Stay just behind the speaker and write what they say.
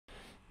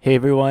Hey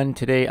everyone,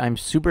 today I'm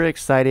super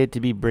excited to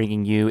be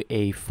bringing you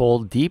a full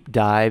deep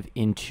dive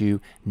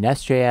into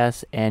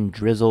NestJS and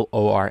Drizzle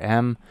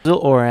ORM. Drizzle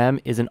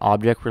ORM is an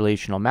object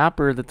relational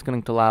mapper that's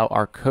going to allow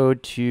our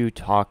code to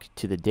talk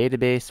to the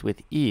database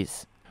with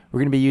ease.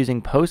 We're going to be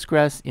using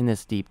Postgres in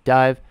this deep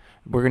dive.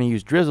 We're going to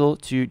use Drizzle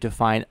to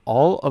define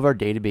all of our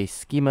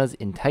database schemas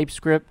in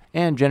TypeScript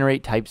and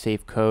generate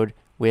type-safe code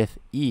with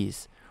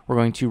ease. We're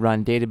going to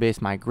run database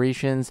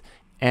migrations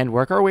and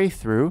work our way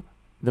through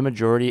the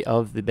majority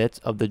of the bits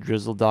of the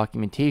Drizzle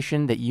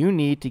documentation that you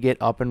need to get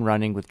up and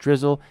running with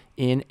Drizzle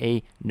in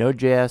a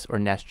Node.js or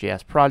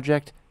NestJS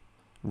project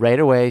right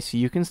away so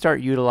you can start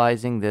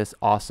utilizing this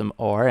awesome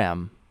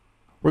ORM.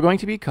 We're going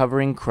to be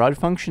covering CRUD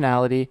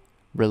functionality,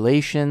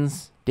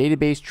 relations,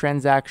 database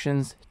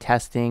transactions,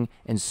 testing,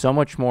 and so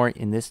much more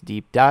in this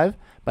deep dive.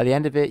 By the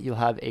end of it, you'll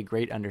have a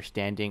great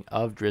understanding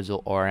of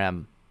Drizzle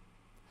ORM.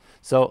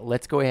 So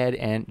let's go ahead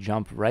and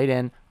jump right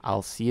in.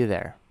 I'll see you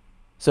there.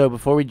 So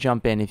before we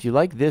jump in, if you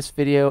like this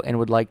video and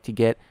would like to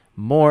get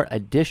more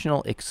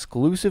additional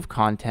exclusive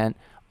content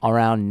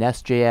around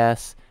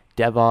NestJS,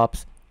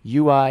 DevOps,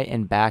 UI,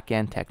 and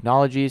backend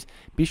technologies,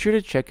 be sure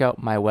to check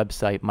out my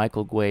website,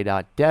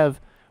 michaelguay.dev,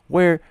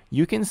 where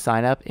you can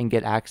sign up and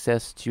get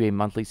access to a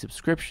monthly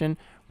subscription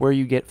where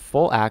you get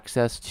full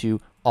access to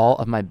all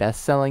of my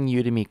best-selling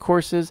Udemy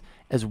courses,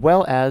 as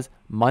well as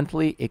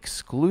monthly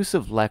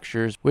exclusive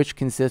lectures, which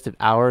consist of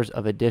hours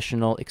of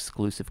additional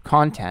exclusive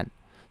content.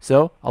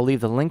 So I'll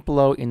leave the link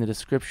below in the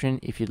description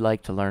if you'd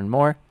like to learn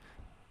more.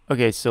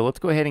 Okay, so let's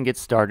go ahead and get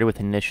started with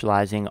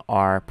initializing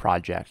our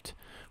project.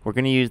 We're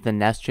going to use the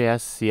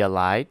NestJS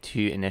CLI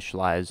to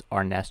initialize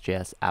our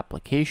NestJS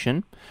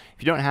application.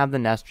 If you don't have the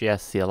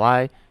NestJS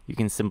CLI, you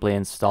can simply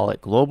install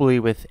it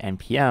globally with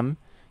npm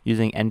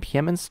using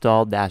npm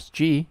install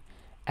 -g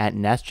at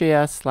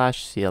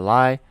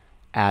nestjs/cli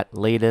at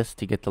latest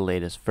to get the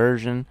latest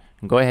version,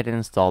 and go ahead and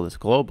install this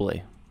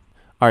globally.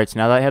 Alright,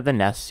 so now that I have the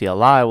Nest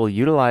CLI, we'll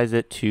utilize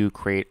it to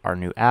create our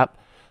new app.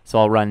 So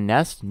I'll run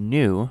nest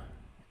new,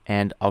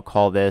 and I'll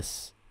call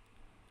this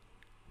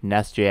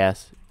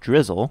NestJS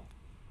Drizzle,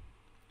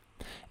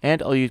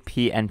 and I'll use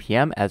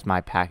npm as my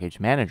package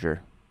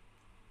manager.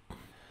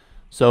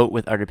 So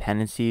with our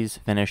dependencies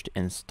finished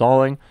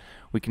installing,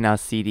 we can now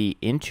cd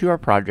into our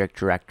project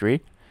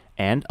directory,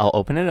 and I'll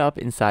open it up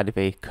inside of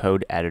a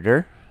code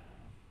editor.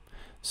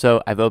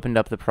 So I've opened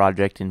up the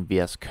project in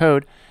VS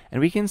Code,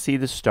 and we can see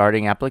the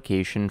starting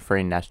application for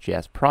a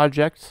NestJS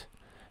project.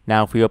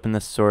 Now if we open the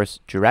source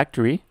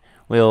directory,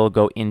 we'll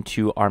go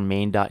into our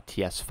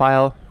main.ts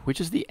file, which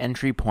is the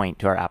entry point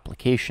to our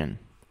application.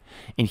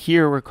 In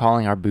here we're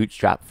calling our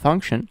bootstrap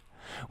function,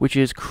 which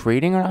is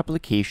creating our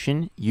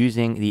application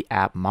using the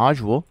app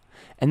module,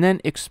 and then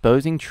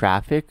exposing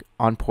traffic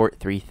on port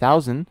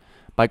 3000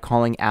 by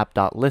calling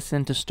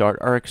app.listen to start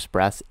our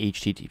express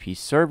HTTP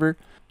server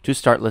to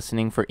start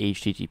listening for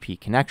HTTP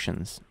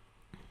connections.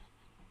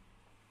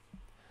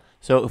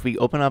 So if we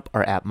open up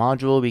our app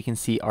module, we can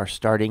see our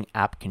starting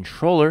app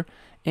controller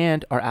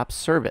and our app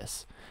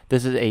service.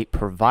 This is a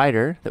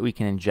provider that we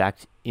can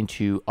inject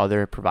into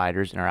other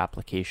providers in our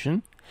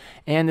application.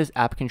 And this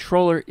app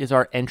controller is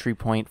our entry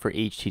point for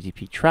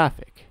HTTP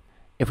traffic.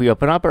 If we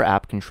open up our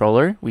app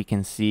controller, we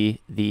can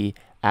see the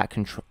app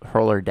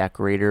controller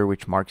decorator,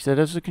 which marks it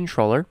as a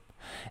controller.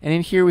 And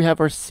in here we have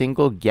our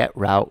single get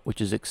route, which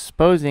is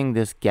exposing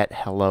this get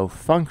hello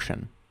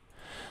function.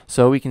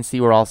 So we can see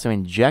we're also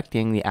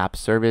injecting the app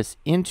service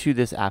into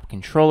this app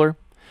controller,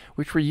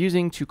 which we're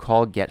using to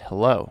call get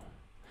hello.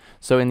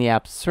 So in the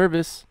app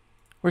service,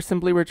 we're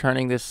simply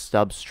returning this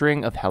stub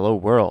string of hello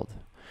world.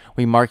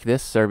 We mark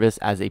this service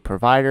as a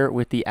provider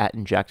with the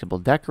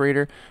 @injectable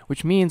decorator,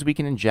 which means we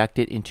can inject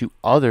it into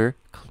other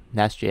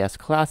NestJS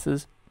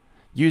classes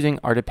using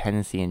our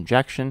dependency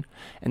injection,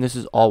 and this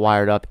is all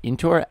wired up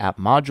into our app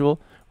module,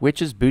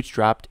 which is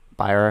bootstrapped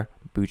by our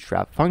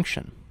bootstrap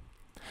function.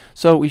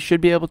 So we should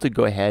be able to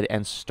go ahead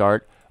and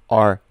start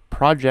our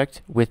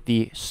project with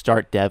the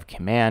start dev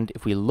command.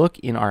 If we look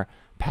in our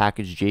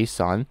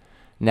package.json,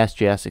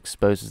 NestJS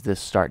exposes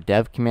this start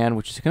dev command,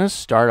 which is going to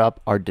start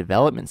up our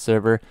development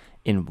server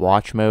in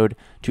watch mode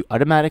to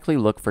automatically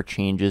look for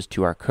changes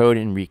to our code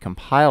and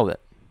recompile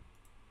it.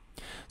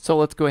 So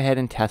let's go ahead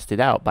and test it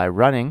out by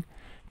running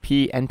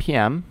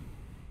npm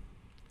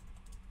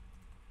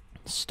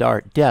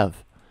start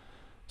dev.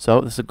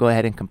 So this will go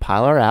ahead and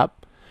compile our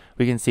app.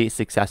 We can see it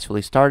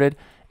successfully started,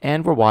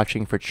 and we're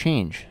watching for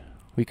change.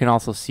 We can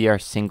also see our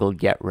single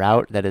get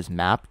route that is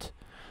mapped.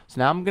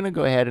 So now I'm going to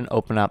go ahead and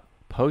open up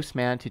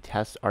Postman to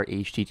test our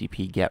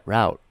HTTP get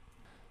route.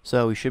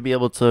 So we should be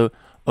able to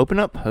open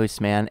up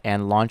Postman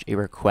and launch a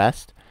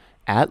request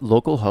at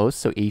localhost,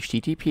 so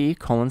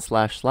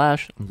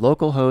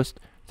http://localhost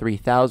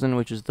 3000,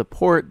 which is the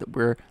port that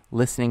we're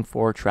listening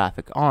for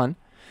traffic on.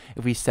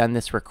 If we send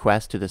this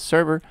request to the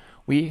server,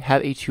 we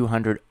have a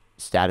 200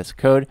 status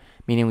code,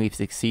 meaning we've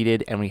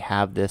succeeded, and we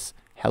have this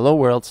hello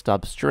world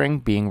stub string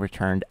being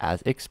returned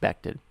as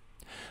expected.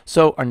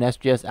 So our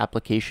NestJS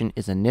application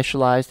is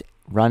initialized,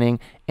 running,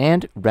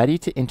 and ready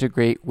to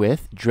integrate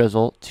with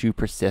Drizzle to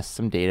persist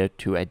some data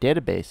to a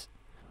database.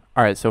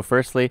 All right, so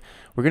firstly,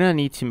 we're going to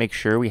need to make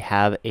sure we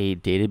have a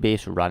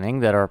database running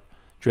that our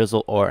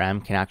Drizzle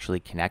ORM can actually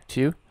connect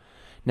to.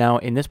 Now,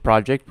 in this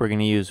project, we're going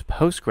to use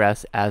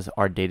Postgres as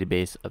our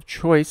database of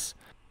choice,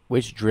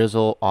 which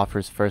Drizzle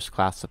offers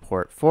first-class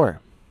support for.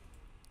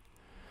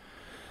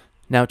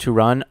 Now, to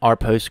run our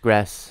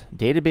Postgres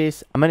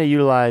database, I'm going to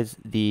utilize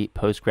the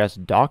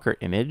Postgres Docker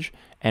image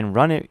and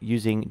run it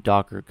using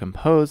Docker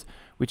Compose,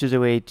 which is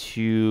a way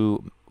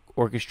to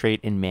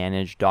orchestrate and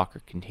manage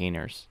Docker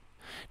containers.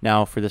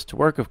 Now, for this to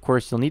work, of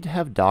course, you'll need to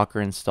have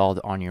Docker installed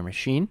on your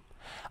machine.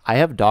 I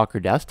have Docker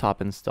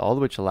Desktop installed,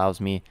 which allows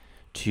me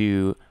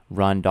to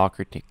run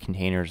Docker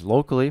containers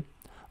locally.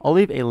 I'll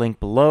leave a link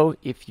below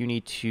if you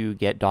need to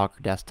get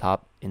Docker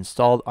Desktop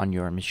installed on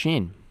your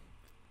machine.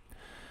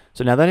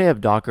 So now that I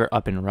have Docker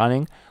up and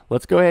running,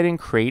 let's go ahead and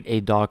create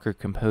a Docker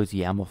Compose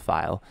YAML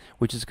file,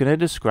 which is going to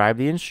describe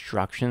the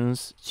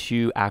instructions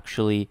to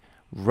actually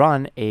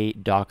run a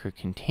Docker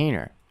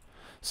container.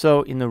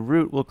 So in the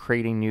root, we'll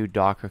create a new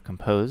docker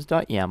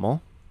compose.yaml.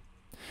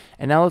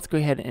 And now let's go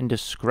ahead and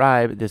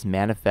describe this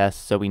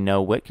manifest so we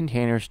know what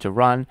containers to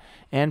run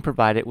and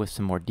provide it with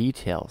some more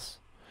details.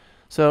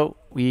 So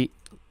we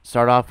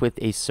start off with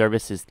a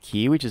services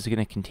key, which is going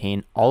to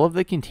contain all of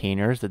the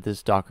containers that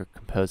this Docker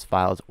Compose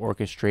file is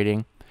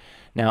orchestrating.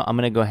 Now I'm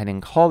going to go ahead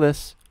and call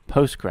this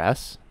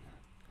Postgres.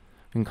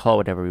 We can call it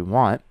whatever we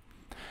want.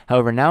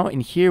 However, now in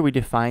here we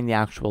define the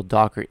actual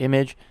Docker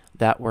image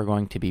that we're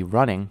going to be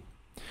running.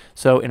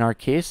 So in our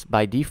case,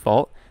 by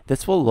default,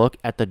 this will look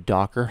at the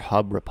Docker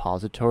Hub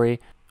repository,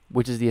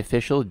 which is the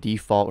official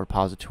default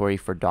repository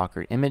for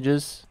Docker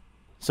images.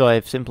 So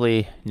I've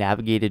simply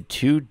navigated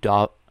to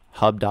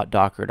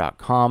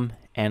hub.docker.com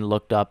and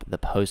looked up the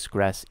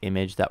Postgres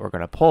image that we're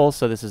going to pull.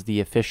 So this is the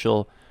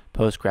official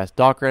Postgres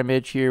Docker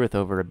image here with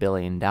over 1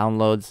 billion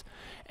downloads.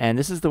 And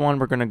this is the one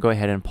we're going to go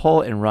ahead and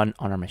pull and run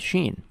on our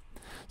machine.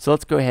 So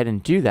let's go ahead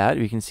and do that.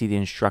 We can see the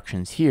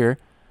instructions here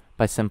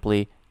by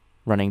simply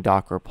running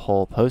docker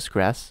pull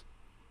Postgres.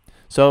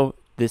 So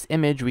this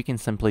image we can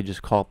simply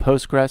just call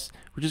Postgres,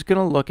 which is going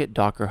to look at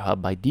Docker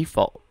Hub by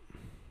default.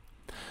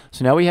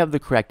 So now we have the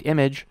correct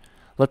image.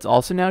 Let's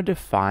also now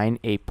define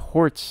a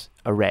ports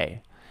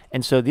array.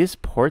 And so this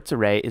ports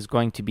array is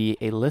going to be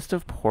a list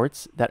of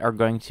ports that are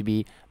going to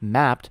be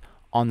mapped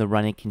on the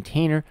running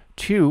container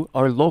to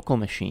our local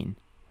machine.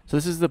 So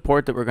this is the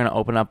port that we're going to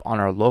open up on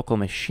our local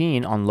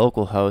machine on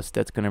localhost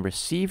that's going to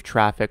receive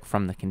traffic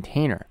from the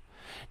container.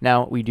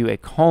 Now we do a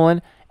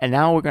colon, and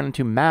now we're going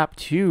to map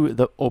to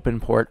the open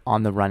port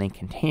on the running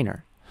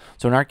container.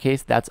 So in our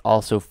case, that's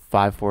also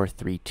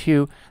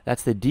 5432.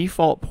 That's the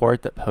default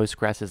port that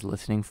Postgres is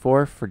listening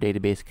for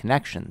database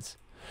connections.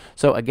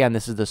 So again,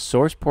 this is the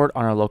source port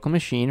on our local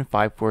machine,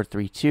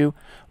 5432.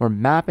 We're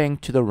mapping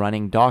to the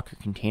running Docker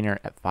container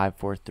at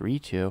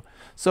 5432.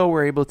 So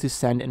we're able to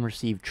send and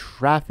receive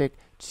traffic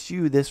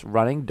to this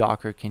running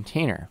Docker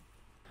container.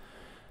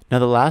 Now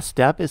the last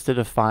step is to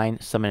define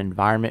some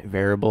environment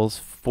variables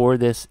for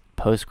this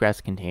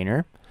Postgres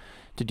container.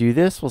 To do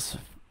this, we'll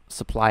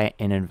supply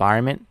an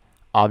environment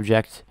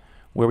object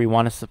where we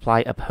want to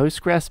supply a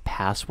Postgres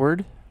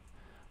password.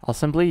 I'll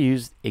simply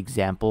use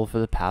example for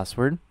the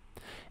password.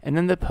 And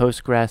then the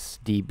Postgres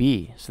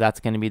DB. So that's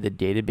going to be the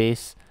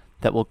database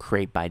that we'll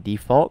create by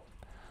default.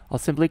 I'll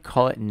simply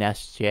call it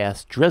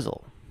NestJS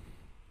Drizzle.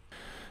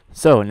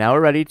 So now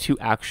we're ready to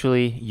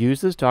actually use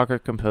this Docker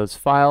Compose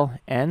file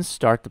and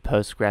start the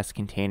Postgres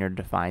container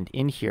defined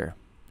in here.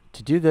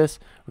 To do this,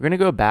 we're going to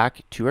go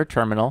back to our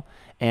terminal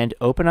and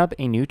open up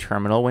a new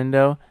terminal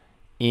window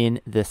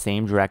in the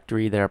same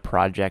directory that our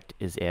project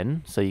is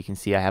in. So you can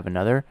see I have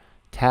another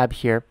tab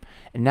here.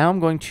 And now I'm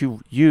going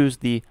to use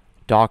the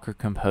Docker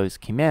Compose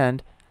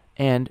command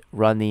and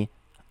run the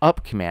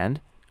up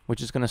command,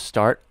 which is going to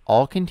start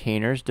all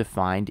containers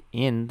defined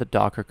in the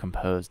docker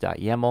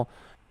compose.yaml,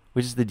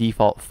 which is the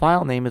default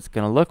file name it's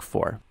going to look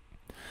for.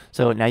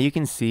 So now you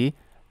can see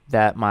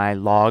that my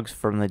logs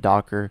from the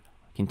Docker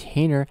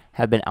container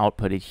have been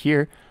outputted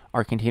here.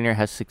 Our container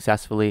has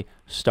successfully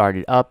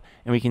started up,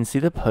 and we can see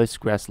the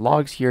Postgres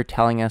logs here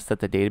telling us that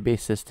the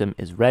database system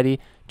is ready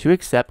to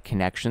accept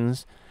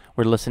connections.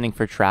 We're listening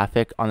for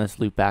traffic on this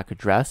loopback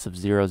address of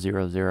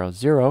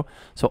 0000,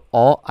 so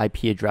all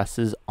IP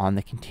addresses on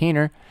the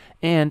container,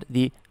 and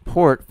the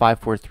port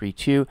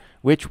 5432,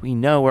 which we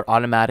know we're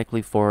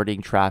automatically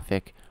forwarding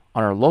traffic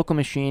on our local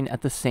machine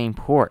at the same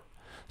port.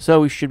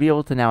 So we should be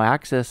able to now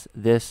access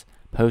this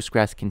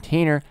Postgres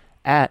container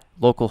at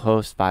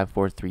localhost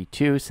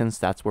 5432, since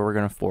that's where we're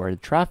going to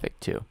forward traffic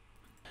to.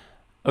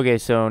 Okay,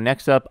 so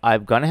next up,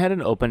 I've gone ahead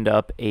and opened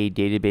up a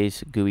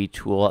database GUI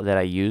tool that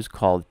I use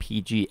called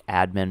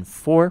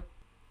pgadmin4.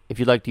 If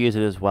you'd like to use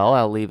it as well,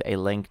 I'll leave a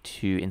link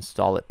to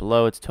install it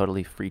below. It's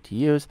totally free to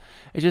use.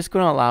 It's just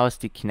going to allow us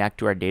to connect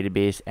to our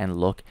database and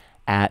look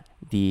at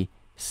the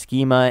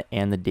schema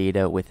and the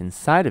data within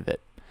inside of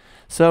it.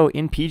 So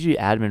in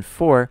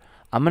pgadmin4,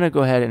 I'm going to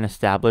go ahead and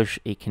establish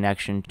a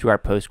connection to our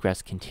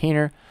Postgres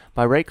container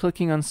by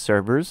right-clicking on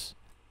Servers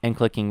and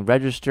clicking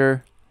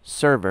Register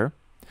Server.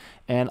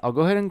 And I'll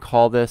go ahead and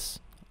call this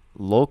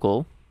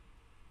local,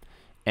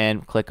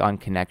 and click on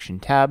Connection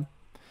tab,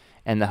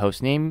 and the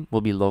host name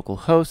will be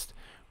localhost,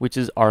 which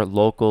is our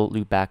local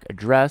loopback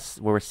address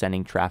where we're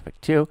sending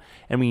traffic to.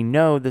 And we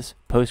know this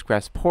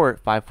Postgres port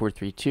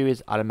 5432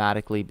 is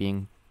automatically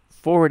being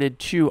forwarded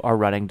to our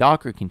running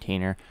Docker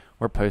container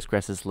where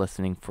Postgres is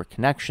listening for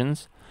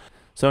connections.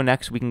 So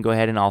next we can go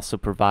ahead and also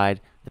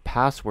provide the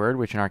password,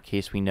 which in our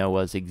case we know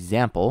was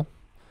example.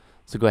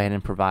 So go ahead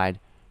and provide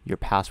your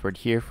password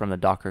here from the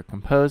Docker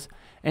Compose,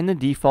 and the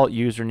default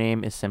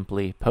username is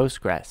simply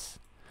Postgres.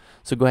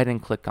 So go ahead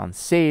and click on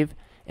Save,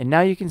 and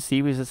now you can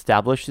see we've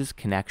established this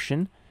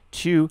connection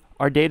to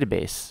our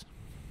database.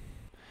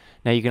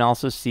 Now you can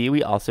also see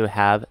we also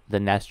have the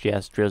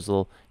NestJS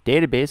Drizzle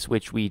database,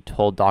 which we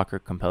told Docker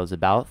Compose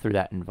about through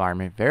that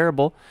environment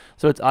variable.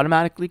 So it's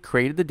automatically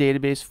created the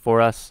database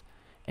for us.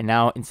 And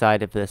now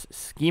inside of this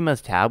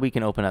Schemas tab, we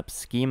can open up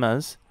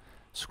Schemas,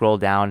 scroll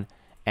down,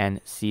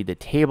 and see the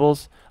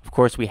tables. Of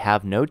course, we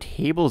have no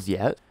tables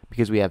yet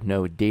because we have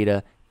no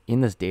data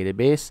in this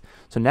database.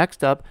 So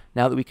next up,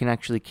 now that we can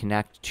actually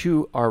connect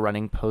to our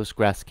running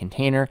Postgres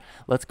container,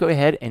 let's go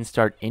ahead and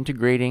start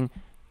integrating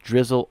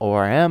Drizzle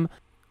ORM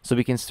so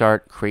we can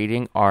start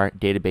creating our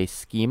database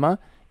schema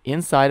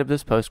inside of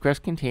this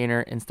Postgres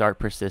container and start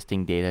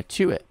persisting data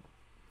to it.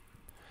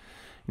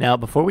 Now,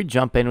 before we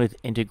jump in with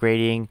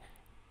integrating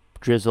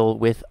Drizzle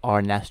with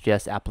our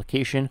NestJS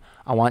application,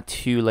 I want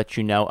to let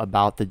you know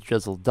about the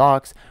Drizzle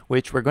docs,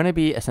 which we're going to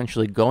be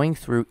essentially going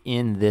through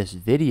in this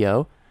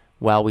video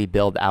while we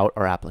build out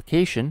our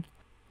application.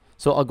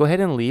 So I'll go ahead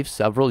and leave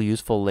several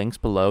useful links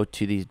below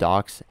to these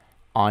docs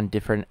on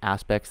different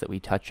aspects that we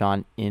touch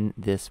on in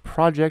this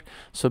project.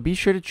 So be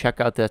sure to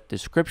check out that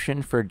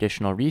description for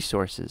additional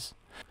resources.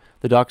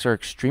 The docs are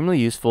extremely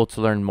useful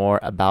to learn more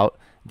about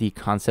the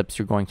concepts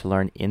you're going to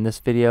learn in this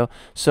video.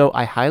 So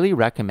I highly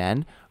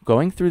recommend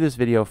going through this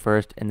video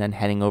first and then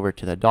heading over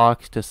to the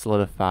docs to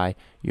solidify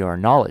your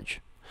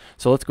knowledge.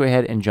 So let's go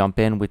ahead and jump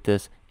in with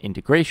this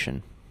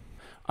integration.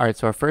 All right,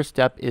 so our first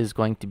step is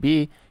going to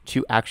be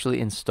to actually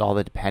install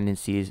the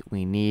dependencies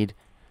we need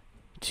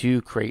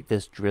to create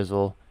this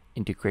Drizzle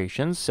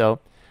integration. So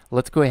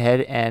let's go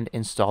ahead and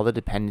install the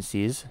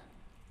dependencies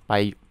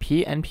by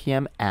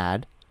npm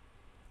add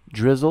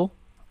Drizzle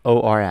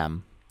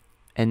ORM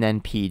and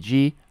then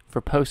PG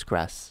for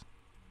Postgres.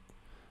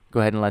 Go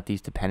ahead and let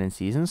these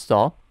dependencies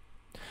install.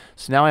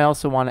 So now I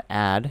also want to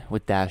add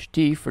with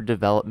 -d for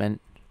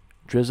development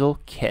Drizzle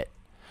Kit.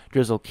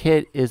 Drizzle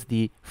Kit is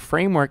the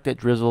framework that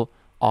Drizzle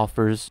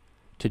offers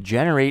to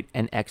generate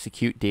and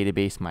execute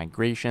database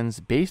migrations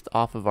based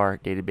off of our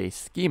database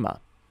schema.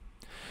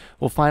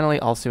 We'll finally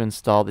also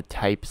install the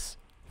types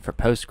for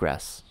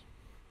Postgres.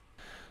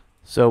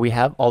 So we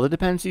have all the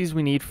dependencies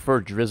we need for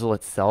Drizzle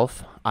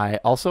itself. I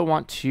also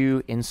want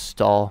to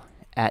install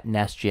at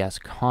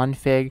NestJS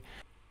config,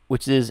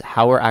 which is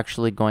how we're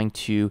actually going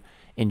to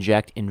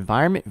inject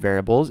environment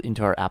variables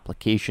into our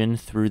application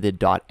through the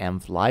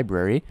 .env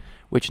library,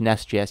 which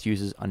NestJS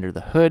uses under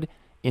the hood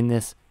in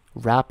this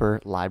wrapper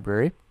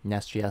library,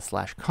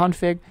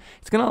 nestjs/config.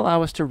 It's going to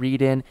allow us to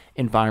read in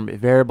environment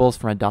variables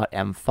from a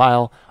 .env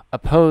file,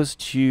 opposed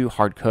to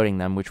hard coding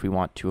them, which we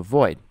want to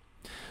avoid.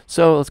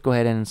 So let's go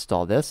ahead and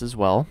install this as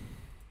well.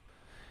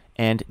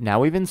 And now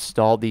we've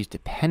installed these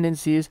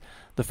dependencies.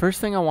 The first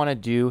thing I want to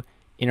do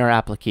in our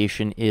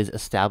application is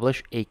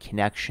establish a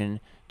connection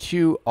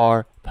to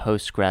our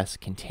Postgres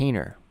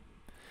container.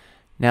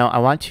 Now I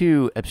want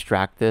to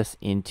abstract this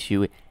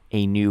into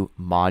a new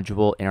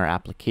module in our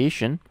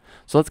application.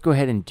 So let's go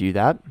ahead and do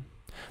that.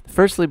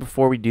 Firstly,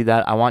 before we do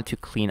that, I want to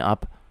clean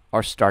up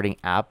our starting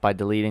app by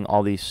deleting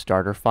all these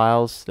starter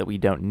files that we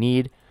don't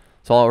need.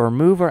 So I'll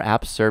remove our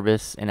app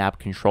service and app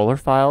controller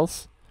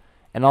files,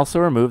 and also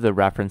remove the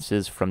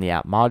references from the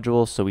app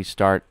module so we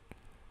start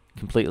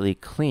completely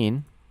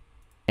clean.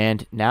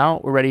 And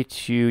now we're ready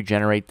to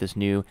generate this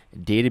new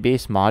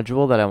database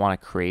module that I want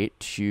to create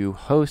to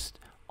host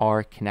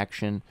our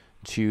connection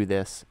to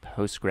this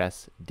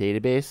Postgres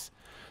database.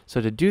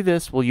 So to do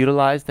this, we'll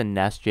utilize the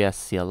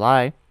NestJS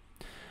CLI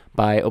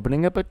by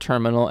opening up a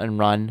terminal and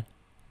run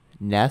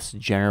nest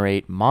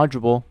generate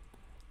module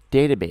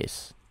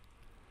database.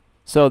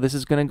 So this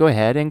is going to go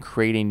ahead and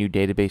create a new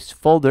database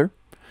folder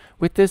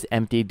with this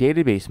empty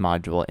database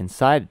module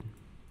inside.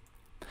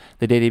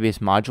 The database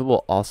module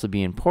will also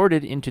be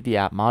imported into the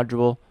app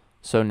module,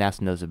 so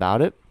Nest knows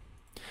about it.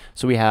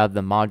 So we have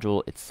the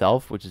module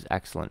itself, which is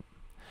excellent.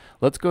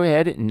 Let's go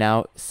ahead and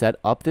now set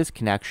up this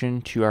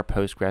connection to our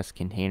Postgres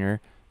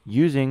container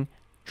using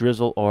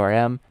Drizzle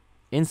ORM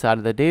inside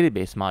of the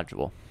database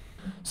module.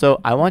 So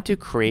I want to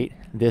create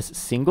this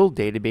single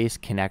database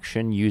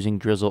connection using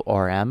Drizzle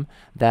ORM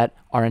that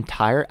our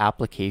entire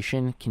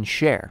application can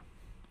share.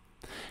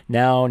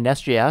 Now,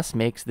 NestJS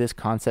makes this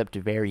concept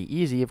very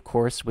easy, of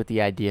course, with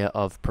the idea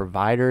of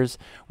providers,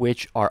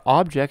 which are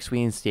objects we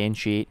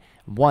instantiate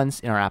once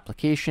in our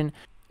application,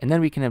 and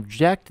then we can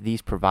inject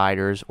these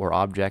providers or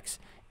objects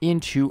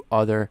into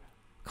other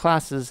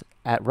classes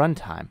at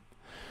runtime.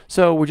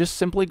 So we're just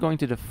simply going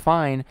to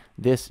define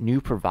this new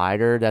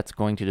provider that's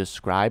going to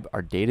describe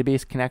our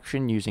database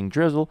connection using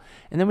Drizzle,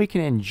 and then we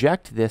can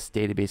inject this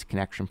database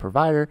connection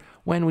provider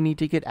when we need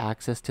to get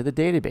access to the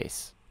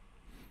database.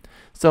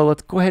 So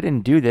let's go ahead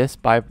and do this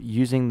by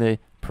using the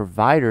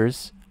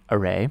providers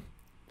array,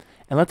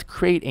 and let's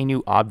create a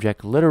new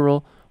object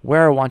literal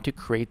where I want to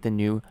create the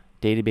new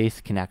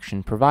database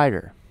connection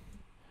provider.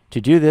 To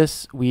do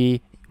this,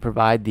 we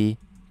provide the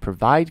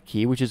provide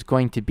key, which is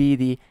going to be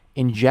the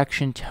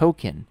injection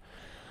token.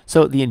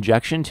 So the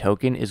injection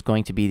token is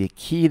going to be the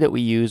key that we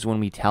use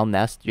when we tell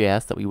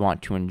NestJS that we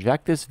want to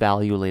inject this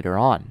value later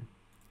on.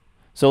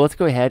 So let's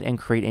go ahead and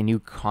create a new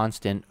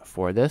constant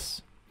for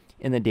this.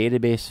 In the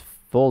database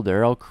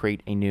folder, I'll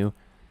create a new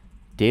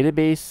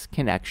database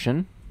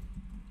connection.ts,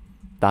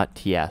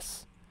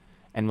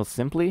 and we'll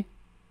simply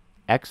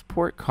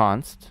export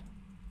const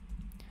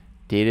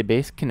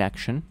database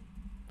connection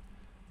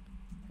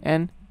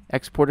and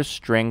export a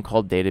string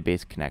called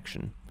database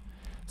connection.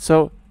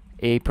 So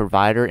a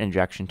provider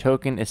injection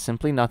token is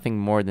simply nothing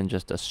more than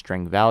just a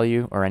string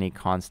value or any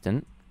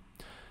constant.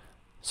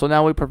 So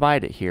now we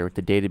provide it here with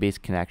the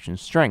database connection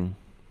string.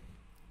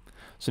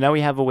 So now we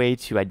have a way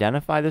to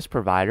identify this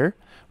provider.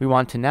 We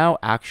want to now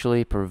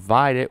actually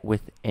provide it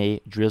with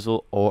a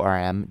Drizzle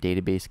ORM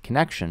database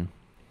connection.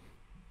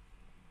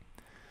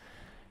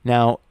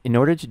 Now, in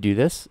order to do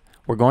this,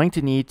 we're going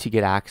to need to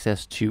get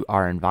access to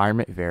our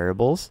environment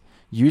variables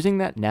using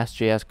that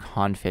NestJS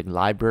config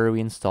library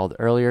we installed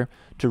earlier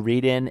to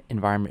read in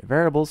environment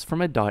variables from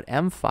a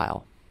 .m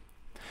file.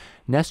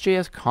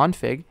 NestJS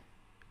config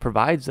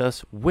provides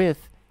us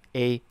with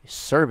a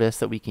service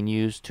that we can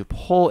use to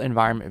pull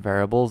environment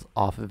variables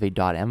off of a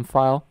 .m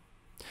file.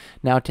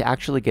 Now, to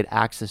actually get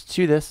access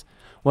to this,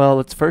 well,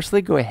 let's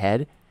firstly go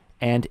ahead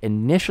and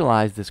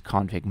initialize this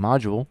config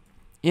module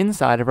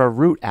inside of our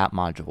root app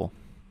module.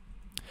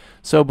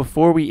 So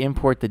before we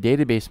import the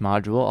database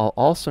module, I'll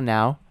also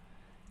now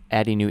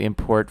add a new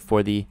import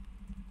for the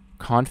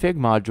config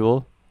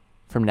module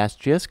from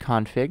NestJS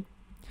config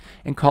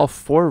and call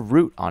for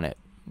root on it,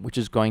 which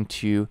is going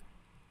to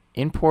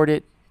import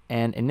it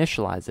and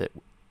initialize it.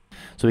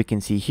 So we can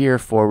see here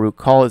for root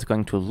call is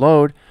going to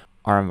load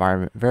our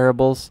environment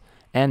variables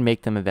and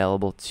make them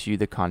available to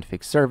the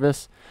config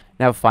service.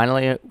 Now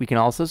finally, we can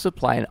also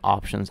supply an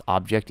options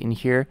object in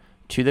here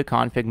to the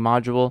config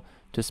module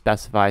to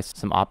specify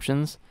some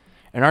options.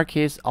 In our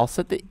case, I'll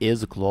set the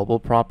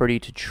isGlobal property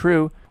to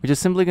true, which is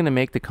simply going to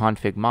make the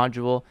config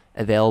module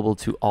available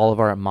to all of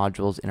our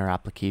modules in our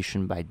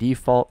application by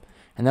default.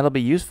 And that'll be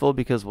useful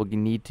because we'll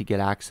need to get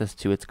access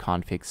to its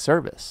config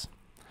service.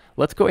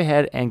 Let's go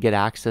ahead and get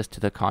access to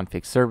the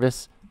config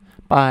service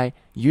by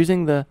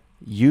using the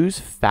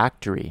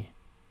useFactory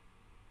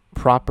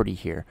property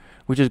here,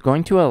 which is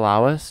going to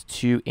allow us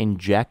to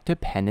inject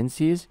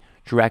dependencies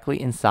directly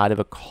inside of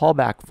a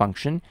callback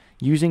function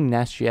using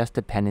NestJS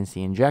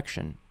dependency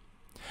injection.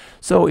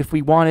 So if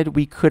we wanted,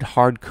 we could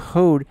hard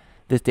code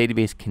this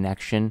database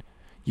connection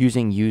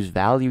using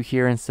useValue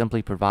here and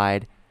simply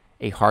provide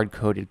a hard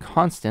coded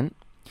constant.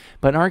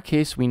 But in our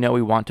case, we know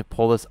we want to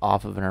pull this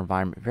off of an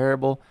environment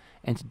variable.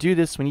 And to do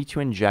this, we need to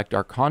inject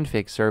our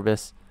config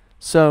service.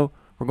 So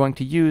we're going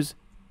to use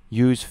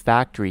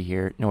useFactory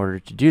here in order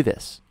to do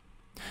this.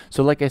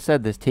 So like I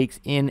said, this takes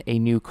in a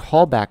new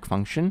callback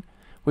function,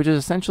 which is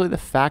essentially the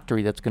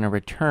factory that's going to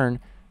return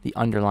the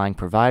underlying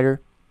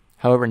provider.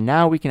 However,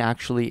 now we can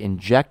actually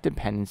inject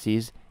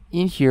dependencies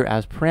in here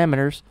as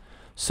parameters.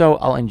 So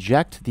I'll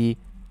inject the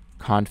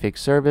config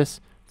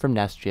service from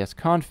NestJS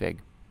config.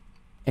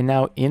 And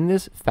now in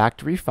this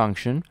factory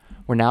function,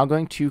 we're now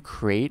going to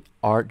create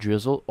our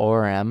Drizzle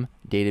ORM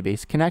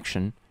database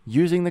connection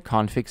using the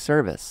config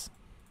service.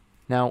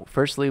 Now,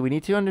 firstly, we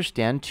need to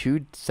understand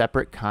two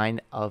separate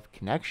kind of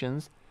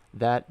connections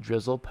that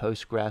Drizzle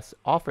Postgres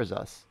offers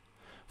us.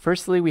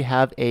 Firstly, we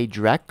have a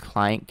direct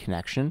client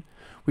connection,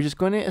 which is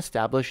going to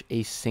establish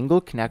a single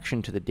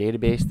connection to the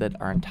database that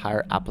our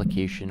entire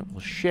application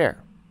will share.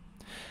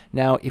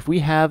 Now, if we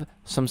have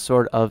some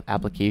sort of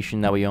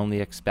application that we only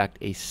expect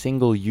a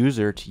single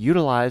user to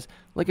utilize,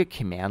 like a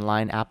command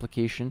line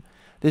application,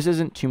 this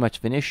isn't too much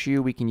of an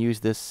issue. We can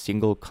use this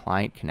single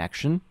client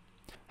connection.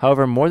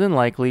 However, more than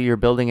likely, you're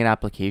building an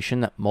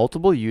application that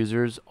multiple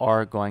users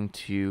are going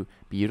to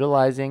be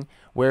utilizing,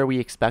 where we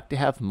expect to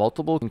have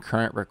multiple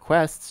concurrent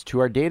requests to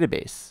our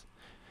database.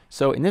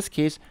 So in this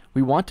case,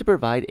 we want to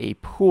provide a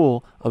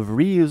pool of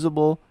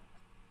reusable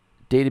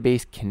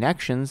database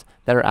connections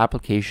that our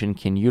application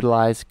can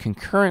utilize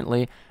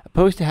concurrently,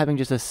 opposed to having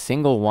just a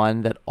single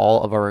one that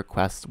all of our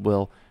requests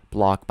will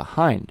block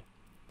behind.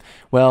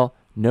 Well,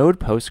 Node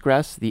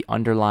Postgres, the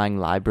underlying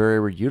library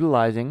we're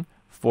utilizing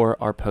for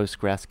our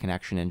Postgres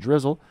connection in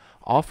Drizzle,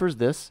 offers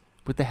this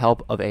with the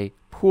help of a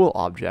pool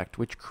object,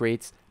 which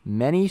creates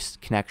many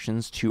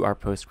connections to our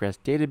Postgres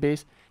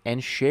database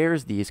and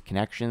shares these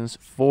connections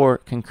for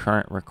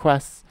concurrent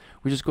requests,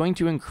 which is going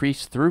to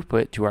increase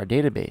throughput to our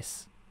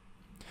database.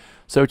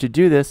 So to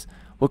do this,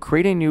 we'll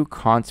create a new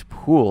const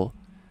pool,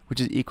 which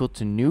is equal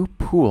to new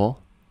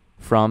pool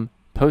from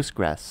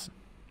Postgres.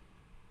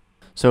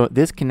 So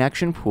this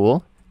connection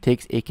pool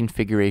takes a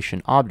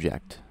configuration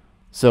object.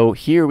 So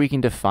here we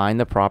can define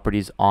the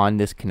properties on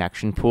this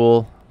connection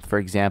pool, for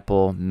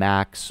example,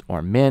 max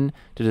or min,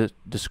 to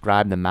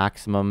describe the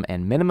maximum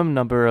and minimum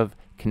number of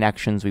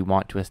connections we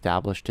want to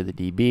establish to the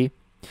DB.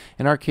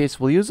 In our case,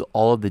 we'll use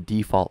all of the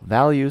default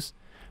values,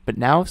 but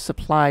now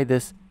supply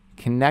this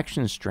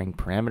connection string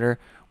parameter,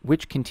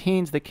 which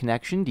contains the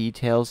connection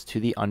details to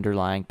the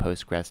underlying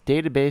Postgres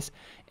database,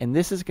 and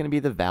this is going to be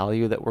the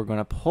value that we're going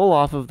to pull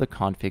off of the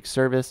config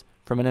service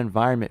from an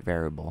environment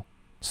variable.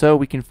 So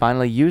we can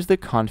finally use the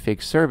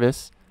config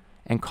service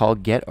and call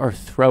get or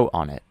throw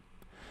on it.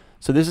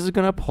 So this is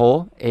going to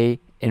pull a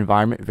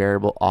environment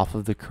variable off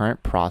of the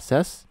current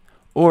process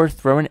or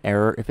throw an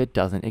error if it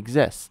doesn't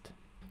exist.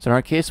 So in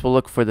our case, we'll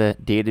look for the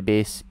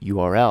database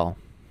URL.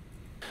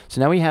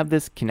 So now we have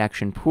this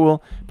connection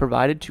pool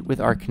provided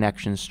with our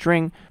connection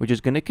string, which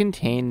is going to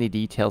contain the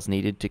details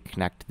needed to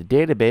connect to the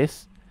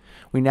database.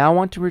 We now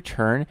want to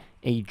return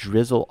a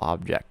Drizzle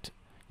object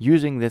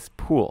using this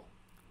pool.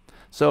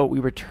 So we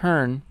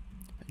return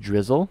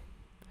Drizzle,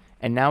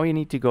 and now we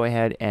need to go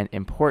ahead and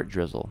import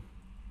Drizzle.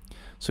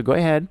 So go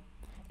ahead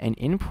and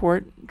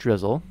import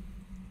Drizzle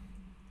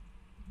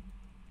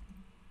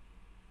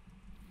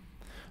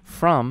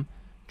from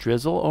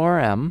Drizzle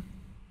ORM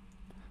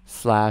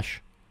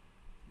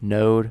 /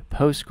 node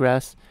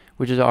Postgres,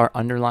 which is our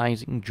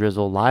underlying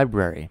Drizzle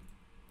library.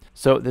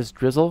 So this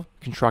Drizzle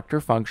constructor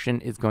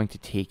function is going to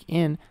take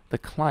in the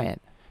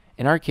client.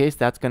 In our case,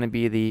 that's going to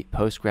be the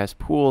Postgres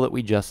pool that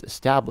we just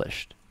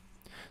established.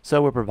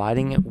 So we're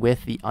providing it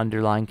with the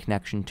underlying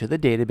connection to the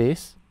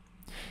database.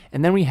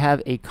 And then we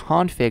have a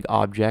config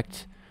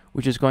object,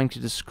 which is going to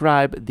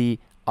describe the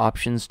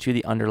options to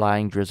the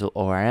underlying Drizzle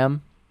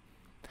ORM.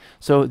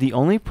 So the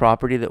only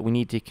property that we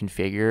need to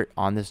configure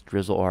on this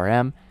Drizzle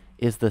ORM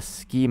is the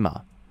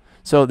schema.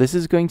 So this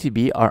is going to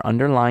be our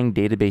underlying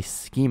database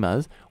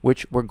schemas,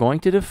 which we're going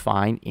to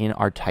define in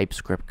our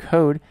TypeScript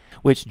code,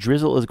 which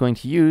Drizzle is going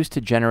to use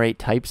to generate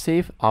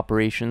type-safe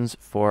operations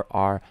for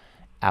our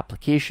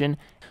application.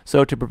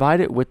 So to provide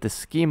it with the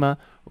schema,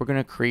 we're going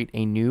to create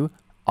a new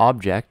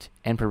object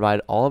and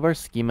provide all of our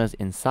schemas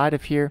inside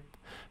of here.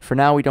 For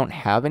now, we don't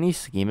have any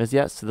schemas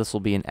yet, so this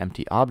will be an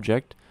empty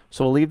object.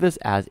 So we'll leave this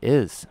as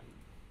is.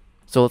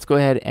 So let's go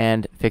ahead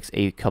and fix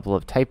a couple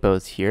of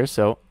typos here.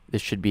 So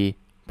this should be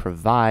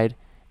provide,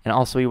 and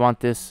also we want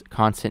this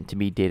constant to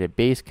be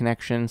database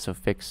connection, so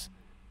fix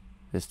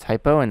this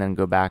typo and then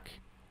go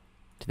back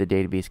to the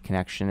database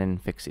connection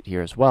and fix it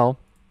here as well.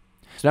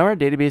 So now our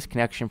database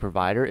connection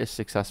provider is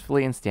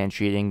successfully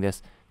instantiating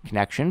this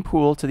connection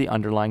pool to the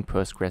underlying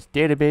Postgres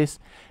database,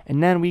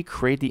 and then we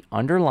create the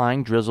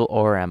underlying Drizzle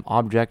ORM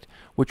object,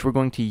 which we're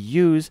going to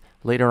use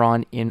later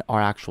on in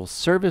our actual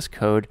service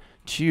code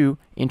to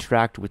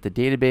interact with the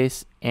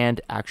database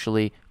and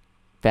actually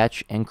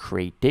fetch and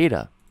create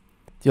data.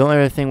 The only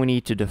other thing we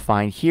need to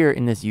define here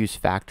in this use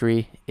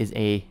factory is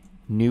a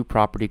new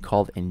property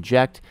called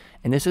inject,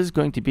 and this is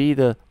going to be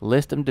the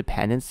list of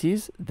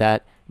dependencies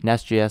that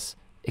NestJS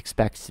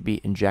expects to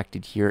be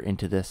injected here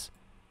into this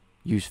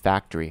use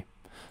factory.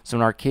 So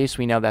in our case,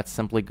 we know that's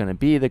simply going to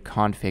be the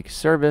config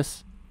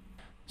service.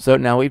 So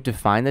now we've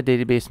defined the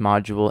database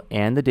module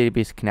and the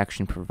database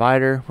connection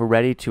provider. We're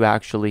ready to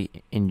actually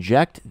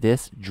inject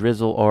this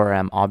Drizzle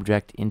ORM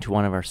object into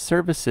one of our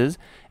services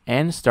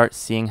and start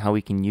seeing how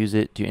we can use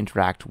it to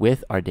interact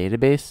with our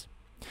database.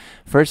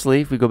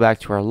 Firstly, if we go back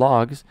to our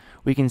logs,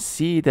 we can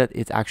see that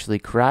it's actually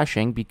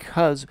crashing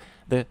because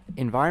the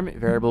environment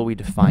variable we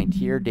defined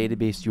here,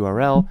 database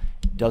URL,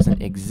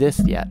 doesn't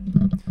exist yet.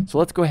 So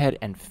let's go ahead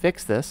and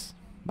fix this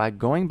by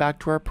going back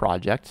to our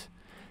project,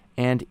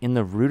 and in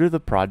the root of the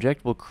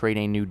project, we'll create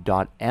a new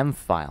 .m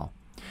file,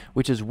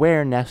 which is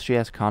where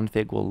NestJS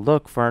config will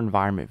look for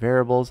environment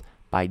variables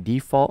by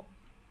default.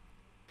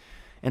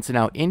 And so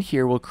now in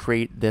here, we'll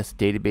create this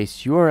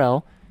database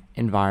URL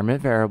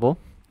environment variable,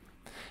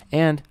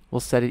 and we'll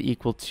set it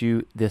equal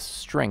to this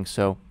string.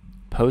 So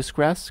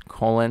Postgres :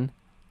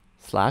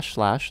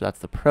 // that's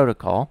the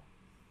protocol.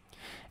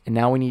 And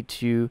now we need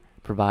to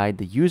provide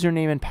the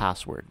username and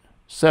password.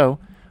 So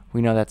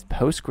we know that's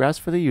Postgres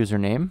for the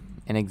username,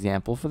 an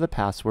example for the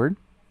password,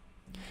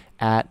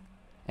 and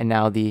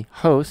now the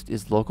host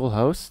is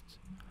localhost,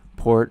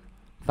 port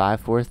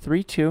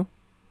 5432,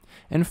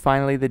 and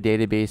finally the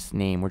database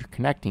name we're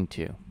connecting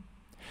to.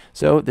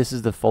 So this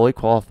is the fully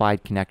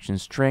qualified connection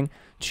string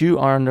to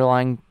our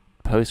underlying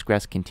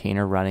Postgres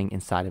container running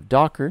inside of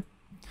Docker.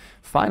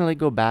 Finally,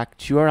 go back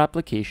to our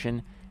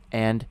application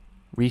and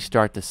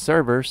restart the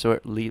server so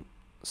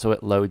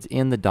it loads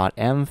in the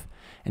 .env.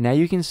 And now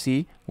you can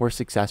see we're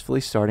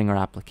successfully starting our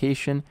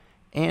application,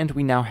 and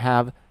we now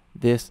have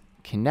this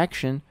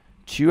connection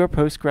to our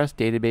Postgres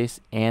database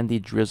and the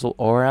Drizzle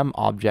ORM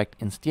object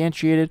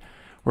instantiated.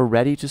 We're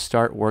ready to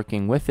start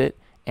working with it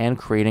and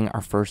creating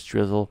our first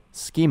Drizzle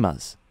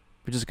schemas,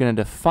 which is going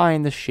to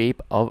define the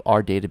shape of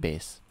our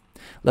database.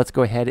 Let's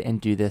go ahead and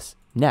do this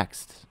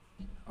next.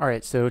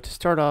 Alright, so to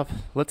start off,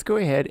 let's go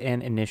ahead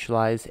and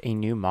initialize a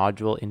new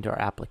module into our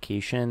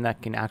application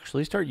that can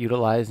actually start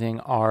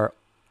utilizing our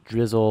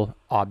Drizzle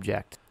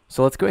object.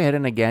 So let's go ahead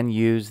and again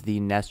use the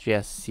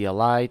NestJS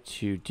CLI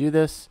to do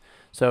this.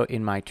 So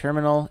in my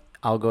terminal,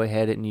 I'll go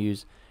ahead and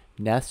use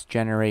nest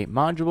generate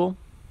module,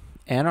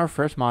 and our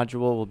first module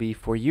will be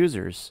for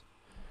users.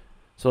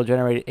 So we'll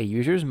generate a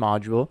users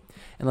module,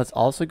 and let's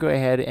also go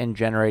ahead and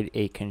generate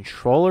a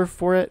controller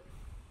for it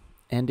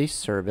and a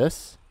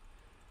service.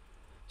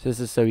 So this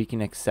is so we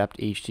can accept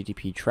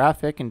HTTP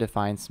traffic and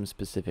define some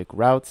specific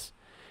routes,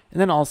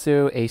 and then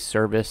also a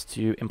service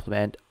to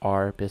implement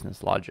our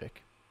business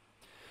logic.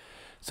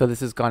 So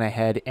this has gone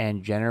ahead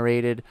and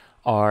generated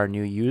our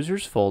new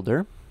users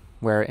folder,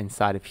 where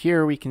inside of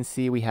here we can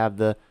see we have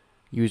the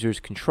users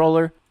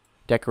controller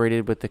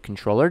decorated with the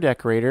controller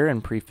decorator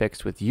and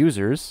prefixed with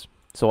users.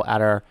 So we'll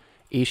add our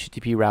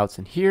HTTP routes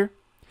in here.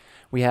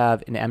 We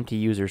have an empty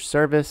user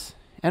service,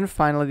 and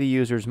finally the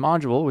users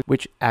module,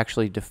 which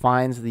actually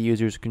defines the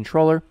users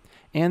controller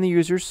and the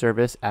user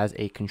service as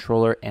a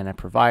controller and a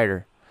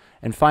provider.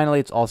 And finally,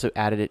 it's also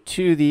added it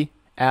to the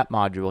app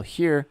module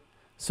here.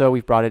 So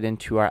we've brought it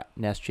into our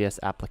NestJS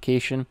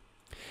application.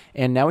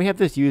 And now we have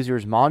this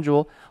users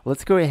module.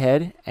 Let's go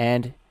ahead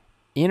and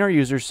in our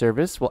user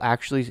service, we'll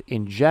actually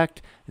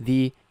inject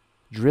the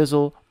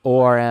Drizzle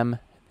ORM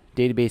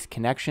database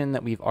connection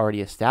that we've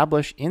already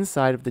established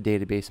inside of the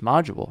database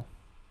module.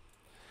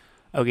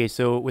 Okay,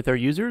 so with our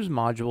users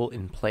module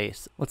in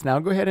place, let's now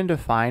go ahead and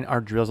define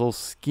our Drizzle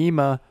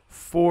schema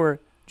for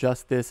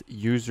just this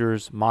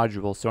users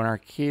module. So in our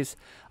case,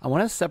 I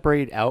want to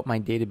separate out my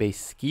database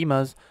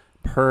schemas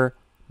per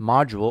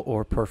module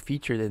or per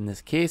feature in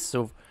this case.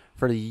 So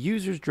for the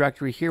users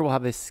directory here, we'll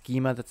have a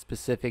schema that's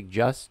specific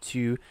just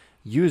to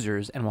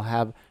users, and we'll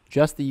have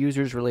just the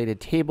users related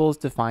tables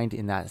defined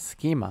in that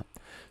schema.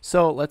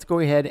 So let's go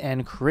ahead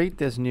and create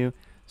this new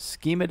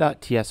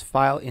schema.ts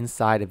file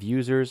inside of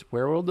users,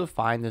 where we'll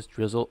define this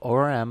Drizzle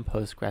ORM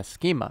Postgres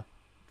schema.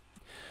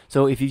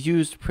 So if you've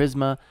used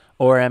Prisma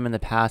ORM in the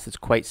past, it's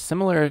quite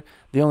similar.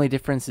 The only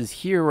difference is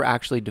here we're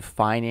actually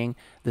defining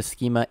the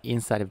schema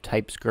inside of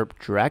TypeScript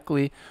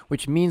directly,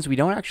 which means we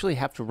don't actually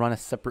have to run a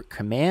separate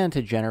command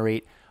to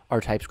generate our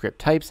TypeScript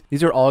types.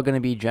 These are all going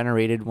to be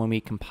generated when we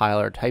compile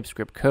our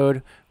TypeScript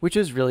code, which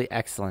is really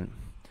excellent.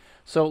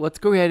 So let's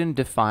go ahead and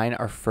define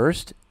our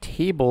first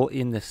table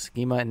in the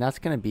schema, and that's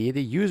going to be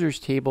the users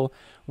table,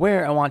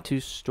 where I want to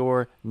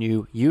store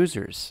new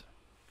users.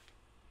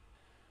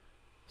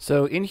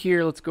 So in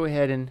here, let's go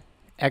ahead and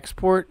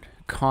export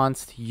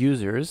const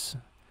users,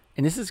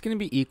 and this is going to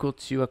be equal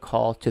to a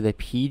call to the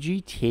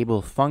pg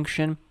table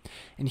function.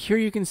 And here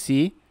you can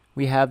see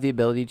we have the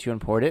ability to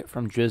import it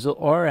from Drizzle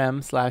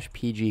ORM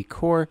 /pg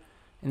core,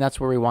 and that's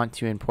where we want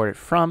to import it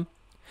from.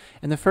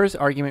 And the first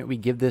argument we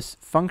give this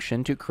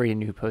function to create a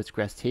new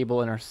Postgres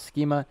table in our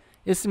schema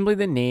is simply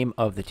the name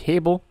of the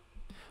table.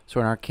 So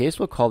in our case,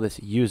 we'll call this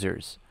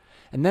users.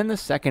 And then the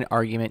second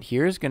argument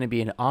here is going to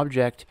be an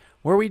object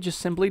where we just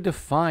simply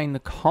define the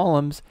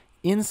columns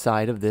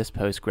inside of this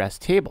Postgres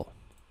table.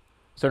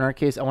 So in our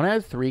case, I want to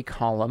add 3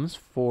 columns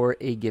for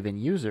a given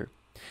user.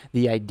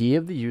 The ID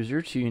of the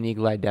user to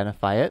uniquely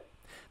identify it.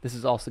 This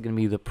is also going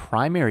to be the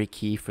primary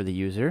key for the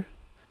user.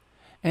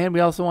 And we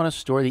also want to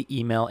store the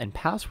email and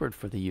password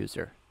for the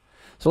user.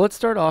 So let's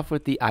start off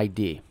with the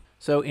ID.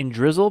 So in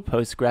Drizzle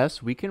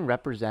Postgres, we can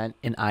represent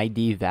an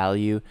ID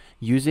value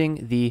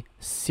using the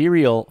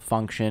serial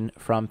function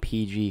from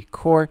PG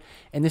core,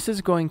 and this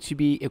is going to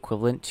be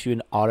equivalent to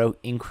an auto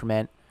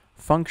increment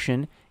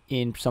function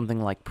in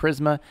something like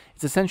Prisma.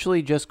 It's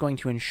essentially just going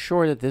to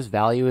ensure that this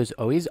value is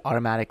always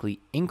automatically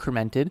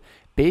incremented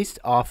based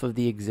off of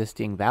the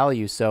existing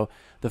value. So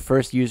the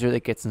first user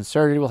that gets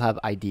inserted will have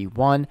ID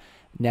 1,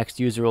 next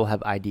user will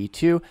have ID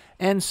 2,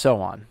 and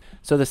so on.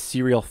 So the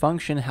serial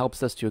function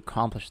helps us to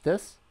accomplish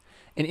this.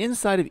 And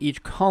inside of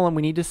each column,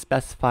 we need to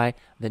specify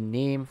the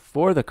name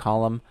for the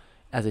column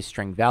as a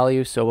string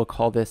value. So we'll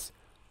call this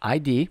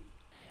ID.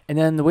 And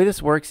then the way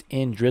this works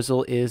in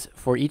Drizzle is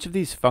for each of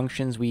these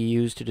functions we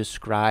use to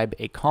describe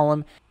a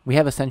column, we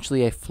have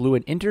essentially a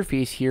fluid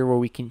interface here where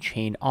we can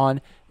chain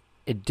on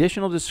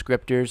additional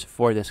descriptors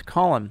for this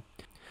column.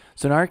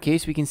 So in our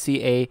case, we can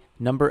see a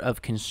number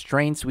of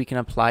constraints we can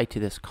apply to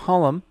this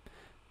column.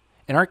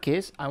 In our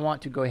case, I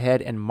want to go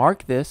ahead and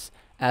mark this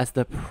as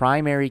the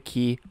primary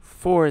key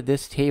for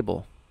this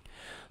table.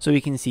 So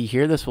we can see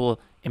here this will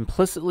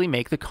implicitly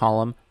make the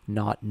column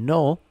not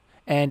null,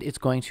 and it's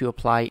going to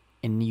apply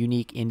a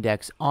unique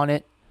index on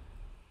it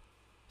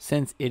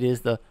since it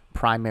is the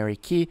primary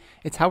key.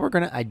 It's how we're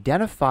going to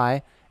identify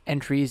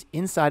entries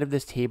inside of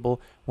this table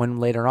when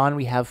later on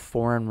we have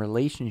foreign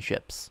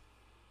relationships.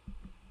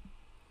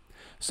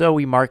 So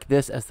we mark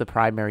this as the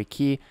primary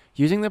key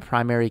using the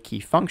primary key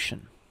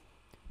function.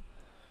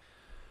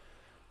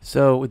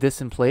 So with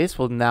this in place,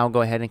 we'll now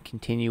go ahead and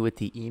continue with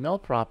the email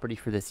property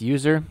for this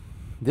user.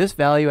 This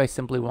value I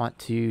simply want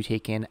to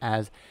take in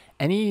as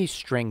any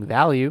string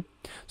value.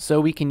 So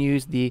we can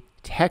use the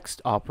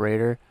text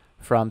operator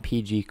from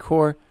PG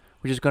core,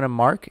 which is going to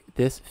mark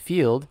this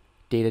field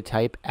data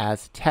type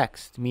as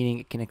text, meaning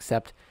it can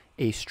accept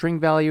a string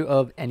value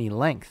of any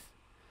length.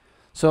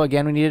 So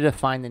again, we need to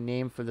define the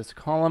name for this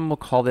column. We'll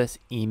call this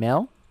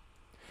email.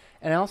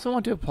 And I also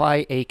want to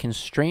apply a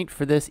constraint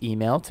for this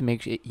email to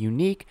make it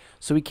unique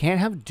so we can't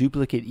have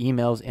duplicate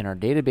emails in our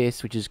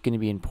database, which is going to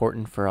be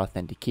important for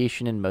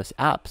authentication in most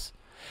apps.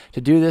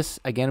 To do this,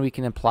 again, we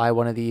can apply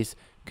one of these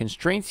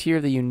constraints here,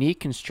 the unique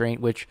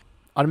constraint, which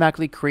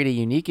automatically create a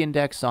unique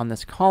index on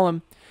this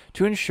column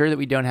to ensure that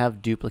we don't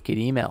have duplicate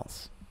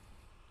emails.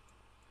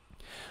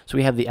 So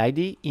we have the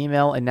ID,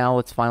 email, and now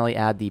let's finally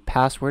add the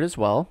password as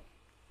well.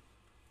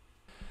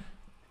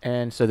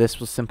 And so this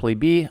will simply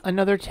be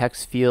another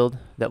text field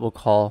that we'll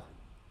call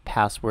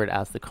password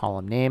as the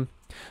column name.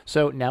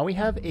 So now we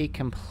have a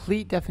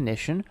complete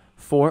definition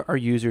for our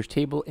users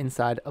table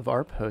inside of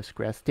our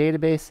Postgres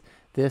database.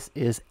 This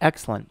is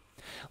excellent.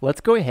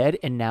 Let's go ahead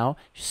and now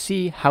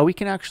see how we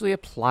can actually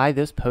apply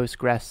this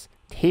Postgres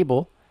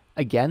table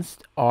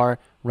against our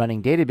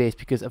running database,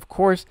 because of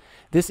course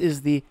this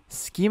is the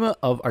schema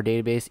of our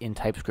database in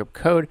TypeScript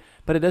code,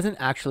 but it doesn't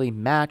actually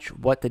match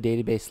what the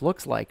database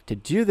looks like. To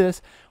do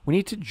this, we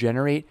need to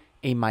generate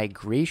a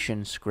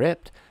migration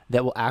script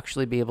that will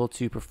actually be able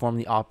to perform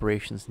the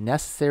operations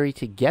necessary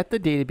to get the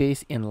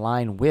database in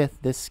line with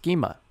this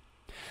schema.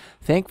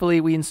 Thankfully,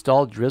 we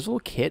installed Drizzle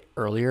Kit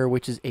earlier,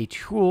 which is a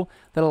tool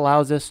that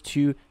allows us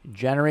to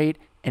generate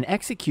and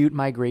execute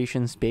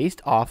migrations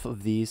based off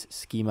of these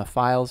schema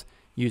files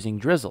using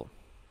Drizzle.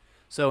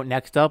 So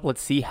next up,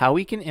 let's see how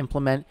we can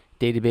implement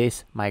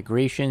database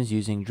migrations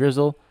using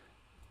Drizzle.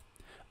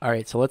 All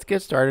right, so let's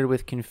get started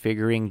with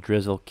configuring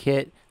Drizzle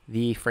Kit,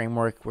 the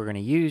framework we're going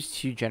to use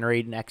to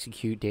generate and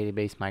execute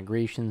database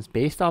migrations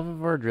based off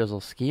of our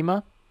Drizzle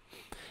schema.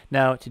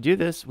 Now, to do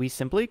this, we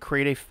simply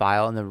create a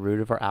file in the root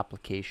of our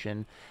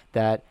application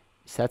that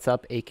sets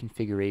up a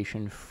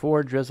configuration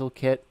for Drizzle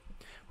Kit.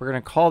 We're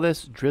going to call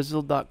this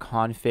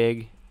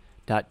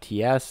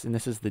drizzle.config.ts, and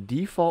this is the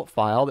default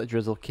file that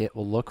Drizzle Kit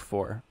will look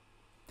for.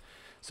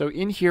 So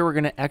in here, we're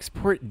going to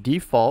export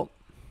default,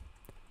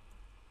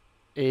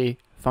 a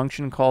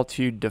function call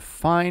to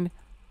define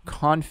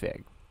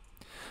config.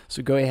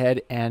 So go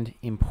ahead and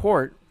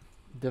import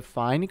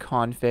define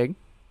config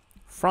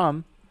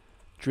from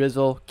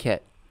Drizzle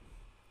Kit.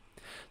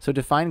 So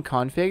define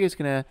config is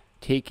going to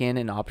take in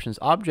an options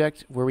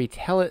object where we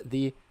tell it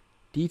the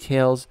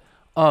details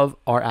of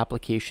our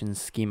application's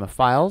schema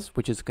files,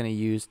 which it's going to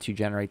use to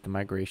generate the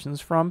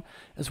migrations from,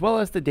 as well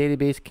as the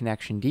database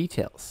connection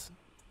details.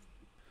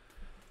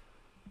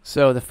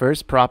 So the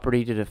first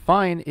property to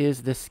define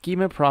is the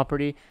schema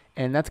property,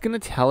 and that's going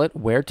to tell it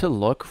where to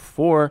look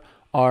for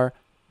our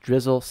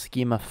Drizzle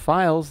schema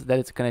files that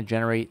it's going to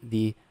generate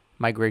the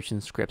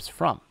migration scripts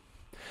from.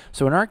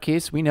 So in our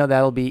case, we know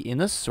that'll be in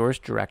the source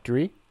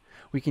directory.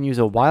 We can use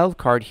a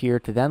wildcard here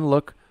to then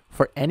look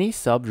for any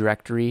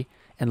subdirectory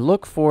and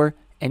look for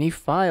any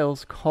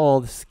files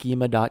called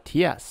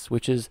schema.ts,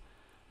 which is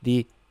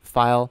the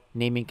file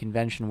naming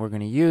convention we're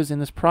going to use in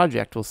this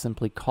project. We'll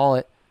simply call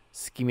it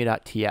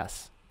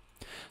schema.ts.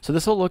 So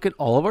this will look at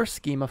all of our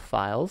schema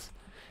files,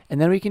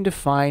 and then we can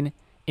define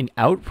an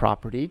out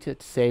property to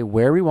say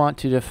where we want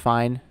to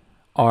define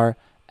our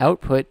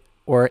output,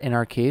 or in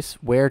our case,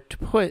 where to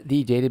put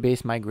the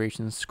database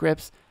migration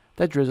scripts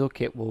that Drizzle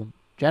Kit will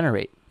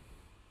generate.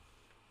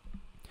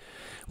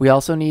 We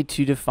also need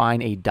to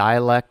define a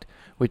dialect,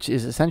 which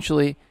is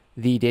essentially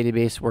the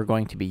database we're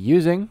going to be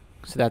using.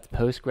 So that's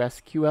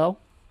PostgreSQL.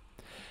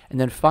 And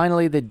then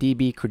finally, the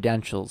DB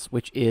credentials,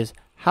 which is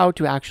how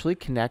to actually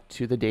connect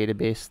to the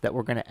database that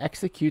we're going to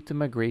execute the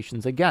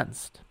migrations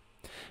against.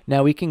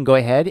 Now we can go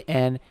ahead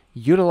and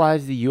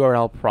utilize the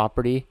URL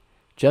property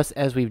just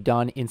as we've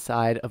done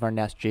inside of our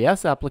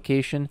NestJS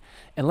application,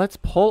 and let's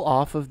pull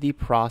off of the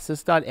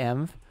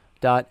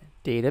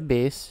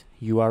process.env.database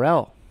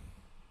URL.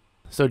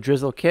 So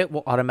Drizzle Kit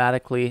will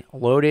automatically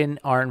load in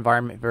our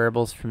environment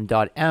variables from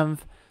 .env,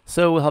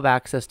 so we'll have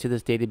access to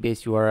this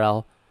database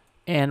URL,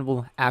 and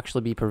we'll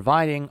actually be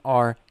providing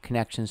our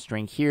connection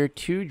string here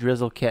to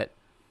Drizzle Kit.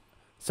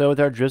 So with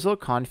our Drizzle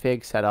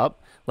config set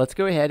up, let's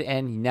go ahead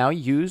and now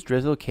use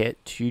Drizzle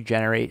Kit to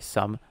generate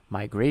some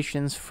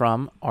migrations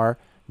from our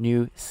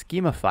new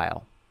schema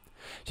file.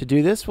 To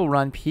do this, we'll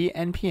run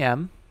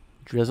npm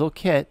drizzle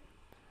kit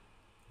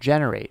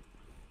generate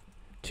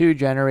to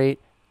generate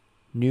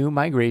new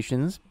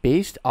migrations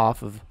based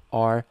off of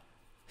our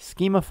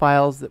schema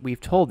files that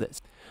we've told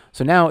this.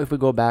 So now if we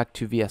go back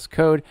to VS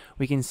Code,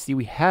 we can see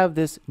we have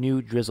this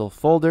new Drizzle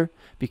folder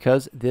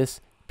because this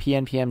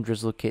npm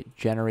drizzle kit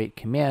generate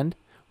command,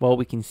 well,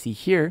 we can see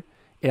here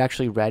it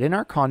actually read in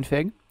our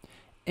config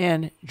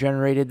and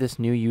generated this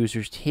new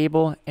users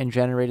table and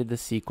generated the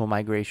SQL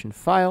migration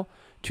file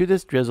to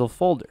this Drizzle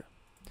folder.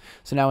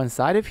 So now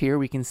inside of here,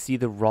 we can see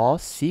the raw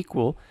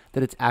SQL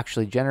that it's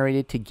actually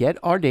generated to get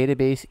our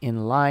database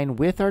in line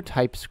with our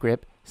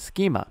TypeScript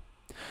schema.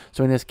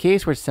 So in this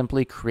case, we're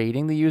simply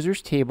creating the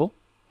users table,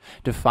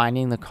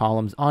 defining the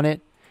columns on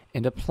it,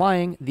 and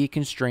applying the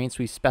constraints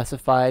we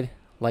specified,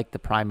 like the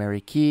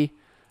primary key,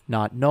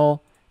 not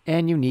null,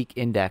 and unique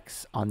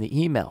index on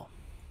the email.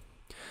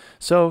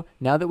 So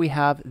now that we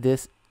have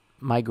this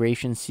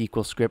migration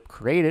SQL script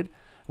created,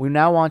 we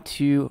now want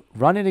to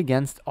run it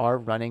against our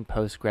running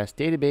Postgres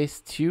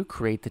database to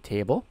create the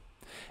table.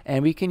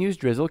 And we can use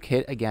Drizzle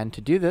kit again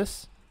to do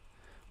this.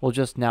 We'll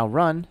just now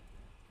run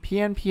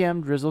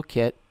pnpm drizzle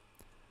kit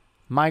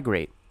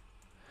migrate.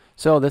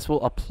 So this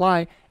will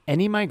apply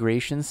any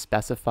migrations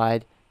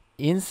specified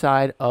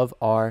inside of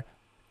our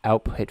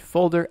output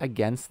folder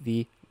against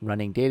the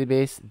running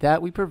database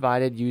that we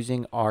provided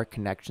using our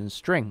connection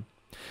string.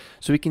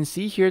 So we can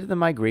see here that the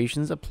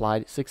migrations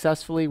applied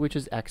successfully, which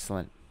is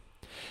excellent.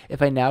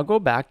 If I now go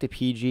back to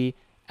pg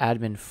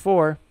admin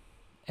 4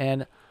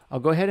 and I'll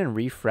go ahead and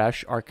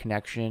refresh our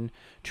connection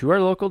to our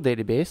local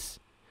database.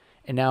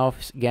 And now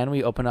again,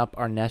 we open up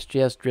our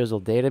NestJS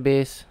Drizzle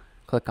database,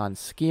 click on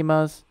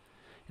Schemas.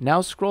 And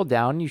now scroll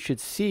down, you should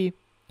see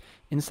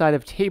inside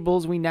of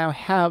tables, we now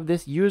have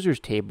this users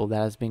table that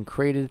has been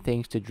created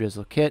thanks to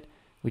Drizzle kit,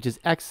 which is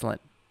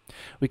excellent.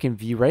 We can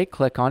right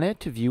click on it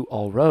to view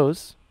all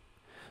rows.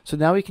 So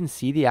now we can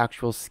see the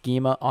actual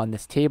schema on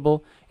this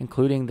table,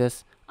 including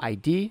this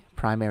ID,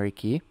 primary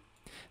key,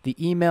 the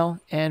email,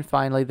 and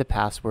finally the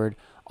password,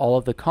 all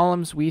of the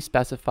columns we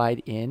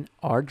specified in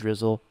our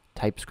Drizzle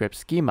TypeScript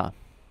schema.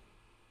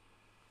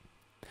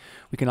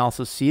 We can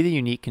also see the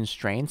unique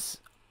constraints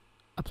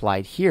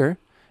applied here,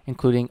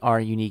 including our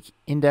unique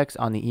index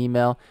on the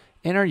email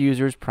and our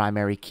user's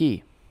primary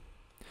key.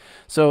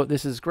 So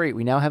this is great.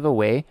 We now have a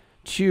way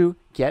to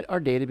get our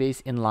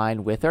database in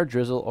line with our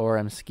Drizzle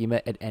ORM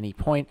schema at any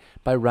point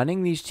by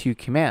running these two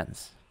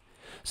commands.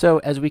 So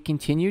as we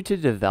continue to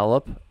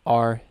develop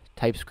our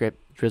TypeScript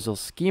Drizzle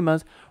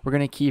schemas, we're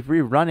going to keep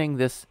rerunning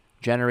this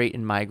generate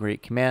and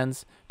migrate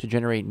commands to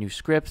generate new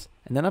scripts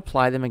and then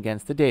apply them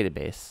against the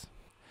database.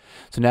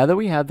 So now that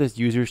we have this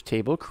users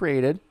table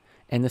created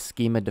and the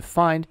schema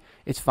defined,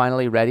 it's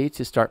finally ready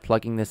to start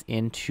plugging this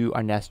into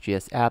our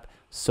NestJS app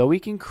so we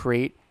can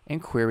create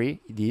and query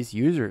these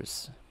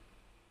users.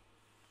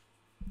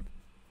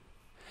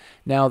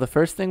 Now the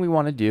first thing we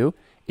want to do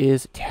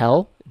is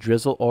tell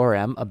Drizzle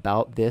ORM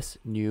about this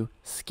new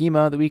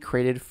schema that we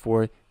created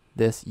for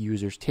this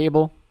users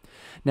table.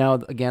 Now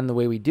again, the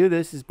way we do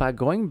this is by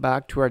going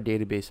back to our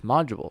database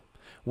module,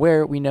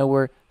 where we know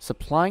we're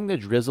supplying the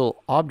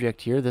Drizzle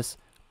object here, this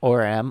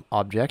ORM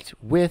object,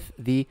 with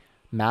the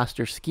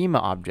master schema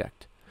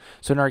object.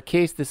 So in our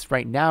case, this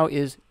right now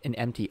is an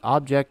empty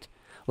object.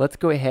 Let's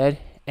go ahead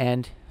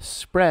and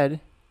spread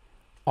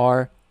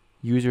our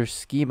user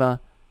schema.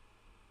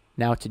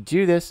 Now to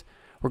do this,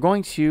 we're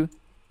going to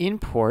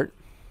import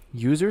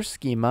user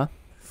schema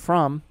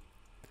from,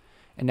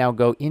 and now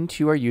go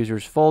into our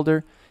users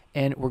folder,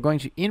 and we're going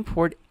to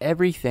import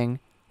everything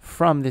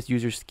from this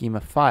user schema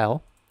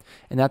file.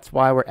 And that's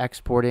why we're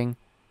exporting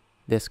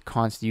this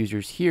const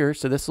users here.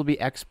 So this will be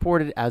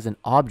exported as an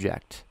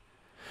object.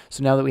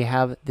 So now that we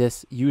have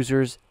this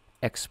users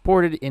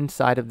exported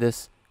inside of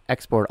this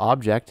export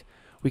object,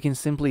 we can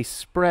simply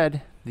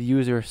spread the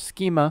user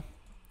schema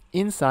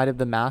inside of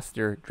the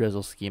master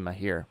Drizzle schema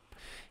here.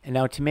 And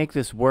now to make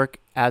this work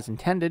as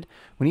intended,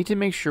 we need to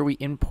make sure we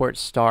import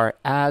star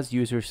as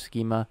user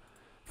schema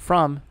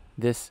from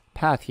this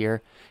path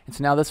here. And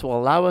so now this will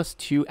allow us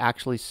to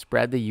actually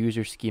spread the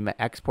user schema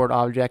export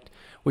object,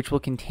 which will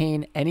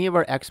contain any of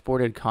our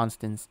exported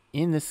constants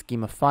in the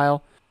schema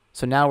file.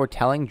 So now we're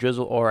telling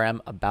Drizzle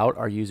ORM about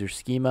our user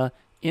schema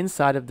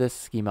inside of this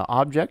schema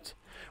object.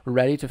 We're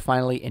ready to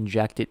finally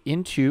inject it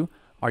into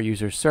our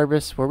user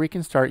service where we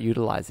can start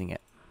utilizing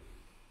it.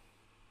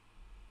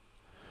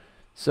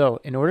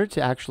 So in order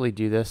to actually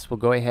do this, we'll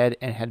go ahead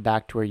and head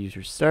back to our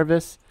user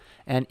service.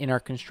 And in our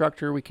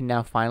constructor, we can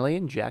now finally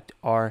inject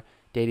our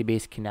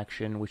database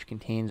connection, which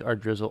contains our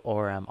Drizzle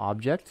ORM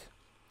object.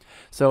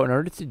 So in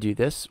order to do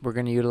this, we're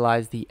going to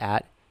utilize the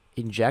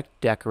 @inject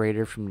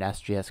decorator from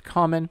NestJS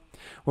Common,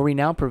 where we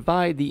now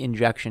provide the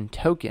injection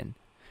token.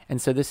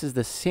 And so this is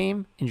the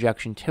same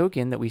injection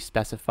token that we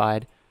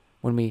specified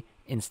when we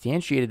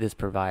instantiated this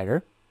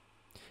provider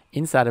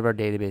inside of our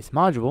database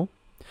module.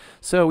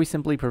 So we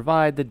simply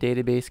provide the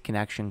database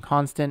connection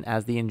constant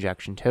as the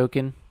injection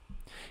token.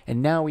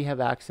 And now we have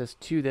access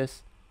to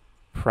this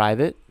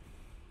private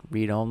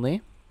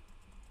read-only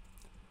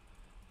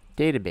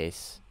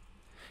database.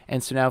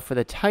 And so now for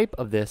the type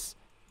of this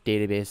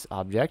database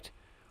object,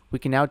 we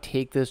can now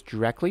take this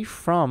directly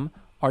from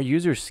our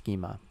user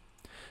schema.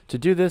 To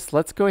do this,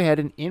 let's go ahead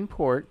and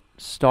import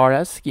star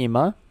as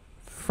schema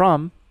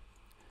from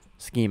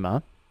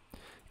schema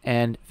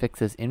and fix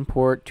this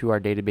import to our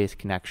database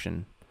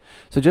connection.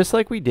 So just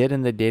like we did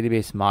in the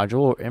database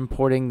module, we're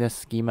importing this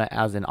schema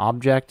as an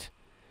object.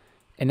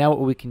 And now what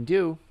we can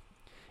do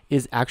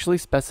is actually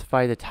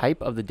specify the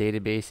type of the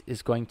database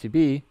is going to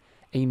be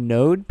a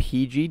node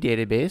PG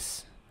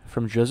database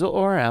from Drizzle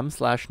ORM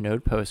 /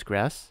 node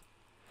Postgres.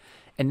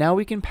 And now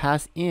we can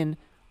pass in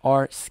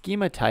our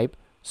schema type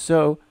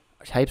so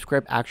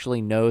TypeScript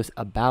actually knows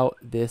about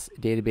this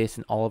database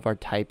and all of our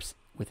types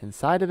within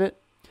inside of it.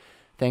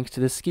 Thanks to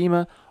the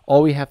schema,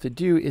 all we have to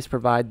do is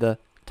provide the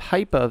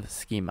type of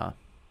schema.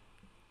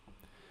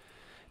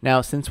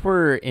 Now, since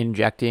we're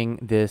injecting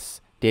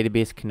this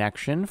database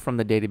connection from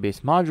the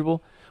database module,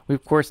 we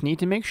of course need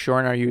to make sure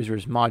in our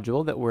users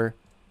module that we're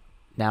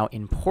now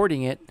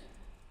importing it.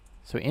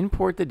 So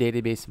import the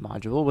database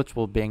module, which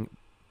will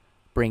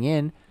bring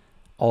in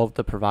all of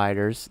the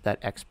providers that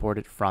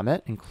exported from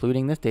it,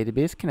 including this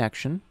database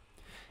connection.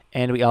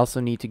 And we also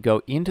need to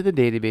go into the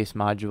database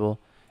module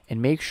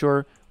and make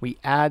sure we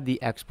add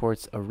the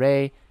exports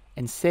array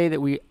and say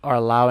that we are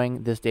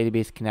allowing this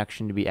database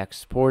connection to be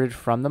exported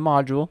from the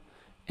module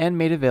and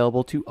made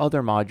available to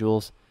other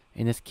modules,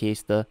 in this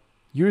case the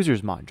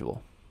users module.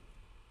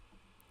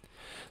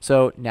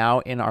 So now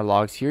in our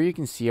logs here, you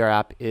can see our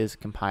app is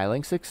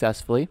compiling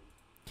successfully.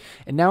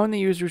 And now in the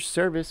user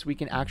service, we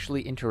can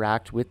actually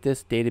interact with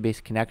this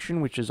database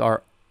connection, which is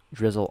our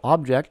Drizzle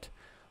object.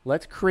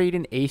 Let's create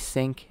an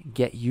async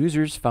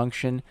getUsers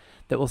function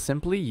that will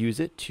simply use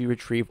it to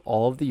retrieve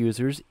all of the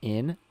users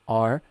in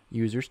our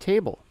users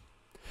table.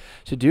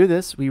 To do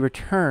this, we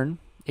return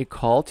a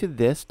call to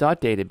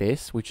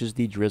this.database, which is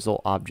the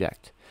Drizzle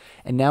object.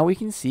 And now we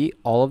can see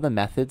all of the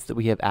methods that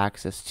we have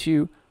access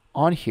to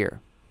on here.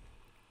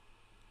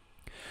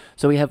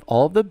 So we have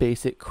all of the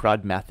basic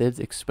CRUD methods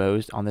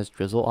exposed on this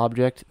Drizzle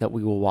object that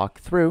we will walk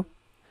through.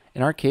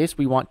 In our case,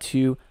 we want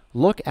to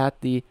look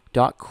at the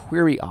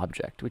 .query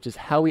object, which is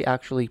how we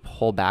actually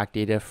pull back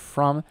data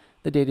from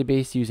the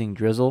database using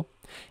Drizzle.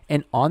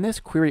 And on this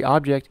query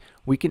object,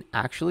 we can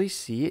actually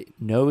see it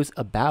knows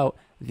about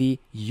the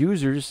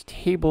users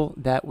table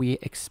that we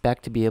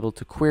expect to be able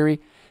to query.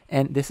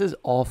 And this is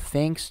all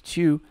thanks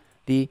to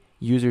the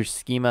user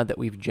schema that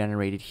we've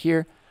generated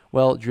here.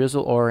 Well,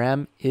 Drizzle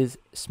ORM is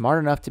smart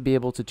enough to be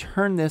able to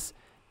turn this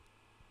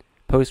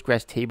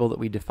Postgres table that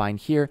we defined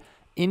here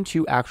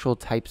into actual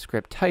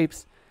TypeScript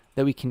types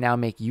that we can now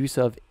make use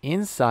of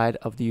inside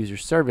of the user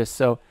service.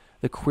 So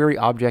the query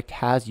object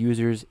has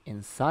users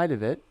inside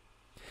of it.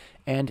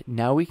 And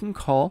now we can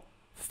call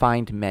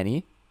find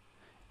many.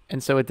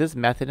 And so with this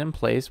method in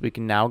place, we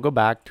can now go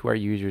back to our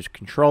users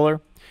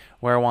controller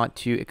where I want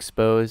to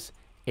expose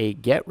a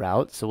get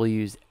route. So we'll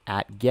use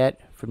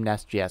 @get from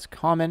NestJS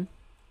common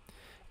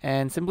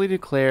and simply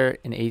declare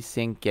an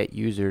async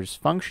getUsers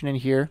function in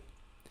here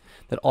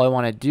that all I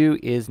want to do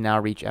is now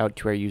reach out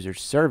to our user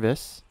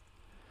service.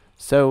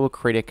 So we'll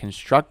create a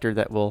constructor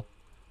that will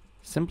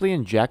simply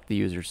inject the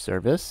user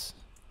service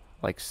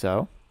like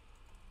so.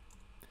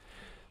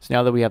 So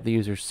now that we have the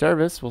user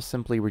service, we'll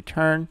simply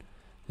return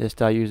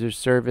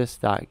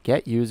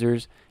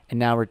this.userService.getUsers and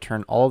now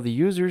return all the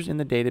users in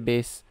the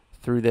database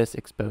through this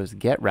expose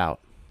get route.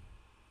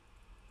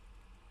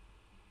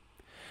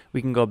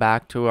 We can go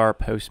back to our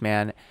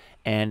Postman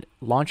and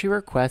launch a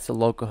request to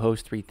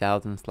localhost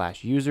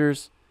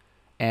 3000/users.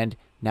 And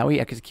now we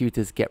execute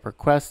this get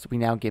request. We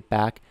now get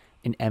back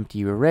an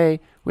empty array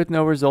with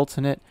no results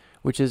in it,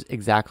 which is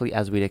exactly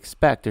as we'd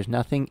expect. There's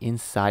nothing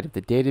inside of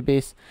the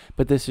database,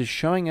 but this is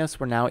showing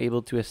us we're now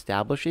able to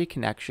establish a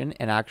connection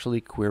and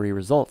actually query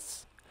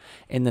results.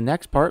 In the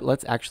next part,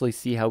 let's actually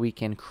see how we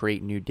can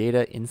create new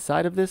data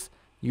inside of this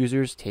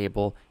users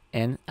table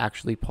and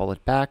actually pull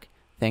it back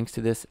thanks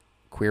to this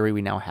query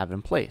we now have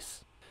in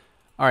place.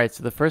 All right,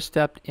 so the first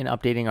step in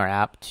updating our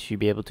app to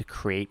be able to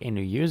create a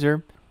new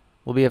user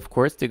will be, of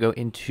course, to go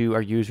into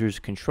our users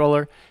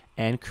controller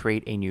and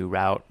create a new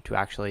route to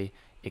actually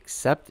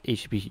accept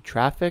HTTP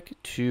traffic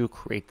to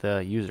create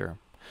the user.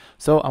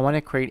 So I want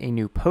to create a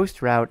new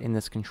post route in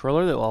this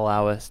controller that will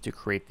allow us to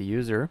create the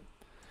user.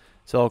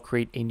 So I'll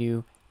create a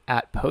new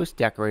 @post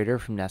decorator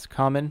from Nest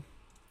Common,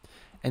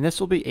 and this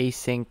will be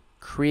async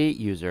create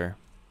user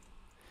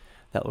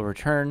that will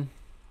return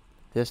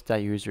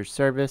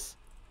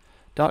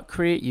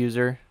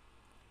this.userService.createUser.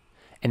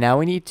 And now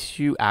we need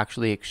to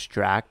actually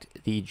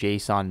extract the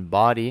JSON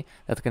body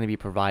that's going to be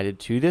provided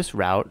to this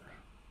route,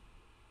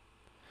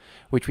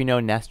 which we know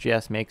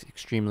NestJS makes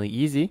extremely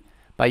easy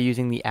by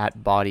using the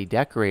 @body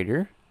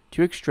decorator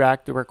to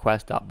extract the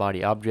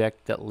request.body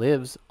object that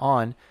lives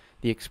on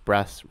the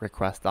express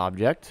request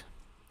object.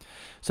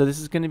 So this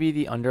is going to be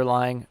the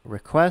underlying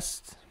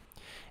request.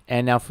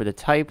 And now for the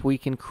type, we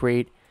can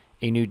create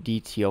a new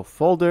DTO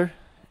folder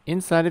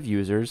inside of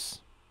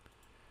users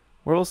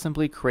where we'll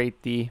simply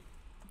create the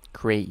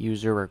create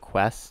user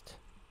request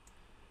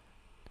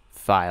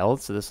file.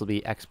 So this will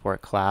be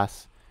export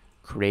class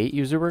create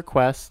user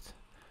request,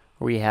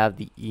 where we have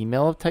the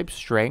email of type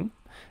string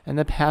and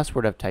the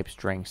password of type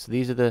string. So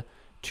these are the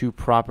two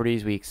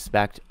properties we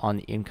expect on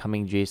the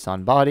incoming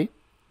JSON body.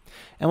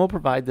 And we'll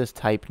provide this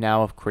type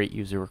now of create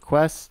user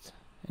request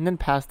and then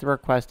pass the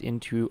request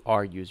into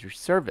our user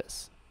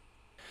service.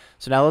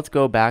 So now let's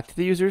go back to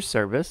the user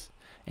service,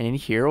 and in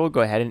here we'll go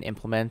ahead and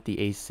implement the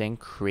async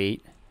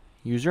create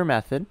user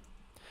method.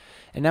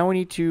 And now we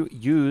need to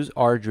use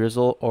our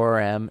Drizzle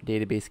ORM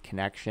database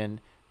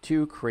connection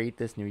to create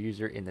this new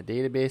user in the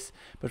database.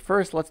 But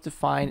first, let's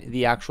define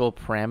the actual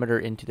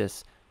parameter into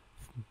this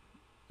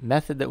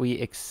method that we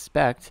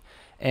expect,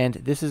 and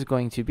this is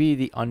going to be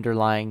the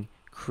underlying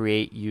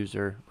create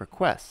user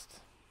request.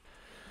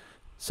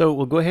 So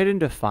we'll go ahead and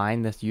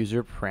define this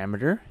user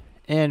parameter,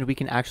 and we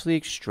can actually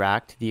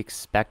extract the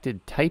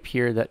expected type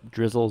here that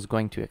Drizzle is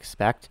going to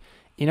expect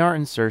in our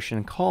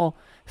insertion call,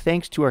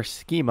 thanks to our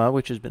schema,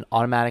 which has been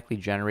automatically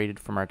generated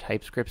from our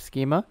TypeScript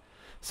schema.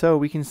 So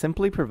we can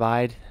simply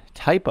provide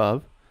type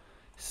of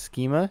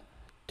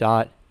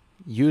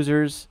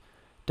schema.users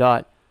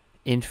dot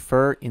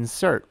infer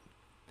insert.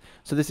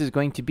 So this is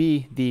going to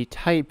be the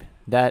type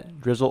that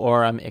Drizzle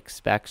ORM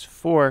expects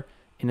for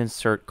an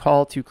insert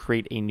call to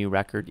create a new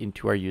record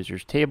into our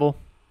users table.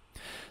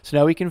 So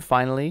now we can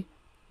finally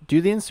do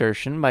the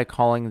insertion by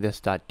calling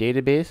this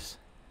 .database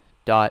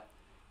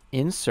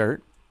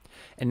 .insert,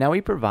 and now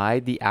we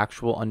provide the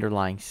actual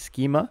underlying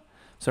schema.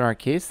 So in our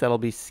case, that'll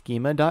be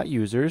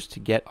schema.users to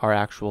get our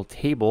actual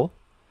table.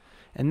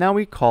 And now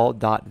we call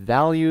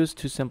 .values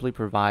to simply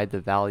provide the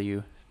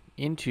value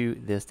into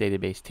this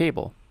database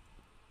table.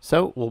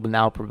 So we'll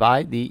now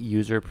provide the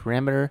user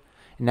parameter,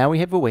 and now we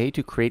have a way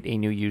to create a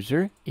new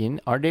user in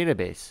our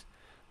database.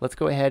 Let's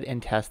go ahead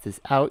and test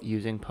this out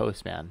using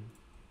Postman.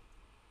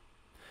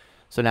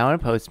 So now in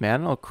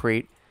Postman, I'll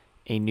create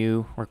a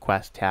new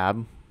request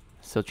tab.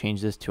 So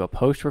change this to a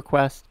post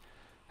request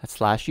at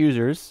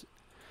 /users.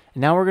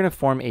 And now we're going to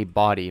form a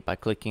body by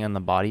clicking on the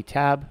body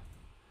tab.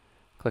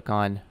 Click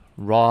on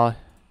raw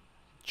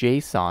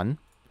JSON.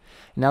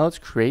 Now let's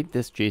create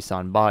this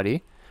JSON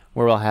body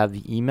where we'll have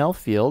the email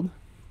field.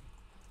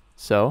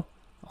 So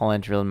I'll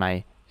enter in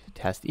my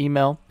test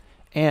email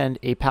and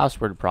a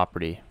password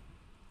property.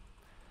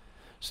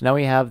 So now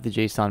we have the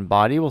JSON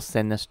body. We'll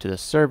send this to the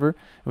server,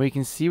 and we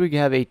can see we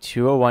have a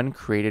 201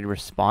 created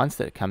response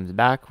that comes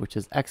back, which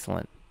is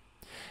excellent.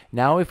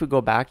 Now if we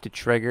go back to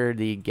trigger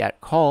the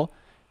get call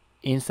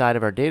inside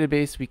of our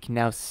database, we can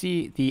now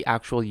see the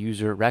actual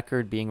user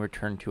record being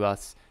returned to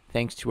us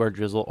thanks to our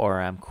Drizzle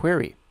ORM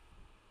query.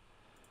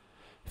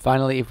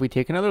 Finally, if we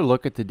take another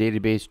look at the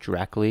database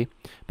directly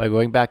by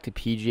going back to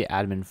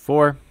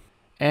pgadmin4,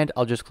 and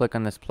I'll just click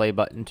on this play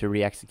button to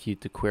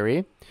re-execute the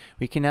query,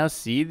 we can now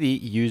see the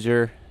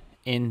user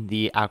in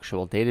the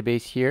actual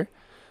database here.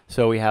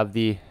 So we have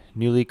the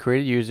newly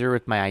created user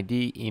with my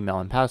ID, email,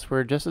 and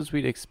password, just as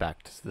we'd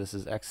expect. So this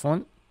is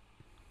excellent.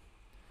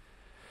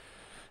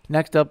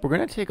 Next up, we're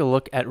going to take a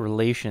look at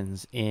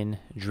relations in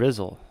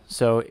Drizzle.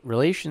 So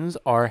relations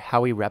are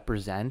how we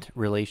represent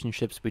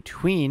relationships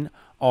between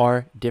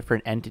our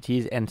different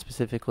entities and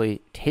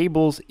specifically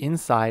tables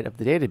inside of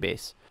the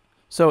database.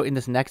 So in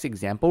this next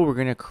example, we're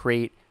going to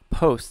create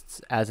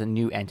posts as a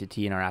new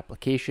entity in our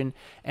application,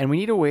 and we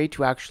need a way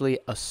to actually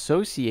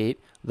associate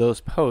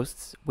those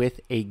posts with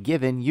a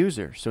given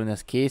user. So in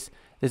this case,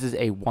 this is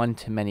a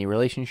one-to-many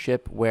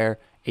relationship where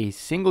a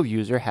single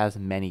user has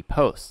many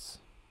posts.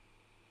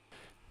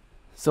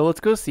 So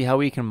let's go see how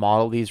we can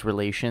model these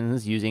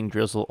relations using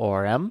Drizzle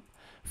ORM.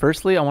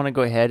 Firstly, I want to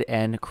go ahead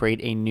and create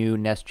a new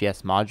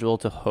NestJS module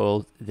to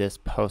hold this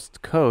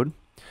post code.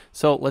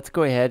 So let's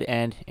go ahead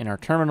and in our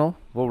terminal,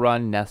 we'll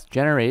run nest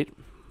generate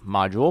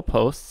module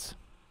posts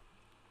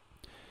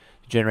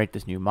to generate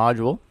this new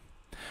module.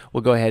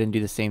 We'll go ahead and do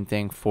the same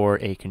thing for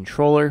a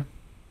controller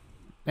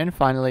and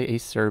finally a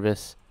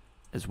service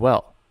as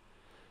well.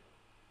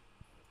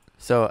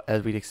 So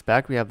as we'd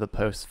expect, we have the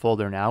posts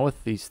folder now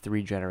with these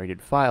 3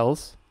 generated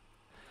files.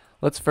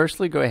 Let's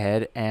firstly go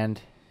ahead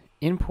and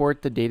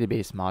import the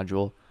database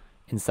module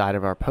inside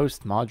of our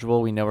post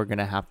module. We know we're going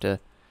to have to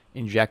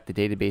inject the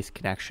database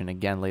connection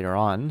again later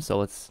on. So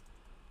let's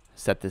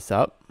set this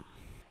up.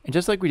 And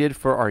just like we did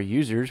for our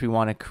users, we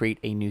want to create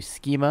a new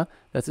schema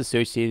that's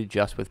associated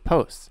just with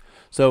posts.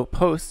 So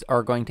posts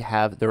are going to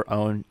have their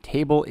own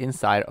table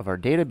inside of our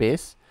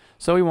database.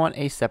 So we want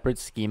a separate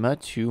schema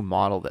to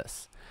model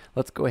this.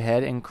 Let's go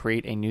ahead and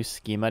create a new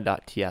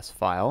schema.ts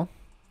file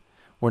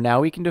where now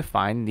we can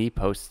define the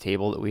posts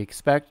table that we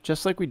expect,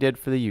 just like we did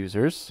for the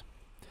users.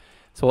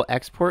 So we'll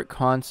export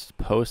const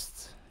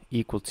posts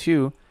equal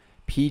to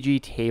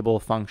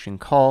pgTable function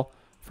call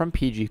from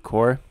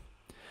pgcore.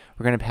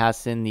 We're going to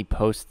pass in the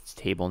posts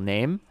table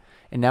name,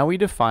 and now we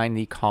define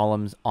the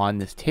columns on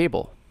this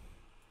table.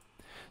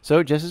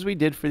 So just as we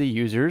did for the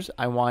users,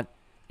 I want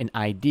an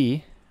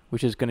ID,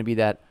 which is going to be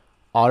that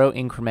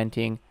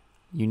auto-incrementing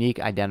unique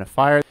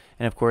identifier,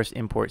 and of course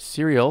import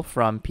serial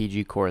from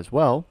pgcore as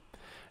well,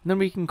 and then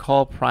we can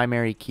call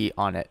primary key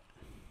on it.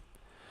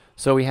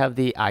 So we have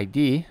the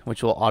ID,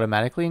 which will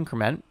automatically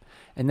increment,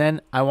 and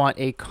then I want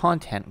a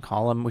content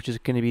column, which is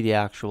going to be the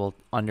actual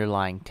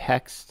underlying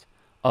text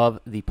of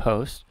the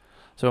post.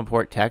 So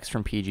import text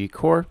from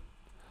pgcore.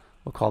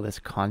 We'll call this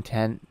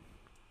content.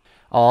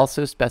 I'll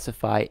also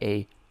specify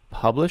a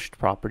published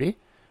property,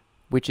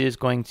 which is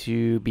going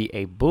to be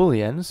a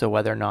Boolean, so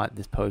whether or not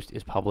this post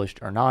is published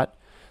or not.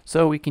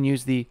 So we can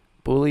use the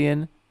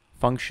Boolean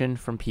function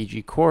from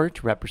pgcore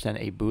to represent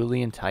a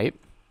Boolean type.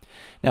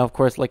 Now, of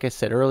course, like I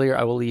said earlier,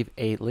 I will leave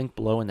a link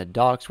below in the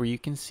docs where you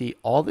can see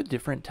all the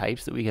different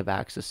types that we have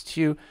access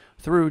to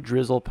through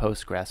Drizzle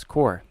Postgres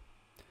core.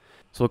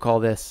 So we'll call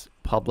this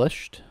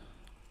published.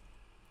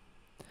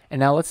 And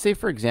now let's say,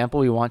 for example,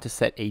 we want to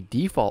set a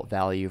default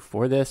value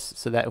for this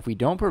so that if we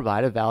don't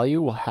provide a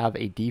value, we'll have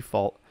a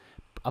default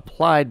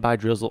applied by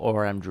Drizzle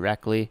ORM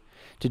directly.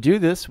 To do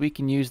this, we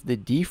can use the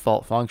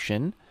default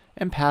function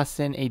and pass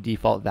in a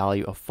default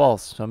value of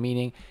false. So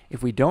meaning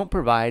if we don't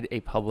provide a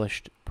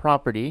published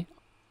property,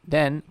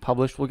 then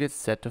published will get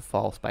set to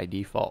false by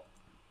default.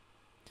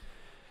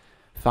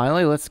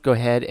 Finally, let's go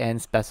ahead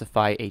and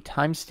specify a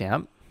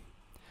timestamp.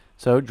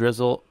 So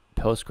Drizzle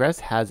Postgres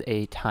has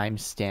a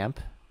timestamp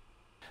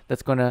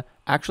that's going to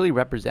actually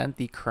represent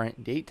the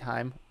current date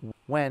time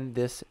when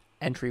this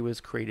entry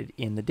was created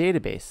in the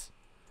database.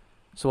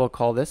 So we'll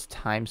call this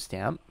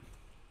timestamp.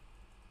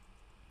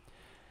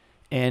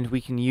 And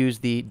we can use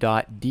the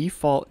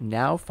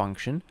 .defaultNow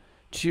function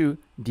to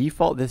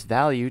default this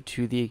value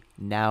to the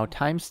now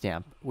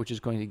timestamp, which is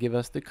going to give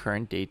us the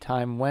current date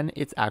time when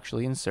it's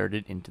actually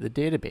inserted into the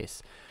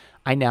database.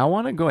 I now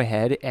want to go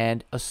ahead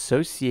and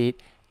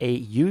associate a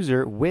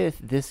user with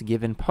this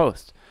given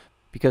post,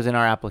 because in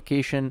our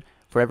application,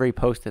 for every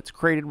post that's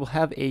created, we'll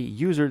have a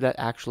user that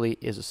actually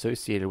is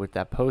associated with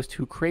that post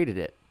who created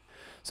it.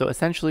 So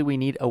essentially, we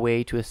need a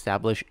way to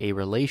establish a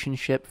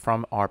relationship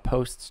from our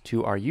posts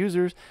to our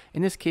users,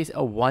 in this case,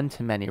 a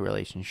one-to-many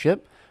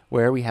relationship,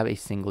 where we have a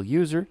single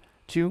user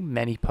to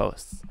many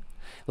posts.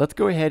 Let's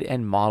go ahead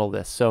and model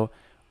this. So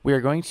we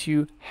are going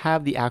to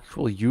have the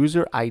actual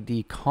user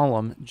ID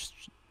column just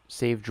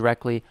saved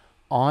directly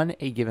on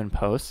a given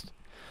post.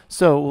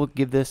 So we'll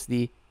give this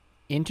the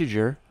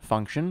integer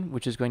function,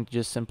 which is going to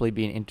just simply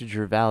be an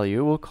integer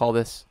value. We'll call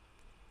this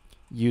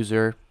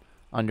user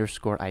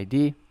underscore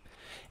ID.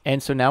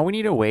 And so now we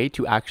need a way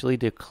to actually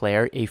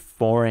declare a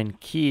foreign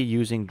key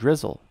using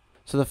Drizzle.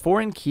 So the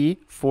foreign key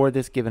for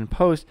this given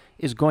post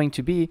is going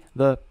to be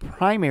the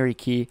primary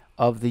key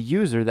of the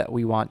user that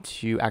we want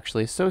to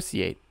actually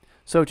associate.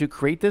 So to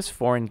create this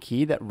foreign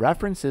key that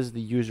references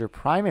the user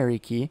primary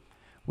key,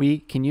 we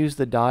can use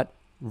the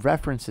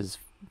 .references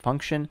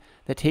function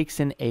that takes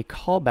in a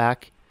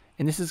callback,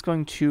 and this is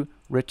going to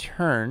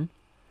return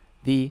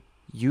the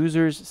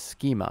user's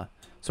schema.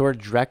 So we're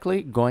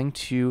directly going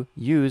to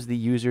use the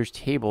user's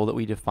table that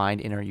we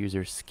defined in our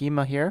user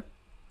schema here.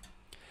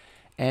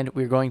 And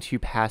we're going to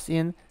pass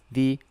in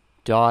the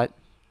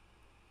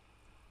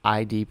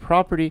 .id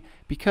property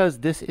because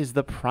this is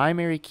the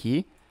primary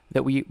key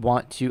that we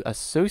want to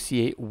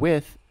associate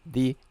with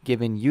the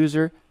given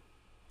user.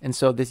 And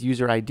so this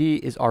user ID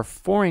is our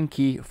foreign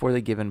key for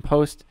the given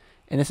post.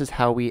 And this is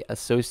how we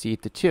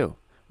associate the two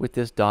with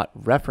this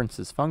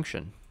 .references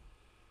function.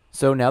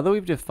 So now that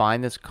we've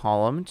defined this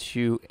column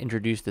to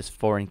introduce this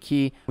foreign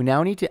key, we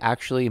now need to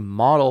actually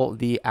model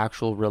the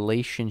actual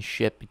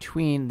relationship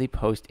between the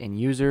post and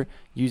user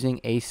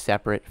using a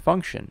separate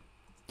function.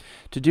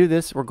 To do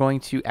this, we're going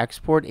to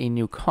export a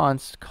new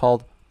const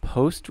called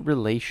post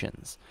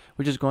relations,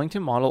 which is going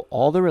to model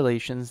all the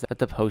relations that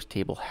the post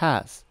table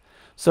has.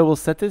 So we'll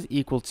set this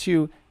equal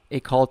to a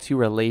call to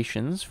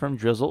relations from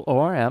Drizzle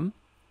ORM,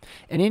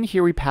 and in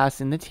here we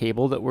pass in the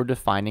table that we're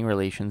defining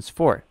relations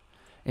for.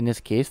 In this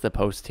case, the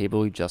post table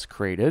we just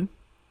created.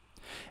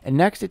 And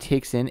next it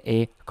takes in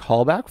a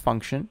callback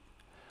function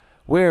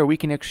where we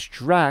can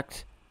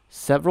extract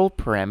several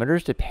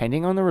parameters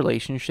depending on the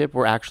relationship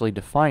we're actually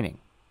defining.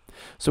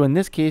 So in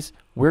this case,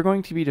 we're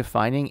going to be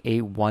defining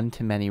a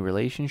one-to-many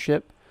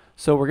relationship.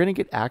 So we're going to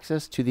get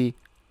access to the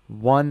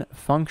one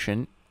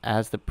function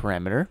as the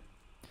parameter.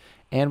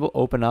 And we'll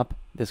open up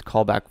this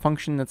callback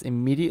function that's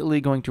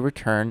immediately going to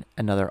return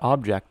another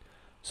object.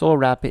 So we'll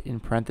wrap it in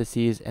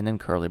parentheses and then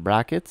curly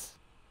brackets.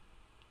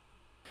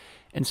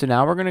 And so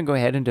now we're going to go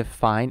ahead and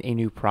define a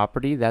new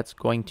property that's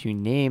going to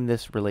name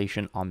this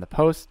relation on the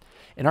post.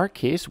 In our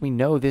case, we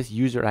know this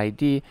user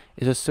ID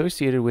is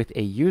associated with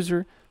a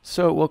user,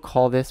 so we'll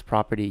call this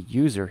property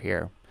user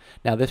here.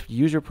 Now this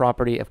user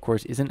property, of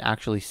course, isn't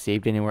actually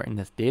saved anywhere in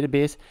this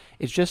database.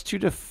 It's just to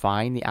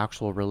define the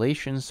actual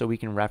relation so we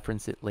can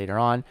reference it later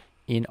on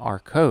in our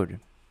code.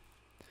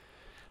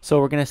 So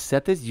we're going to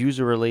set this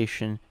user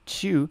relation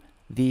to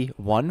the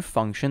one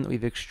function that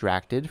we've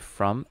extracted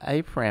from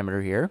a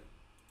parameter here.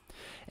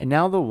 And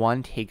now the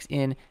one takes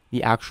in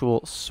the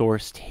actual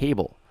source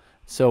table.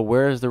 So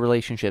where is the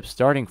relationship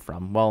starting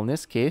from? Well, in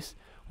this case,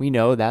 we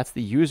know that's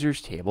the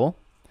users table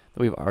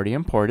that we've already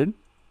imported.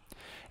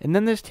 And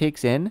then this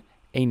takes in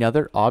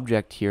another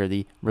object here,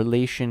 the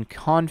relation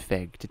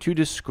config, to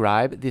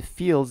describe the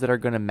fields that are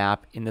going to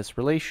map in this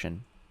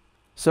relation.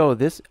 So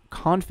this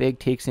config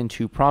takes in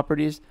two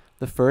properties.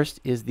 The first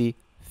is the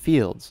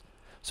fields.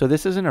 So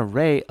this is an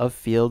array of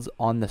fields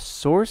on the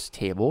source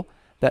table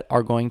that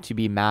are going to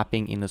be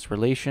mapping in this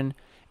relation.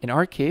 In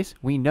our case,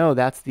 we know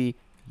that's the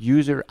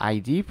user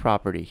ID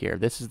property here.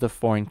 This is the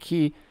foreign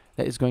key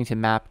that is going to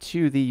map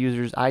to the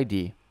user's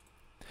ID.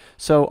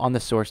 So on the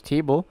source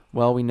table,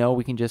 well, we know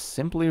we can just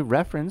simply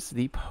reference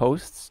the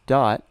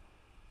posts.user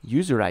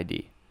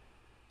ID.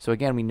 So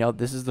again, we know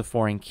this is the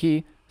foreign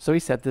key, so we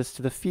set this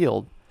to the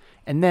field.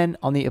 And then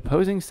on the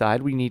opposing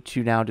side, we need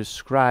to now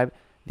describe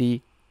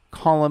the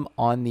column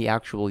on the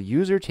actual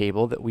user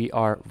table that we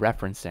are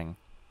referencing.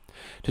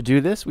 To do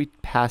this, we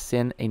pass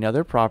in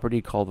another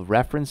property called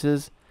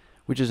references,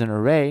 which is an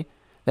array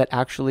that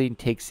actually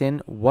takes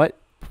in what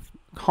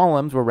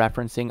columns we're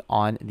referencing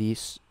on the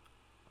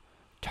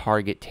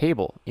target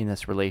table in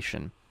this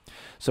relation.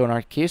 So in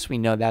our case, we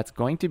know that's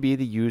going to be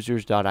the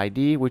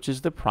users.id, which is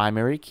the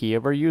primary key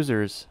of our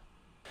users.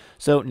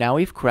 So now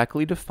we've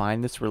correctly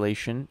defined this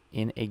relation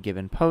in a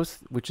given post,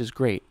 which is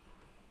great.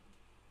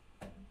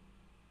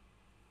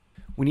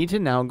 We need to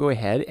now go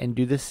ahead and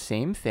do the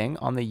same thing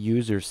on the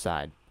user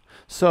side.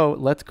 So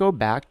let's go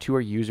back to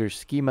our user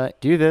schema.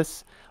 Do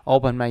this, I'll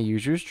open my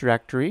users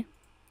directory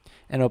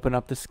and open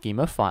up the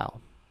schema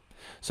file.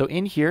 So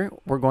in here,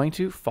 we're going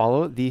to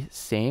follow the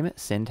same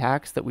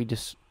syntax that we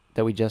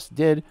just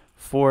did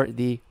for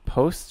the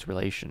posts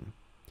relation.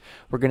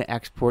 We're going to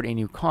export a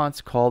new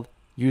const called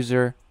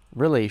user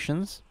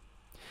relations,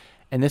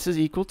 and this is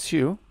equal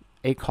to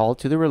a call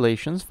to the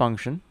relations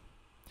function.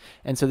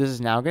 And so this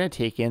is now going to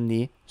take in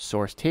the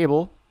source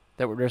table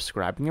that we're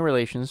describing the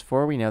relations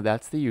for. We know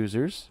that's the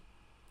users.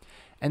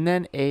 And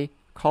then a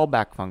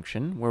callback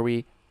function where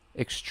we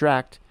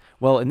extract,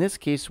 well, in this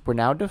case, we're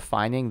now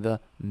defining the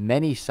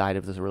many side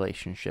of this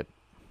relationship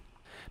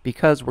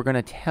because we're going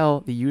to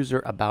tell the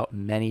user about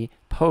many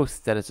posts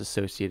that it's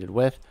associated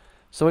with.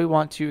 So we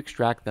want to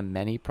extract the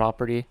many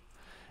property,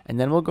 and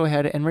then we'll go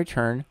ahead and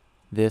return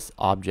this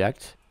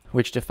object,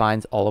 which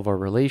defines all of our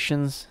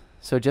relations.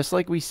 So just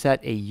like we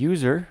set a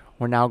user,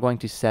 we're now going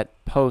to set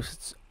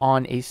posts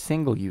on a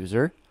single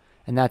user,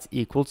 and that's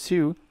equal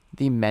to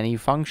the many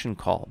function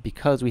call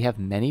because we have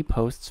many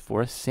posts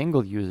for a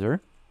single user,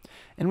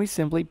 and we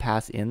simply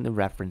pass in the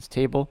reference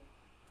table,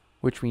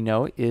 which we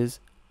know is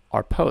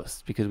our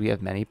posts because we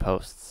have many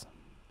posts.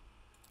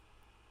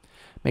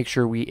 Make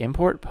sure we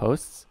import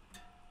posts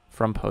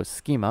from post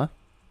schema.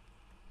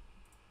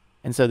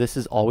 And so this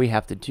is all we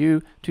have to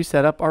do to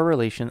set up our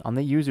relation on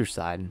the user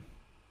side.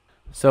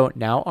 So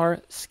now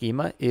our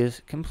schema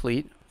is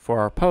complete for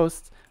our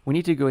posts. We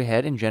need to go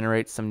ahead and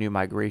generate some new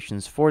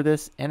migrations for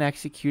this and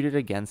execute it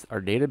against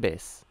our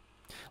database.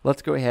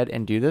 Let's go ahead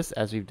and do this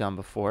as we've done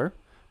before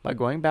by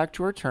going back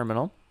to our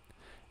terminal,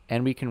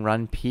 and we can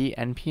run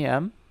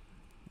npm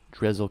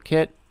drizzle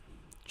kit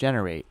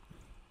generate.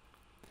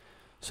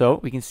 So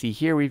we can see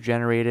here we've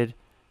generated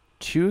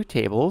 2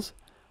 tables,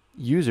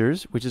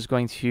 users, which is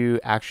going to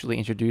actually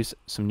introduce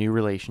some new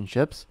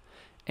relationships,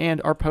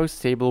 and our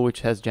posts table,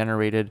 which has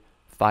generated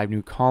 5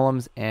 new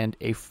columns and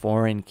a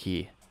foreign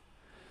key.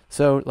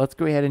 So let's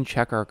go ahead and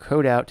check our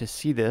code out to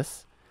see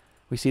this.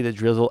 We see the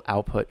Drizzle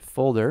output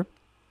folder.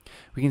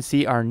 We can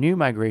see our new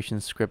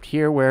migration script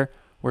here where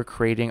we're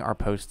creating our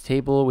post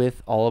table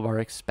with all of our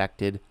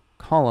expected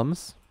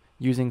columns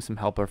using some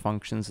helper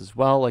functions as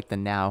well, like the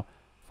now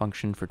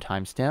function for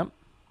timestamp.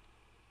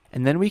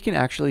 And then we can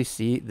actually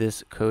see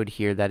this code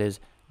here that is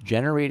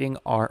generating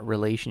our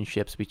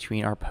relationships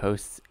between our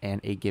posts and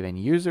a given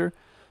user.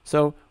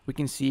 So we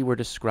can see we're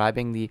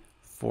describing the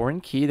foreign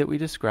key that we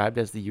described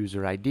as the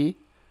user ID,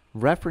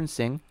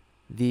 referencing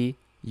the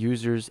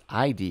user's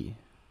ID.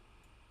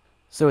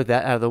 So with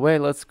that out of the way,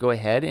 let's go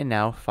ahead and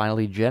now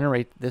finally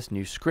generate this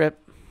new script,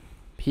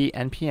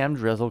 npm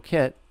drizzle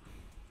kit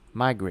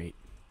migrate.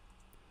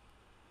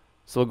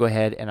 So we'll go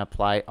ahead and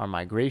apply our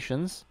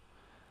migrations.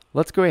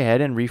 Let's go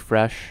ahead and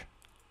refresh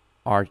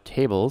our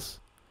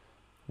tables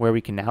where we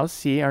can now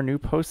see our new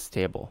posts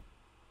table.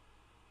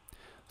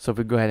 So if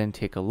we go ahead and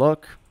take a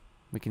look,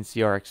 we can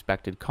see our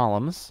expected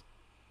columns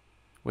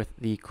with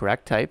the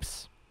correct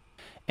types.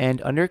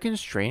 And under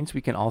constraints,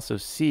 we can also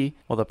see,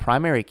 well, the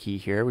primary key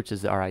here, which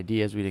is our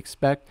ID as we'd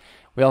expect.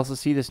 We also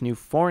see this new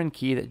foreign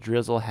key that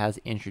Drizzle has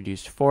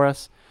introduced for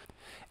us.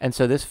 And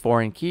so this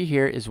foreign key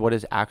here is what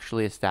is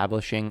actually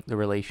establishing the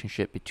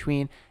relationship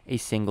between a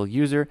single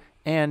user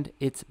and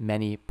its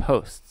many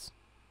posts.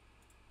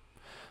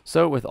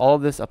 So with all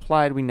of this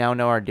applied, we now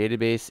know our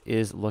database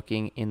is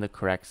looking in the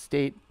correct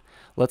state.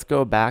 Let's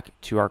go back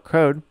to our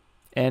code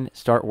and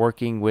start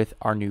working with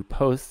our new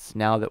posts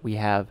now that we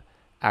have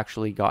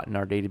actually gotten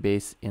our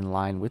database in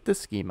line with the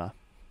schema.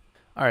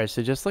 All right,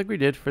 so just like we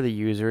did for the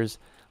users,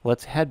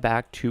 let's head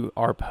back to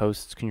our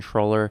posts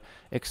controller,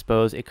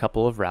 expose a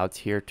couple of routes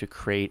here to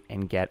create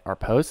and get our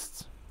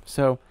posts.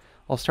 So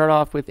I'll start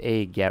off with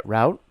a get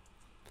route.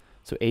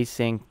 So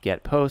async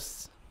get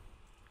posts.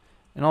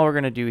 And all we're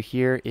going to do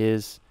here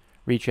is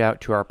reach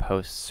out to our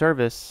post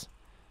service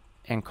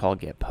and call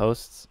get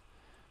posts.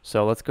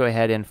 So let's go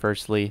ahead and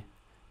firstly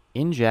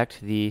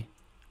inject the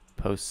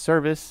post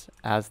service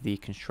as the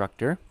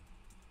constructor.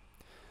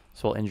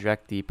 So we'll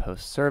inject the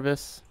post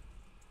service.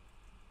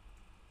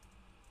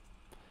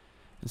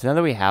 And so now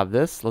that we have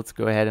this, let's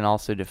go ahead and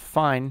also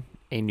define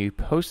a new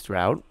post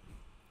route.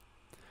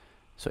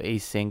 So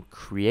async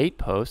create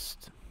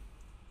post.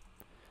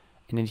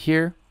 And in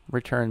here,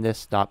 return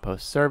this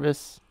 .post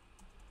service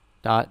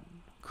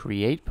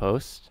 .create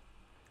post.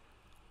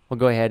 We'll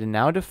go ahead and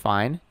now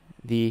define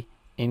the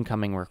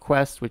incoming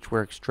request, which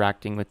we're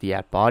extracting with the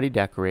 @body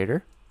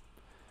decorator.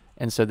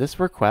 And so this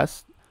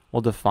request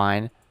will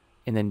define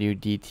in the new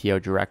DTO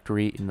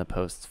directory in the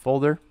posts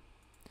folder.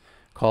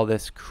 Call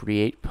this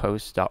create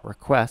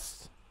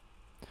post.request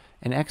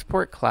and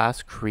export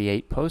class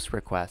create post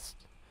request.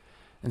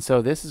 And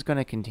so this is going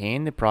to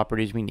contain the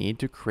properties we need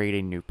to create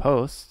a new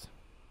post.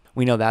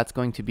 We know that's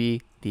going to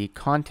be the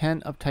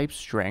content of type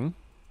string.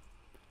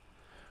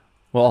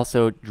 We'll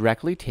also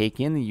directly take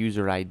in the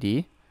user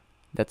ID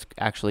that's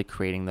actually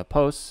creating the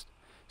post.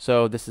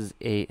 So this is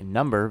a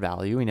number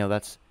value. We know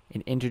that's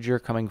an integer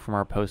coming from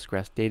our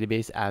Postgres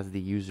database as the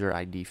user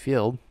ID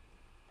field.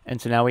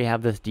 And so now we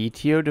have this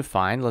DTO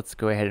defined. Let's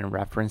go ahead and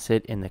reference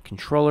it in the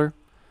controller.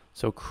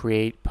 So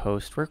create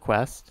post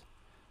request,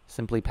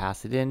 simply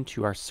pass it in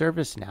to our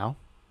service now.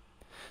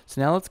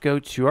 So now let's go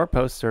to our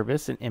post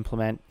service and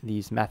implement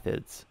these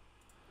methods.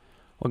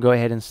 We'll go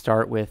ahead and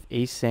start with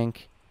async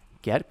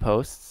get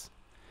posts.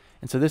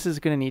 And so this is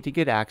going to need to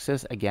get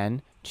access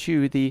again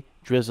to the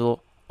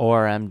Drizzle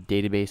ORM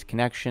database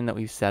connection that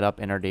we've set up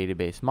in our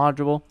database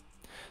module.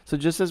 So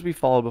just as we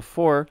followed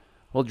before,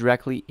 we'll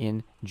directly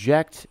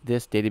inject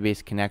this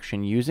database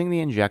connection using the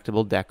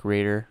injectable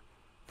decorator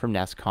from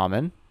Nest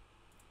Common.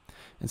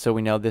 And so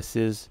we know this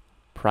is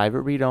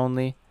private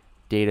read-only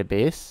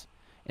database,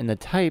 and the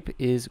type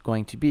is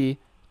going to be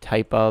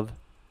type of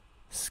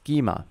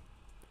schema.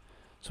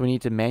 So we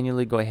need to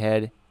manually go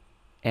ahead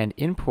and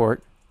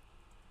import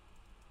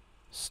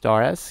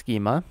star as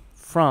schema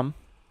from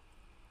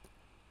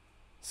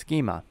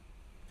schema.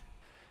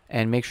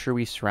 And make sure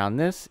we surround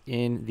this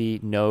in the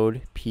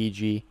node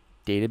PG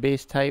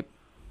database type.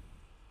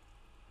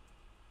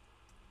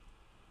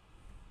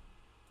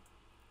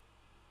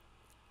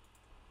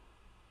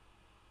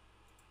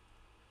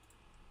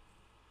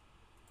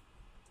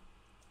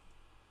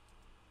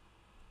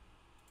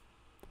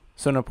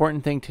 So an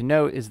important thing to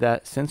note is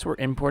that since we're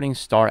importing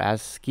star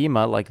as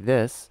schema like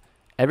this,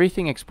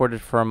 everything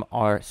exported from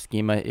our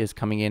schema is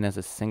coming in as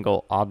a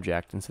single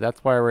object. And so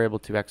that's why we're able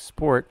to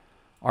export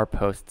our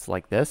posts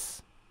like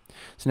this.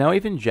 So now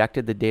we've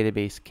injected the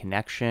database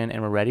connection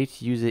and we're ready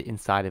to use it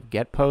inside of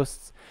get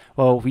posts.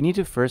 Well, we need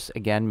to first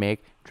again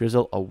make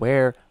Drizzle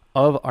aware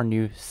of our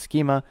new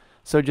schema.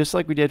 So just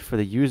like we did for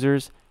the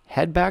users,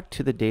 head back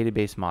to the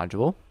database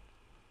module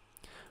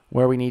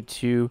where we need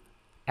to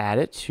add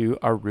it to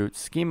our root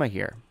schema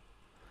here.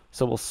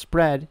 So we'll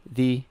spread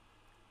the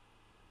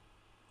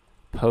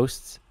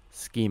posts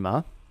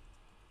schema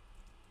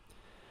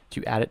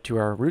to add it to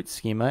our root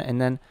schema,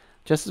 and then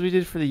just as we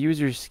did for the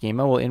user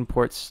schema, we'll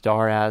import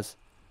star as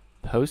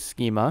post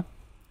schema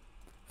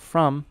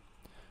from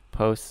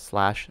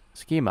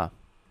post/schema.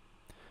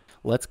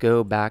 Let's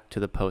go back to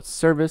the post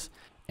service,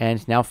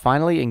 and now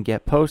finally in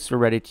get posts we're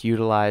ready to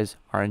utilize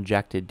our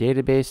injected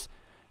database,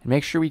 and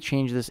make sure we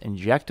change this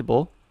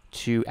injectable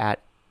to at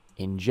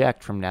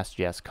inject from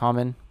NestJS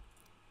Common.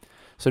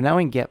 So now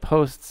in get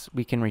posts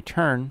we can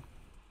return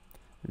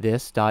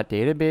this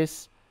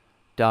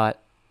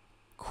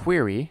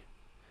 .database.query,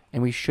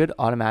 and we should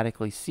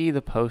automatically see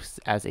the posts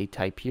as a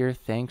type here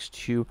thanks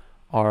to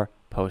our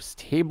post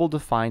table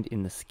defined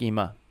in the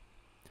schema.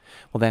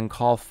 We'll then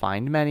call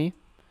find many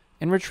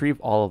and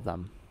retrieve all of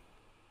them.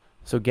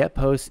 So get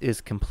posts is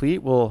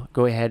complete. We'll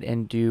go ahead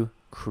and do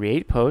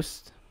create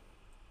post.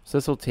 So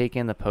this will take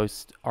in the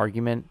post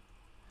argument,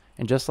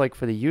 and just like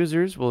for the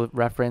users, we'll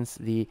reference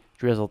the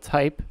Drizzle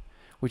type,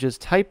 which is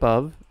type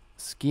of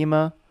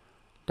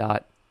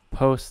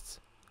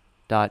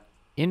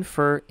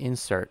schema.posts.infer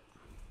insert.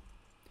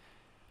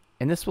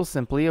 And this will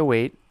simply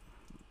await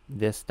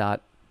this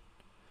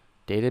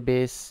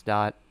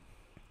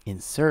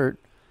database.insert,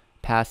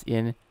 pass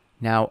in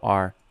now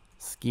our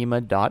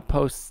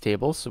schema.posts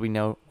table so we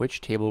know which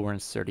table we're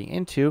inserting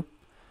into,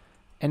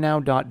 and now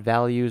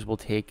 .values will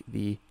take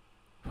the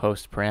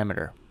post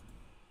parameter.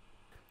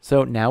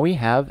 So now we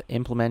have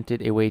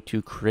implemented a way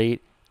to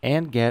create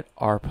and get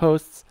our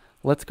posts.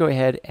 Let's go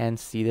ahead and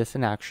see this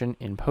in action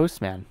in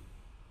Postman.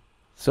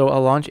 So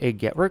I'll launch a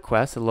GET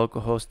request at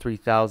localhost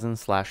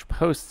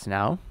 3000/posts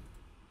now,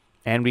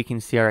 and we can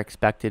see our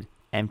expected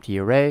empty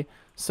array.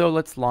 So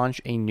let's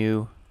launch a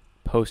new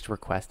post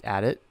request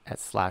at it at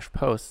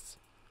 /posts,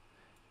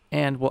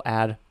 and we'll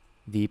add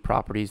the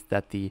properties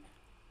that the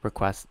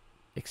request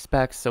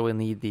expects. So we'll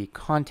need the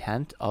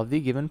content of the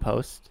given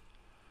post,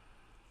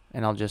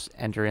 and I'll just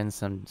enter in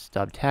some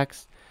stub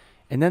text,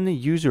 and then the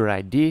user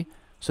ID.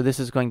 So this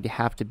is going to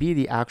have to be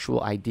the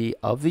actual ID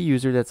of the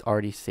user that's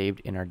already saved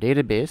in our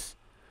database.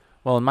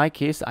 Well, in my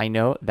case, I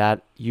know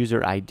that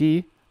user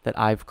ID that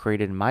I've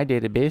created in my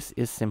database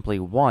is simply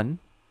 1.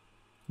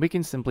 We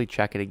can simply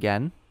check it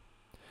again.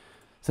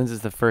 Since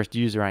it's the first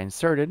user I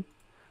inserted,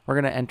 we're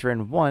going to enter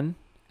in 1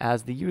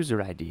 as the user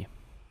ID.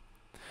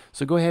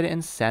 So go ahead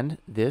and send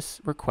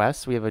this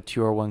request. We have a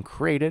 201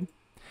 created.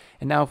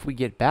 And now if we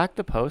get back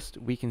the post,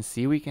 we can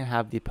see we can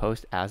have the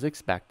post as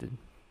expected.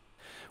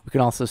 We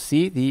can also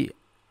see the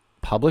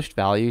published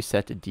value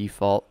set to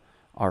default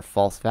our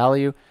false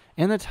value,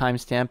 and the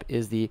timestamp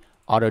is the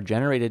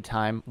auto-generated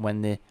time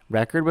when the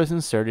record was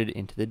inserted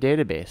into the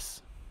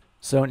database.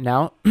 So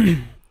now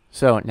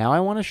I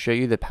want to show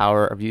you the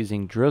power of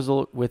using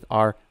Drizzle with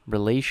our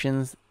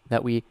relations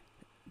that we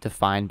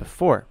defined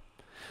before.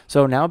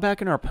 So now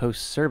back in our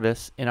post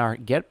service, in our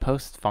get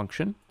post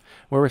function,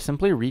 where we're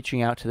simply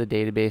reaching out to the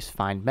database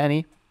find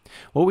many,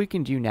 what we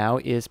can do now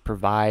is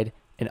provide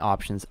an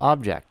options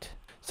object.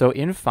 So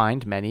in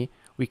find many,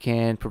 we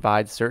can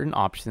provide certain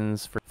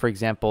options, for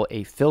example,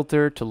 a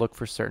filter to look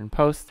for certain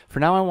posts. For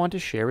now, I want to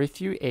share with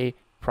you a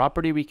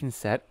property we can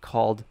set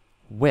called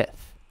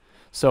with.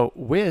 So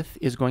with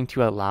is going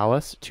to allow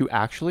us to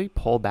actually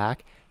pull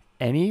back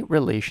any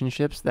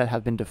relationships that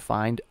have been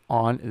defined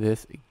on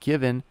this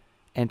given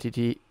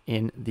entity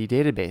in the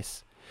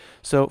database.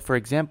 So for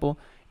example,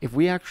 if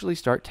we actually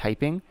start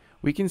typing,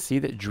 we can see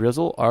that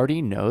Drizzle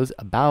already knows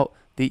about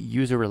the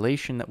user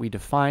relation that we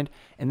defined,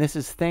 and this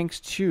is thanks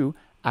to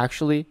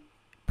actually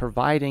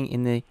providing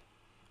in the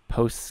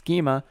post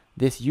schema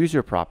this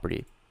user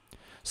property.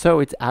 So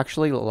it's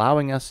actually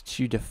allowing us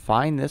to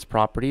define this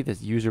property,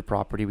 this user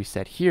property we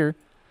set here,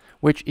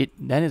 which it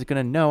then is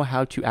going to know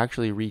how to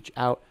actually reach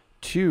out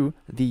to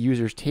the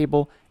users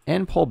table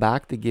and pull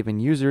back the given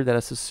user that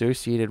is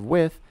associated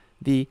with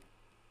the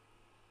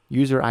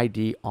user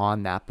ID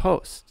on that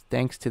post,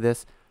 thanks to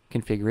this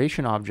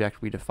configuration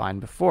object we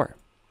defined before.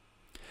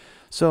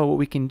 So what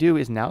we can do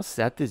is now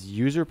set this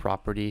user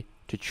property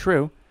to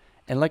true.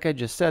 And like I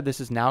just said, this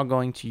is now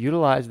going to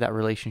utilize that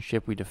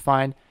relationship we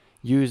defined,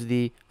 use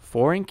the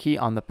foreign key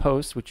on the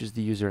post, which is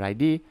the user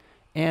ID,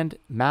 and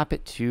map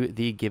it to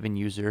the given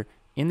user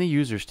in the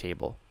users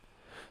table.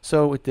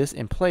 So with this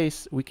in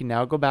place, we can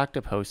now go back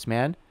to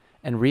Postman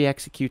and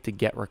re-execute the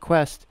get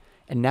request.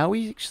 And now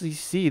we actually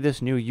see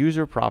this new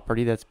user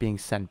property that's being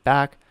sent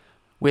back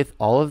with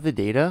all of the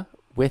data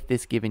with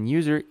this given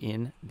user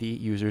in the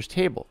users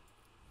table.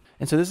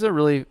 And so this is a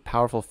really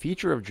powerful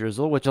feature of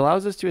Drizzle, which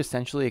allows us to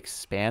essentially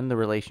expand the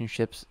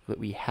relationships that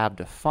we have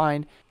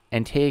defined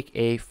and take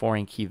a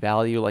foreign key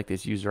value like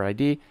this user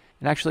ID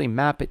and actually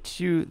map it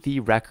to the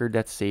record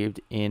that's saved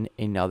in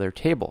another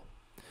table.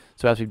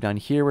 So as we've done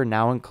here, we're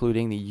now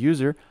including the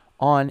user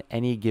on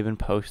any given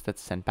post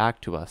that's sent back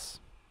to us.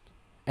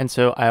 And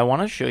so I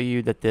want to show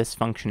you that this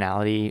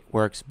functionality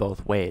works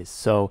both ways.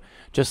 So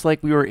just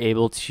like we were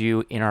able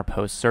to, in our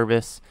post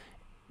service,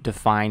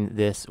 define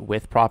this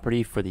with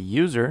property for the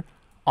user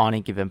on a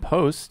given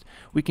post,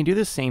 we can do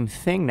the same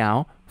thing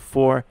now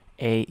for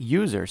a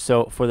user.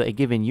 So for a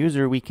given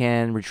user, we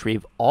can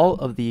retrieve all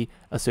of the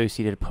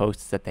associated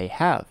posts that they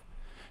have.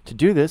 To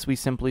do this, we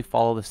simply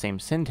follow the same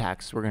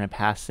syntax. We're going to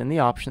pass in the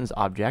options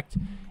object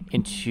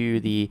into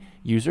the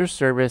user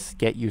service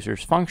get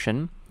users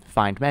function,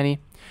 find many.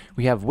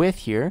 We have with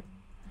here,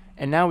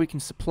 and now we can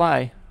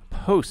supply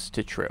post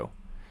to true.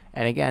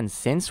 And again,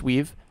 since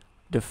we've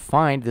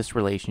defined this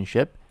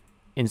relationship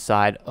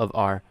inside of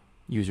our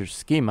user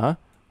schema,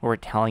 where we're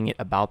telling it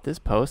about this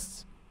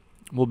posts,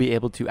 we'll be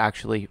able to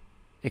actually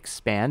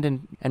expand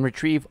and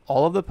retrieve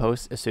all of the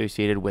posts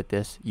associated with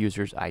this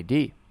user's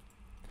ID.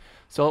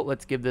 So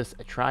let's give this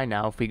a try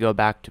now. If we go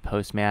back to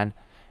Postman,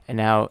 and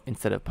now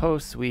instead of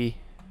posts, we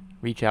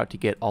reach out to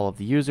get all of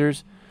the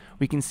users,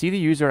 we can see the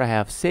user I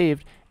have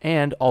saved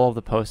and all of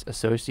the posts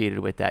associated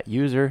with that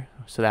user.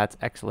 So that's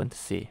excellent to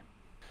see.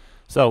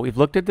 So we've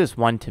looked at this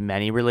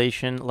one-to-many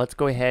relation. Let's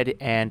go ahead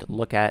and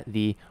look at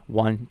the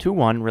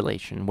one-to-one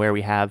relation, where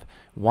we have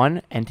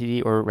one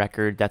entity or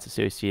record that's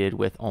associated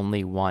with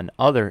only one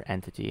other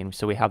entity. And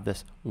so we have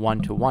this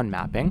one-to-one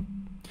mapping.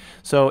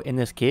 So in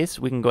this case,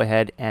 we can go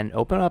ahead and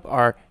open up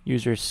our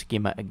user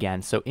schema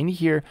again. So in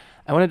here,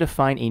 I want to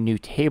define a new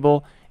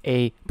table,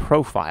 a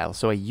profile.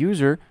 So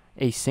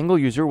a single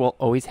user will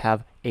always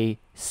have a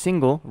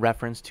single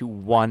reference to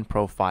one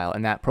profile,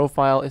 and that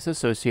profile is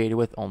associated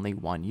with only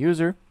one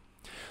user.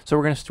 So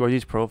we're going to store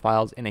these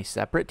profiles in a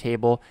separate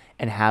table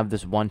and have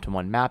this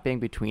one-to-one mapping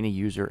between a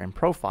user and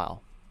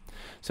profile.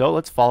 So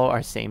let's follow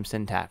our same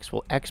syntax.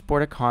 We'll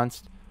export a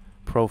const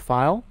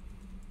profile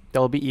that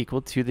will be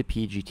equal to the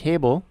PG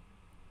table.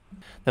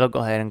 That'll go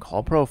ahead and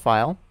call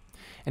profile.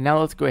 And now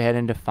let's go ahead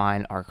and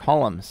define our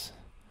columns.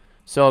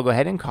 So I'll go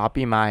ahead and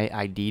copy my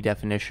ID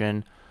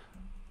definition.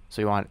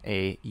 So we want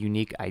a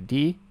unique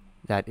ID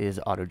that is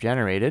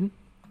auto-generated.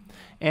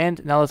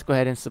 And now let's go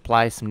ahead and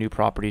supply some new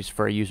properties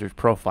for a user's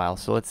profile.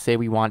 So let's say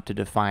we want to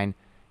define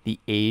the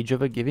age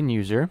of a given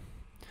user.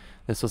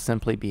 This will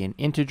simply be an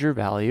integer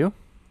value.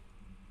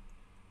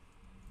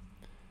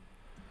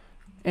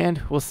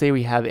 And we'll say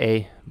we have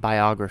a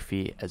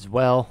biography as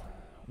well,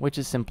 which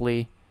is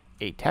simply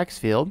a text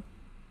field.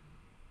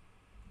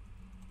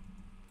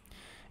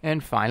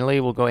 And finally,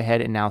 we'll go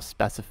ahead and now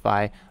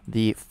specify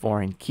the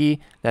foreign key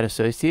that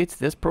associates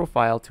this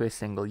profile to a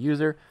single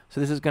user. So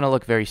this is going to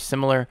look very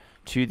similar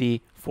to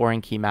the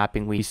foreign key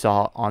mapping we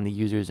saw on the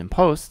users and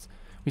posts.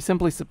 We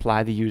simply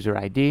supply the user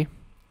ID.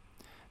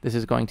 This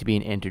is going to be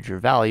an integer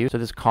value, so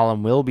this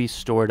column will be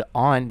stored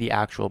on the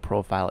actual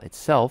profile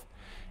itself.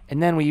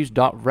 And then we use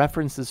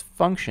 .references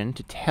function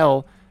to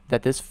tell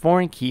that this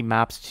foreign key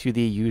maps to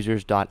the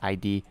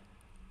users.id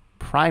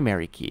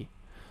primary key.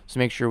 So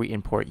make sure we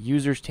import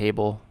users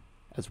table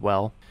as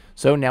well.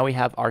 So now we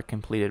have our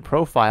completed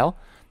profile.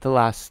 The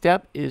last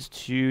step is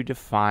to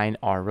define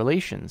our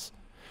relations.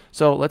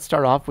 So let's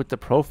start off with the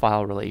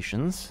profile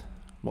relations.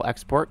 We'll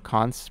export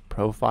const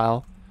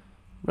profile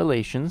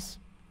relations,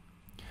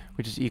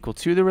 which is equal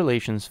to the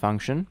relations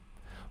function.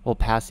 We'll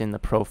pass in the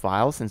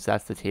profile since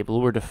that's the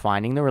table we're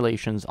defining the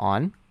relations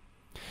on.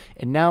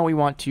 And now we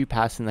want to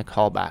pass in the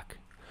callback.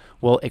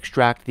 We'll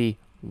extract the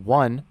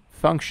one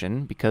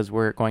function because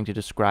we're going to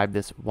describe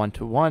this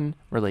one-to-one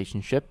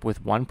relationship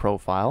with one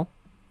profile.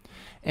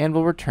 And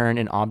we'll return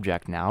an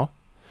object now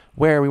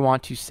where we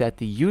want to set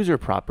the user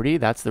property,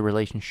 that's the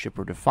relationship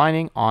we're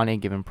defining on a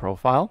given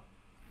profile.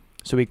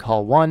 So we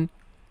call one,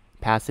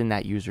 pass in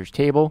that user's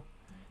table,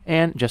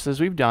 And just as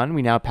we've done,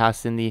 we now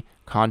pass in the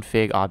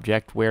config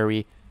object where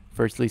we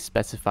firstly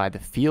specify the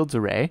fields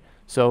array.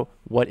 So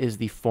what is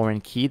the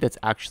foreign key that's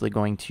actually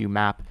going to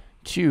map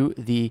to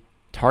the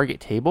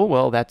target table?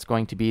 Well, that's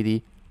going to be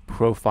the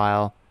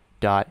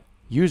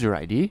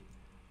profile.userID.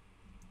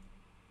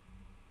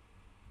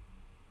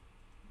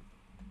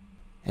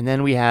 And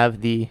then we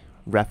have the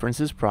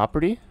references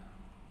property,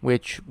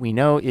 which we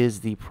know is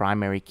the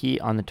primary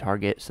key on the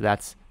target. So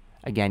that's,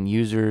 again,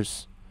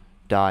 users.id.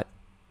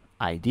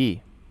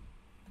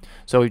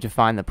 So we've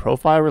defined the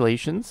profile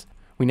relations.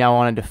 We now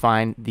want to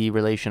define the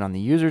relation on the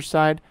user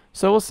side.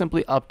 So we'll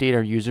simply update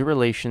our user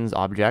relations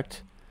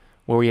object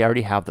where we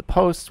already have the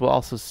posts. We'll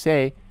also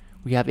say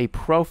we have a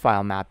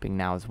profile mapping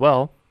now as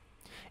well.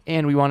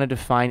 And we want to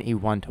define a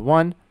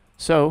one-to-one.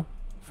 So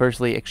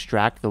firstly,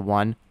 extract the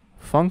one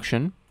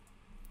function,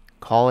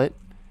 call it,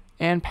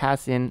 and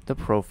pass in the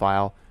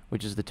profile,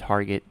 which is the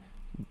target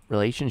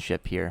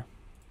relationship here.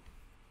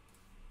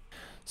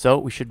 So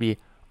we should be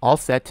all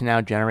set to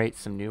now generate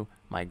some new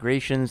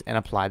migrations and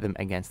apply them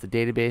against the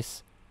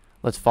database.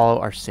 Let's follow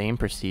our same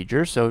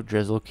procedure. So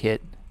Drizzle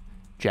kit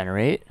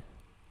generate.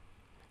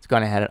 It's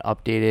gone ahead and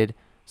updated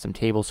some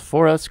tables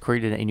for us,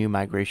 created a new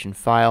migration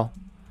file.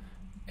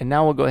 And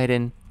now we'll go ahead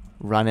and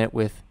run it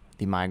with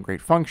the migrate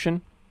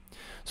function.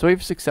 So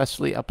we've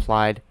successfully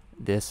applied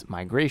this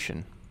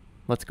migration.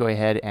 Let's go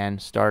ahead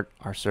and start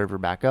our server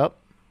back up.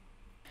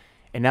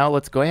 And now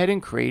let's go ahead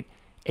and create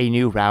a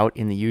new route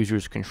in the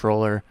user's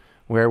controller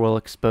where we'll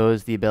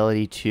expose the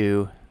ability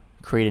to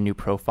create a new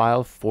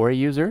profile for a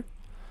user.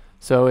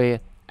 So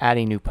add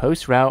a new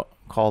post route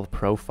called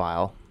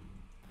profile.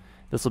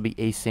 This will be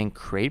async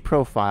create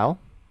profile.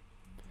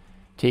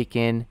 Take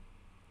in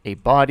a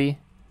body,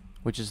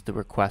 which is the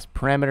request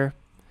parameter.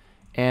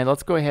 And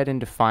let's go ahead and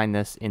define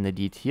this in the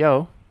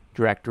DTO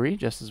directory,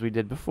 just as we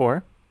did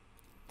before.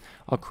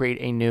 I'll create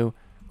a new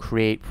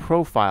create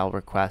profile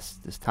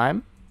request this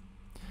time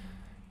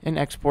and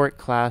export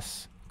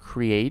class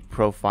create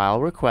profile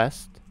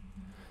request.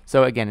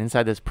 So again,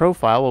 inside this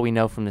profile, what we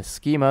know from the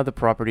schema, the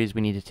properties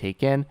we need to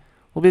take in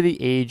will be the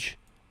age,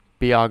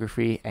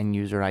 biography, and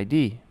user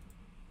ID.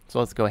 So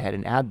let's go ahead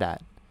and add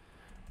that.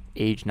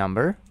 Age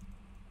number,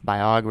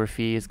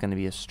 biography is going to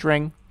be a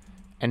string,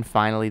 and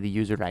finally the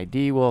user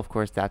ID, well, of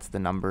course, that's the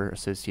number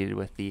associated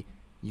with the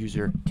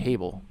user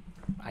table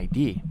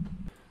ID.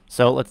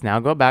 So let's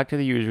now go back to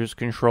the user's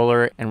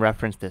controller and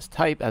reference this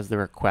type as the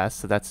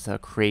request. So that's a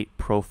create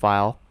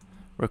profile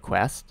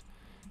request.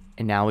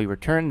 And now we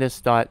return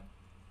this dot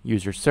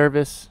user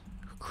service,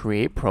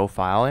 create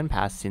profile, and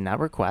pass in that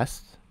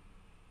request.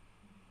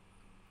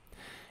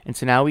 And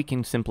so now we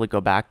can simply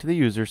go back to the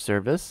user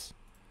service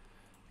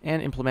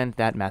and implement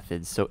that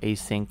method. So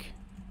async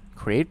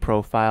create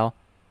profile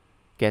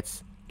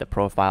gets the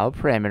profile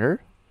parameter,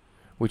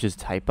 which is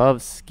type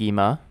of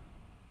schema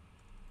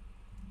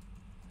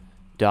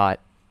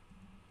dot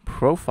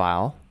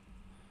profile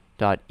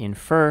dot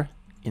infer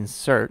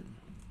insert,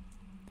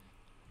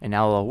 and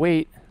now we'll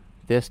await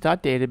this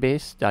dot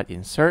database dot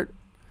insert,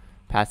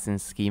 pass in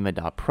schema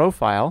dot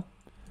profile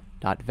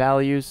dot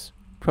values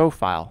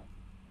profile.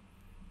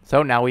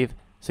 So now we've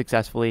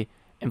successfully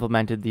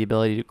implemented the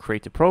ability to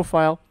create the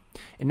profile.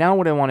 And now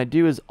what I want to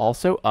do is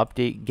also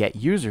update get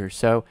user.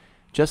 So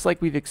just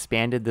like we've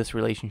expanded this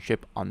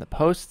relationship on the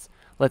posts,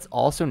 let's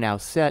also now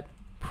set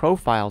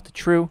profile to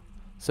true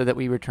so that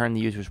we return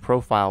the user's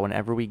profile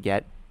whenever we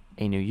get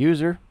a new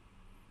user.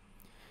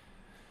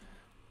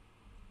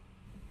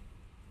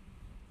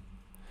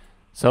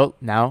 So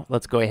now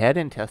let's go ahead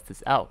and test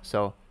this out.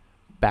 So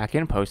back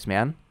in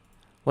Postman,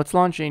 let's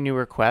launch a new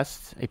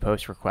request, a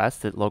post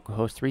request at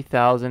localhost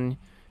 3000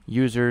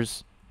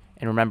 users.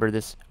 And remember,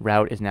 this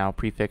route is now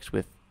prefixed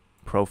with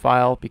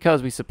profile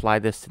because we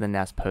supplied this to the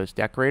Nest post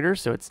decorator.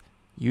 So it's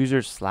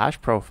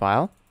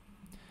users/profile.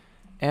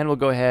 And we'll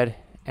go ahead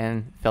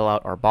and fill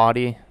out our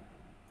body.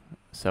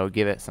 So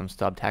give it some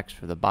stub text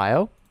for the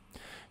bio.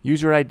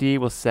 User ID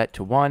will set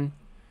to 1.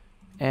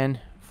 And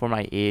for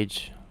my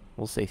age,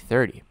 we'll say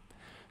 30.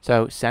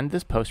 So send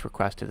this post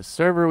request to the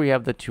server. We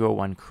have the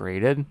 201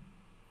 created.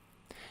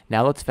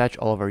 Now let's fetch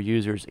all of our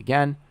users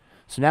again.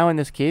 So now in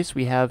this case,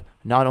 we have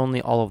not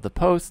only all of the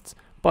posts,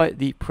 but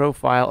the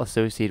profile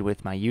associated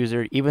with my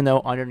user, even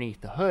though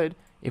underneath the hood,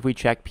 if we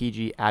check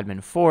pg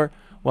admin 4,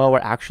 well, we're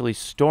actually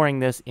storing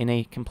this in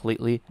a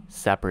completely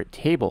separate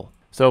table.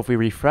 So if we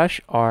refresh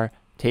our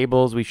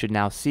tables, we should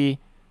now see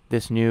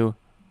this new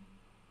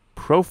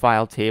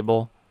profile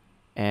table.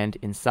 And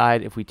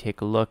inside, if we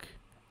take a look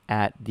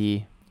at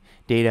the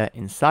data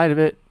inside of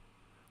it,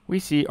 we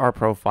see our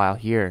profile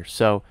here.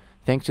 So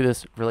thanks to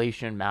this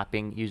relation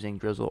mapping using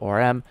Drizzle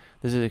ORM,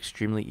 this is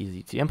extremely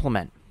easy to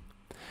implement.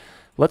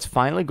 Let's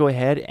finally go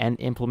ahead and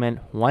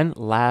implement one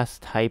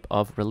last type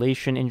of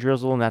relation in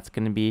Drizzle, and that's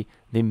going to be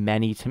the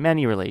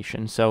many-to-many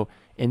relation. So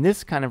in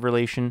this kind of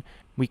relation,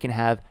 we can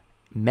have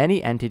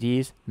many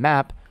entities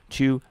map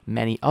to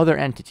many other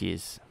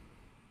entities.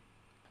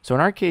 So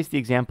in our case, the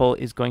example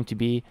is going to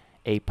be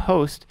a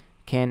post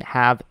can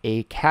have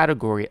a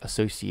category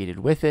associated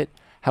with it.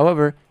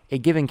 However, a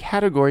given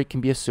category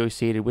can be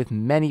associated with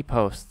many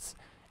posts,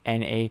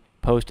 and a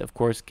post, of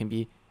course, can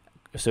be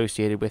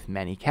associated with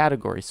many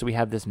categories. So we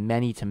have this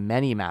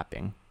many-to-many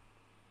mapping.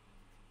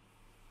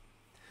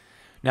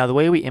 Now, the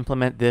way we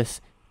implement this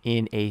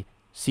in a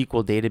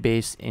SQL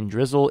database in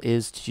Drizzle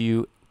is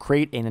to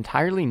create an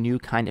entirely new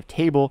kind of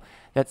table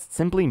that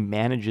simply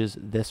manages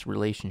this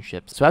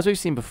relationship. So as we've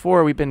seen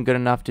before, we've been good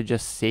enough to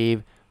just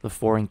save the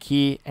foreign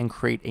key and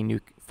create a new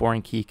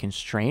foreign key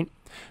constraint.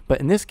 But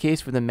in this case,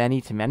 for the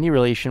many-to-many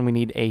relation, we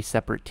need a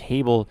separate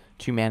table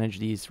to manage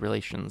these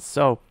relations.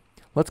 So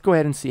let's go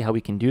ahead and see how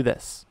we can do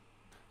this.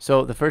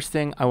 So the first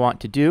thing I want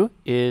to do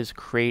is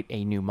create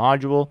a new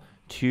module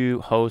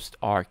to host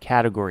our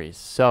categories.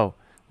 So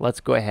let's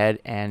go ahead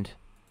and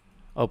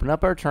open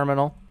up our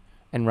terminal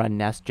and run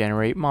nest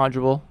generate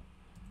module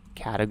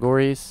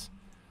categories.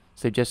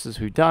 So just as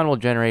we've done, we'll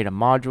generate a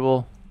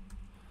module,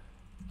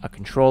 a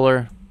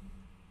controller,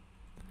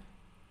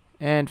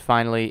 and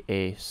finally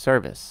a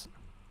service.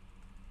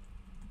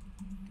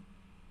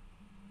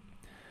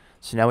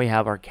 So now we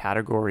have our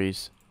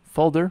categories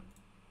folder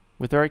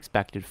with our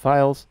expected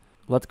files.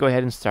 Let's go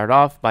ahead and start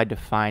off by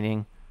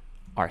defining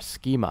our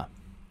schema.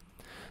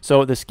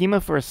 So the schema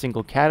for a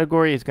single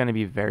category is going to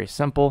be very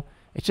simple.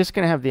 It's just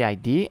going to have the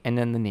ID and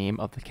then the name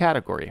of the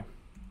category.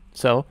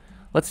 So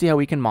let's see how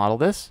we can model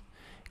this.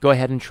 Go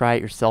ahead and try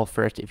it yourself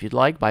first if you'd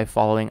like by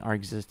following our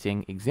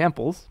existing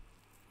examples.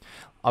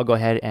 I'll go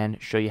ahead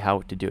and show you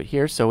how to do it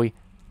here. So we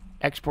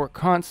export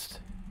const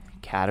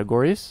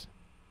categories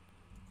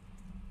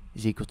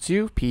is equal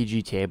to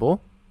PG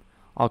table.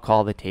 I'll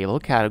call the table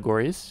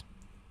categories.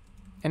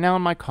 And now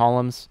in my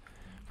columns,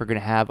 we're going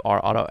to have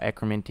our auto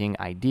incrementing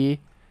ID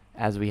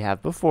as we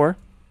have before.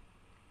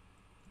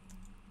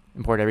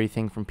 Import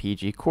everything from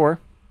PG core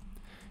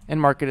and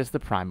mark it as the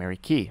primary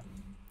key.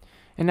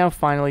 And now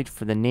finally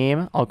for the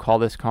name, I'll call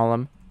this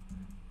column,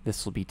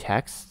 this will be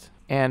text,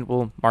 and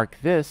we'll mark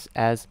this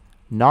as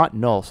not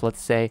null. So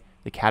let's say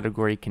the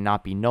category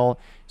cannot be null.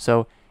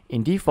 So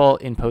in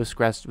default in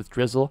Postgres with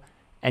Drizzle,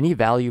 any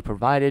value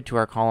provided to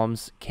our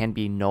columns can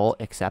be null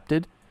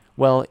accepted.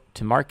 Well,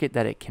 to mark it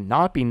that it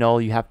cannot be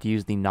null, you have to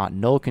use the not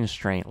null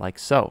constraint like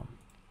so.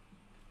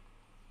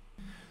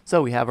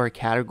 So we have our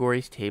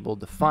categories table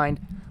defined.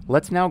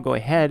 Let's now go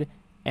ahead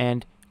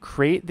and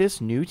create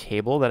this new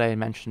table that I had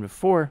mentioned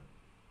before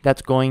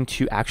that's going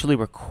to actually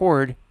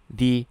record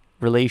the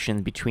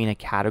relation between a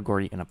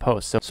category and a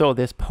post. So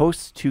this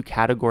posts to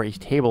categories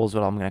table is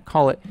what I'm going to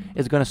call it,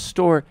 is going to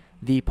store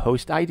the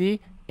post ID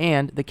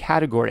and the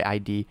category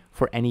ID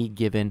for any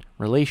given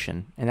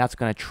relation. And that's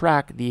going to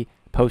track the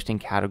post and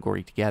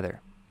category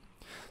together.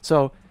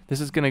 So this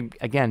is going to,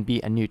 again,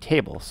 be a new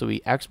table. So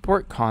we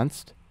export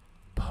const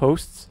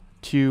posts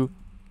to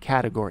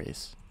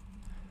categories.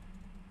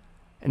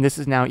 And this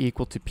is now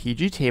equal to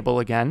PG table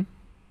again.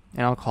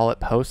 And I'll call it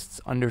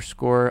posts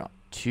underscore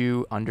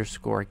to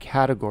underscore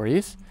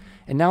categories.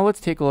 And now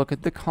let's take a look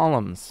at the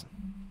columns.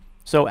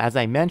 So as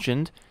I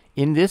mentioned,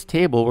 in this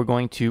table, we're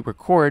going to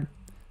record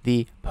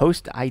the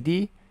post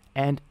ID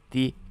and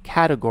the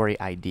category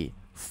ID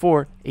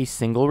for a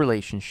single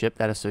relationship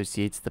that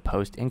associates the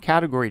post and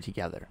category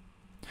together.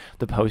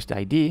 The post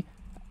ID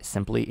is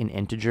simply an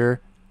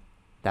integer.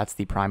 That's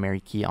the primary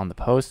key on the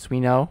posts we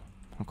know.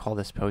 I'll call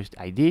this post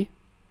ID.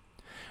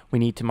 We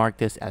need to mark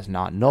this as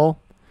not null.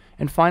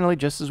 And finally,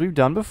 just as we've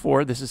done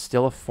before, this is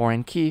still a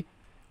foreign key.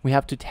 We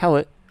have to tell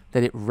it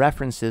that it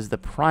references the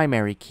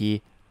primary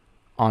key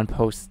on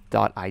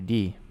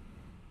posts.id.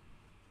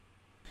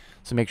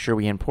 So make sure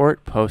we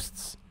import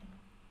posts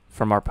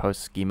from our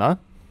post schema.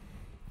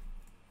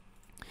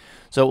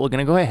 So we're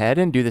going to go ahead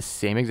and do the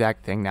same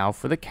exact thing now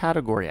for the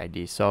category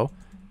ID. So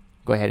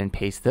go ahead and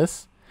paste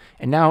this.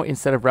 And now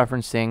instead of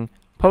referencing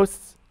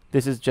posts,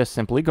 this is just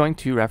simply going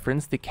to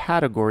reference the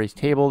categories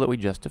table that we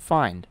just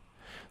defined.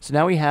 So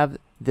now we have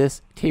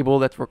this table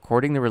that's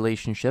recording the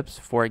relationships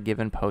for a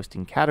given post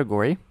and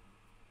category.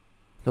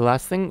 The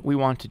last thing we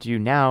want to do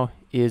now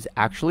is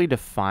actually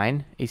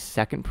define a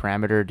second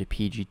parameter to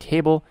PG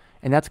table,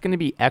 and that's going to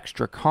be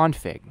extra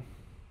config.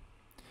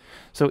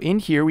 So in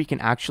here we can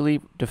actually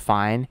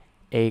define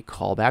a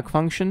callback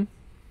function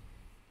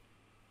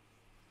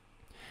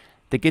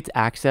that gets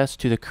access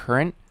to the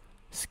current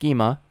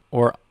schema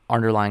or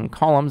underlying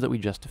columns that we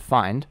just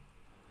defined.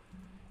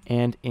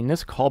 And in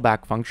this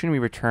callback function, we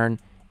return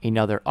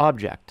another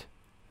object.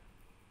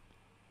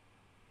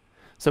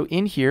 So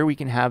in here, we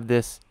can have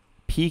this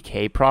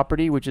PK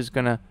property, which is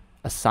going to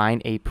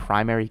assign a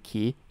primary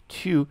key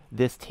to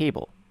this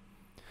table.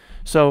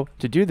 So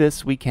to do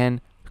this, we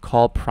can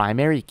call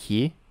primary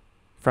key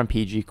from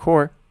PG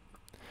core.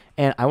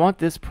 And I want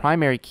this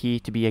primary key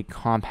to be a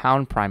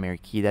compound primary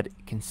key that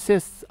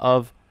consists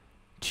of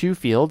two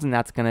fields, and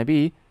that's going to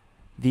be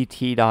the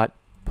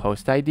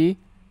t.postID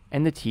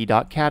and the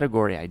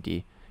t.category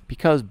ID,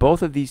 because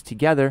both of these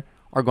together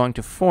are going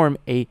to form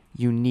a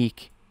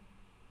unique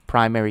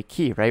primary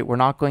key, right? We're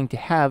not going to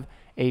have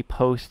a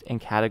post and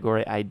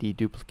category ID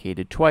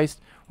duplicated twice.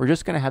 We're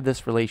just going to have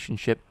this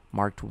relationship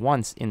marked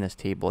once in this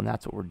table, and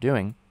that's what we're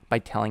doing by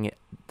telling it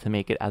to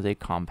make it as a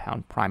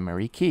compound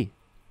primary key.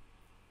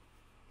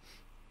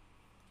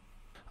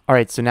 All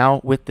right, so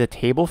now with the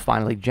table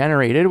finally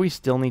generated, we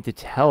still need to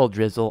tell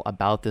Drizzle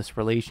about this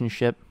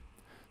relationship.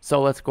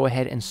 So let's go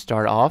ahead and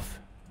start off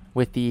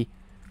with the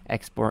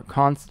export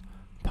const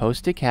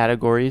post to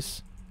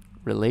categories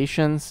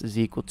relations is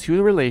equal to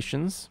the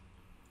relations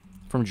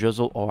from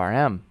Drizzle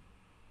ORM.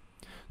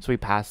 So we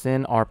pass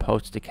in our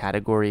post to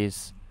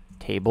categories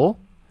table,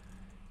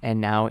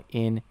 and now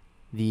in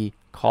the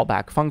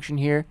callback function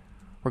here,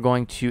 we're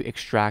going to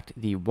extract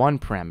the one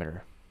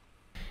parameter.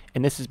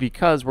 And this is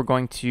because we're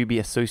going to be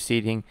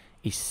associating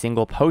a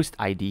single post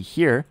ID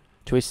here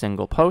to a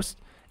single post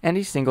and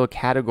a single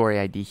category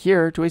ID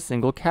here to a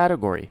single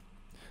category.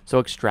 So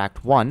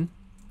extract one.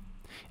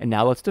 And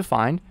now let's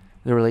define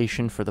the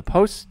relation for the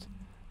post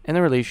and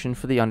the relation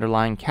for the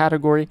underlying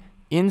category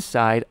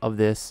inside of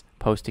this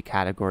post to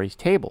categories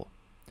table.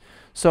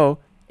 So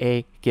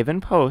a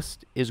given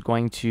post is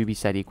going to be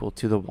set equal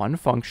to the one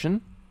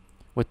function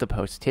with the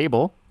post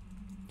table,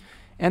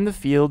 and the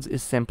fields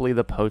is simply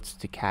the post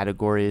to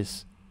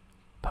categories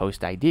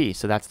post ID.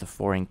 So that's the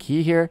foreign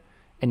key here.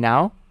 And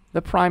now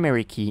the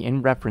primary key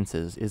in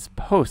references is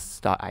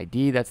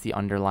posts.id. That's the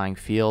underlying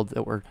field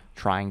that we're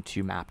trying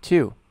to map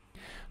to.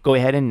 Go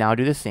ahead and now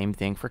do the same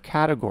thing for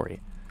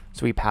category.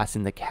 So we pass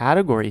in the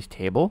categories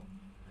table.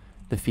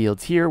 The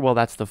fields here, well,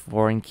 that's the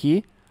foreign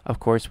key. Of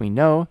course, we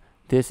know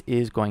this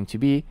is going to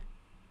be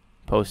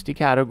post to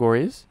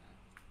categories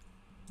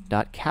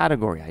dot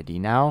category ID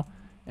now.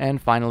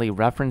 And finally,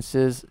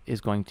 references is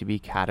going to be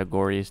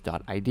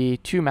categories.id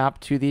to map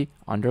to the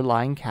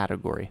underlying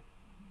category.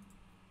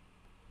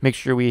 Make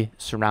sure we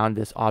surround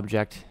this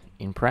object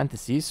in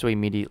parentheses so we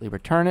immediately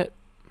return it,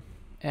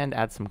 and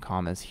add some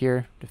commas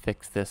here to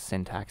fix this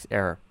syntax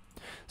error.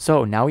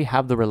 So now we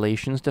have the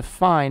relations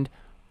defined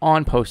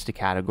on post to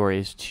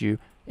categories to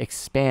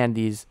expand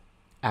these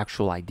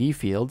actual ID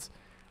fields.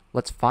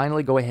 Let's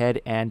finally go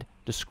ahead and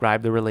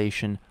describe the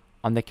relation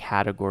on the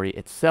category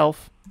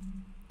itself.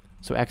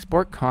 So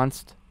export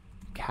const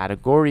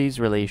categories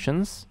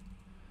relations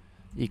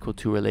equal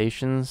to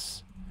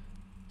relations,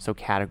 so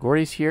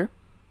categories here.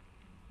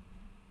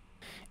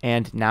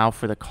 And now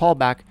for the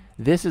callback,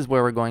 this is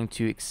where we're going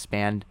to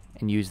expand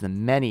and use the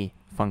many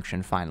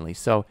function finally.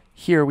 So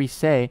here we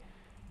say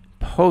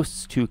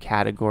posts to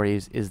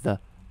categories is the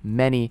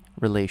many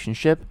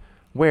relationship,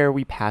 where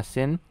we pass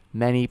in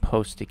many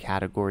posts to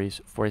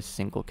categories for a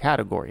single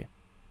category.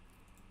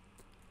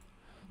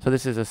 So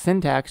this is a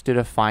syntax to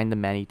define the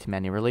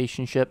many-to-many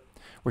relationship.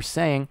 We're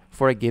saying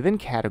for a given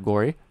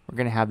category, we're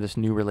going to have this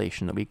new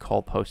relation that we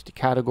call post to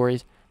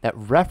categories that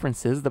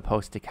references the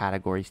post to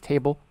categories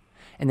table.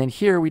 And then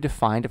here we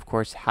defined, of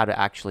course, how to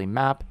actually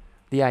map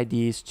the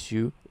IDs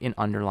to an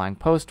underlying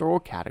post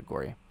or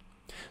category.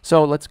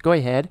 So let's go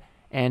ahead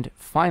and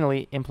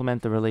finally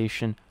implement the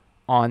relation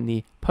on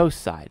the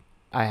post side.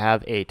 I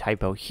have a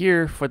typo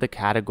here for the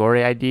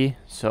category ID,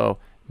 so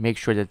make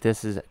sure that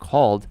this is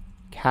called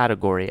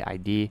category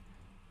ID.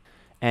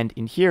 And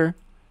in here,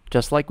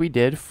 just like we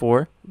did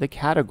for the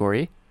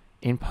category,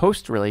 in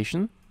post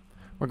relation,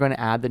 we're going to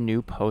add the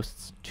new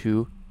posts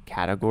to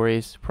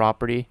categories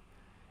property,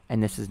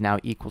 and this is now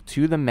equal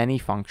to the many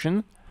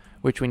function,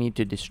 which we need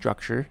to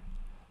destructure,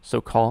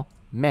 so call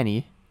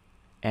many,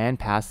 and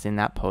pass in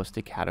that post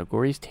to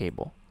categories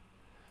table.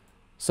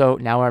 So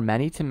now our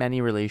many-to-many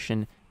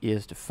relation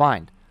is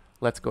defined.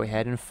 Let's go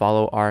ahead and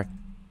follow our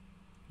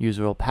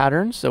usual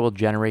pattern. So we'll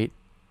generate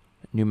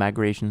new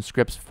migration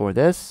scripts for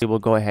this. We will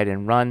go ahead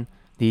and run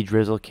the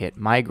Drizzle kit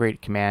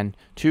migrate command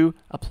to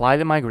apply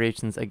the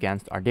migrations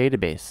against our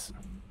database.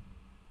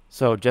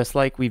 So just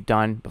like we've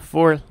done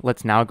before,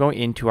 let's now go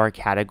into our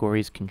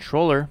categories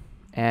controller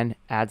and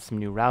add some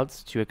new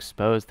routes to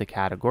expose the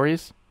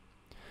categories.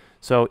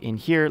 So in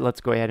here,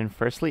 let's go ahead and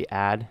firstly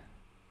add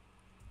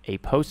a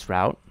post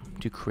route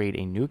to create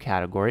a new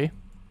category.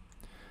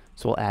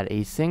 So we'll add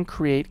async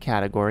create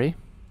category.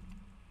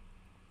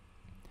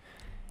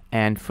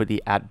 And for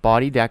the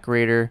 @body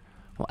decorator,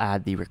 we'll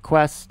add the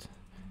request,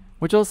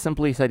 which will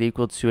simply set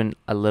equal to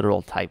a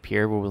literal type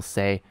here, where we'll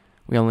say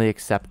we only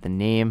accept the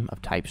name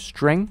of type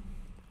string.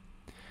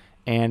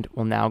 And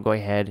we'll now go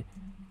ahead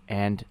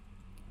and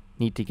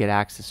need to get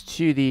access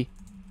to the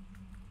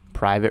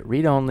private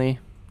read-only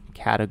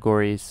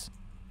categories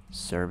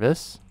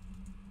service.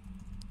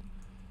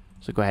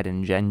 So go ahead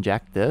and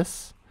inject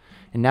this.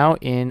 And now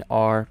in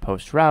our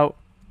post route,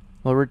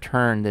 we'll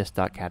return this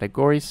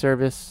 .category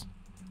service,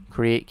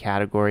 create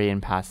category,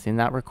 and pass in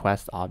that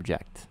request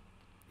object.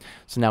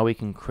 So now we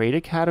can create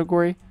a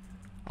category.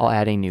 I'll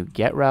add a new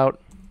get route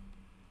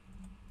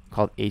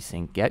called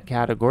async get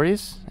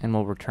categories, and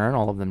we'll return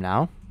all of them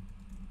now.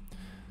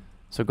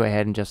 So go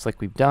ahead and just like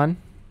we've done,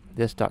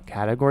 this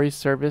 .categories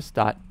service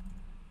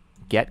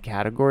 .get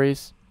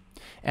categories.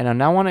 And I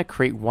now want to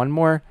create one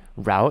more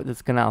route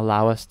that's going to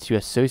allow us to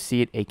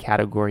associate a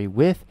category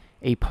with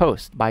a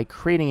post by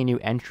creating a new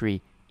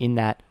entry in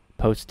that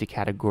post to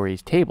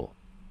categories table.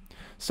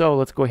 So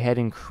let's go ahead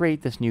and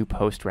create this new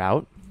post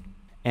route,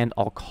 and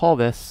I'll call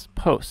this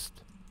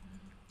post.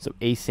 So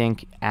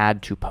async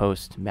add to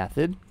post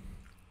method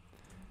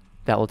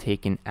that will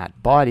take an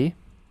 @body,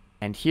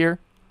 and here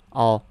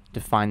I'll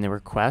define the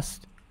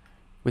request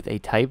with a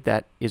type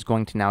that is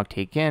going to now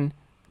take in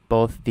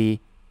both the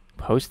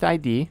post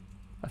ID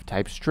of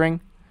type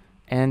string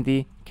and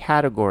the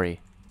category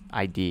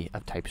ID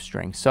of type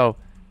string. So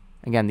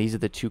again, these are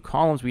the two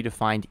columns we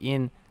defined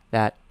in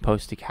that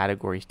post to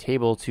categories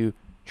table to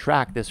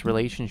track this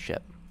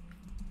relationship.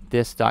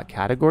 This dot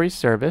category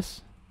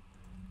service,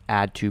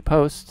 add to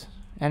post,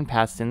 and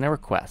pass in the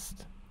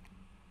request.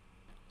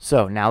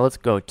 So now let's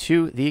go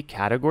to the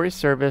category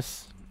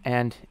service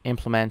and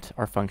implement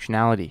our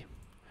functionality.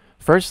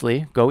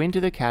 Firstly, go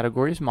into the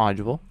categories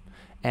module,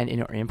 and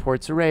in our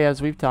imports array,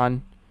 as we've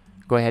done,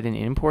 go ahead and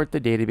import the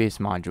database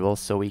module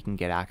so we can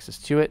get access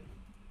to it.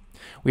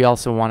 We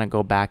also want to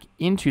go back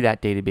into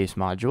that database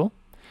module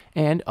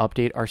and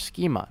update our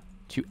schema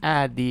to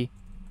add the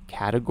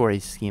category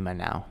schema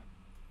now.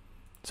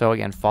 So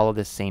again, follow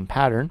this same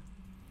pattern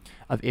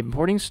of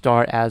importing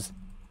star as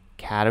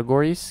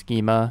categories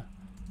schema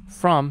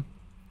from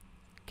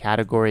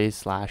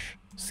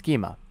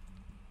categories/schema.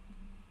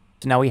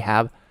 So now we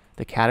have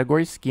the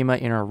category schema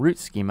in our root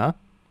schema.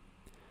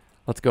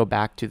 Let's go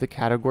back to the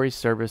category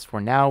service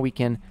for now. We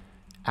can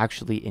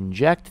actually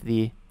inject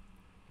the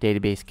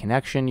database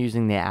connection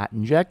using the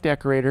 @inject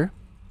decorator,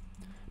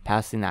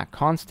 passing that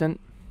constant,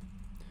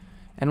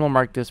 and we'll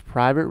mark this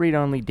private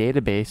read-only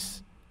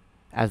database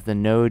as the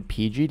node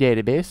PG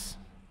database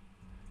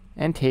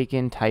and take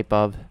in type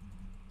of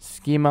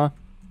schema.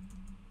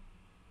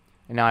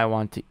 And now I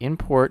want to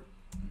import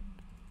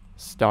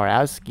star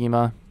as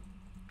schema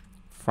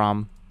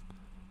from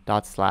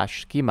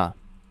 /schema.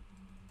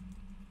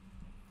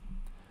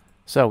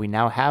 So we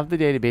now have the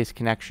database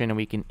connection and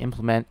we can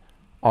implement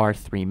our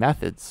three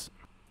methods.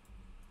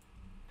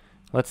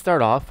 Let's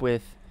start off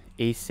with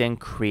async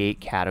create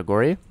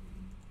category,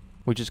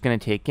 which is going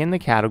to take in the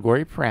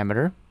category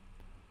parameter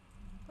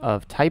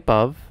of type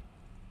of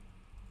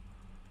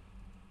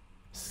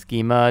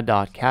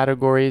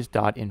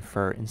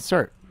schema.categories.infer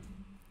insert.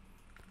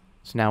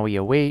 So now we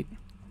await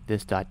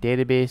this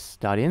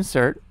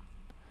 .database.insert,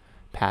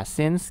 pass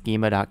in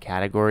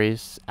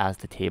schema.categories as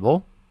the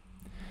table,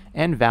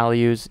 and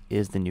values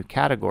is the new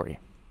category.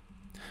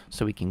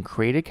 So we can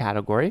create a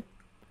category,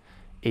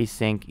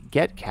 async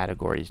get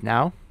categories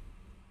now.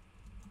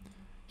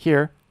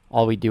 Here,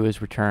 all we do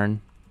is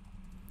return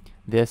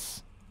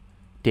this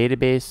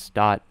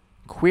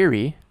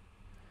database.query,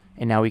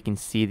 and now we can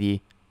see the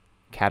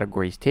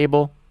categories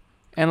table,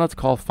 and let's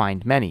call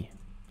find many.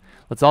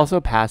 Let's also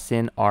pass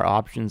in our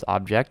options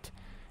object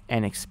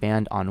and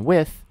expand on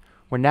with,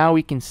 where now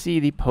we can see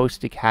the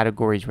post to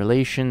categories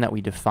relation that we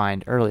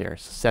defined earlier.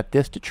 So set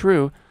this to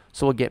true,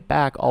 so we'll get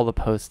back all the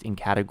post in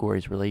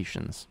categories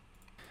relations.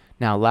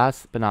 Now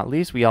last but not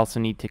least, we also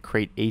need to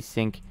create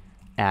async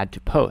add to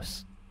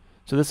post.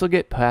 So this will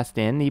get passed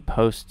in the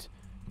post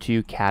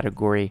to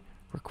category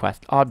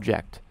request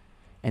object,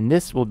 and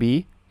this will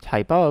be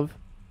type of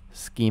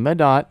schema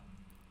dot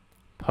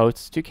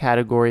posts to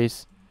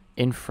categories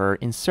infer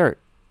insert.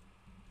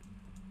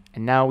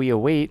 And now we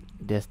await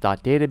this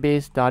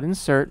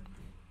 .database.insert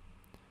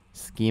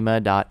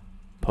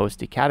schema.post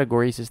to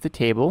categories is the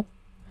table,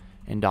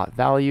 and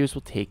 .values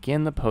will take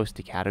in the post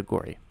to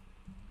category.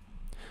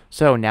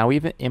 So now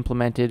we've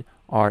implemented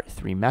our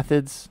three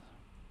methods.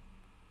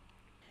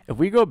 If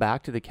we go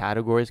back to the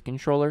categories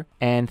controller,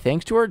 and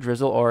thanks to our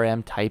Drizzle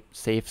ORM type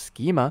safe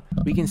schema,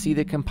 we can see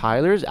the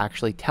compiler is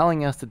actually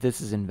telling us that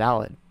this is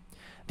invalid.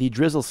 The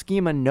Drizzle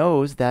schema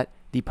knows that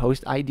the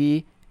post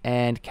ID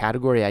and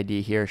category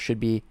ID here should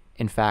be,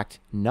 in fact,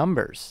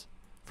 numbers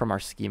from our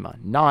schema,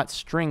 not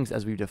strings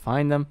as we've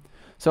defined them.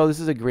 So this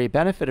is a great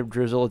benefit of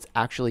Drizzle. It's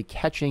actually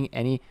catching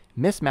any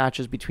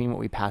mismatches between what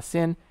we pass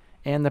in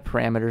and the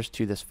parameters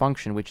to this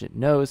function, which it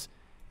knows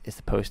is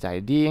the post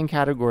ID and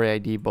category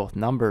ID, both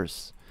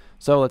numbers.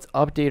 So let's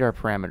update our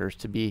parameters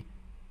to be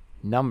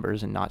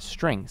numbers and not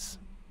strings.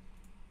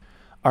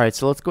 All right,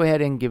 so let's go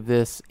ahead and give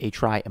this a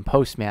try in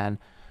Postman.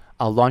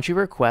 I'll launch a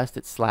request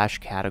at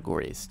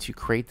 /categories to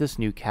create this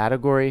new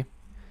category.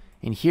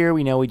 And here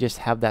we know we just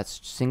have that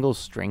single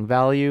string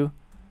value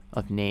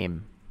of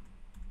name.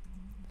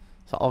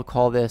 So I'll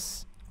call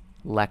this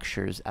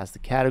lectures as the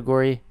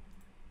category.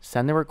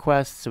 Send the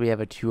request so we have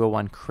a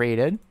 201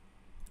 created.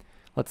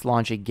 Let's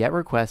launch a get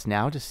request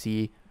now to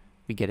see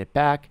we get it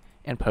back,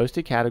 and post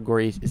to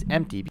categories is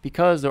empty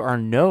because there are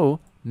no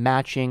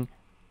matching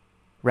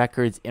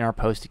records in our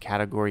post to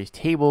categories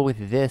table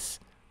with this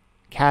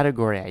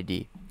category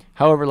ID.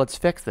 However, let's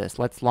fix this.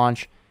 Let's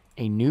launch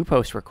a new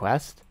post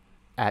request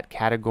at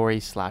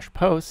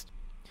categories/post.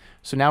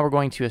 So now we're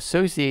going to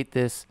associate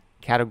this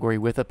category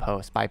with a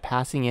post by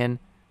passing in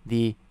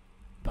the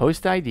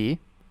post ID.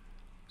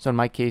 So in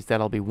my case,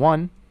 that'll be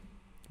 1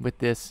 with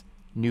this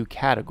new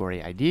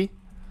category ID.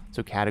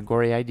 So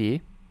category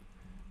ID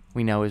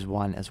we know is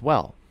 1 as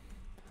well.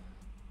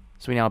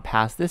 So we now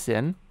pass this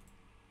in.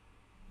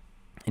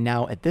 And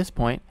now at this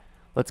point,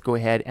 let's go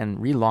ahead and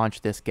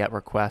relaunch this get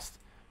request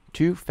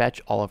to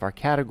fetch all of our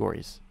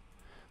categories.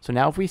 So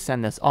now if we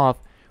send this off,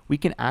 we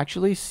can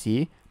actually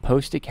see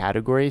post to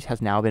categories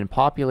has now been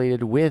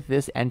populated with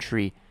this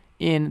entry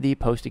in the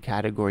posted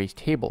categories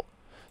table.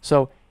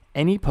 So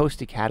any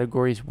posted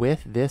categories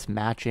with this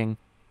matching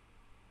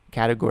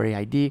category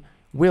ID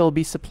will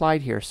be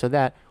supplied here so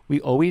that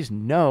we always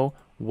know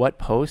what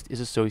post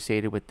is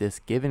associated with this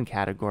given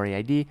category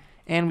ID,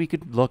 and we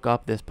could look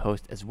up this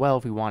post as well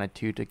if we wanted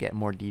to get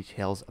more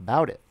details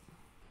about it.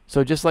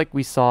 So just like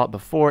we saw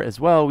before as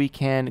well, we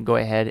can go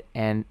ahead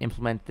and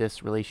implement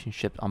this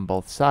relationship on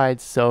both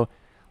sides. So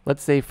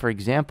let's say, for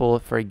example,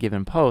 for a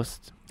given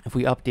post, if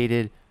we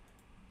updated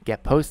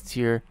get posts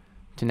here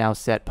to now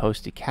set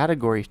posted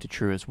categories to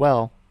true as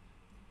well,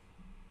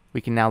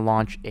 we can now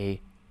launch a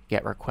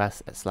get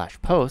request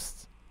 /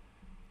 posts.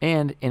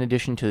 And in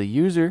addition to the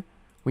user,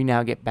 we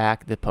now get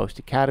back the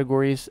posted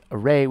categories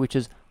array, which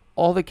is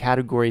all the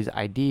categories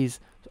IDs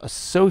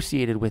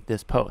associated with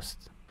this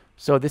post.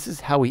 So this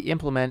is how we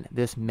implement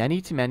this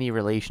many-to-many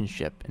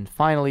relationship. And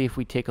finally, if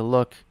we take a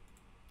look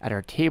at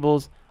our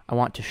tables, I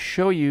want to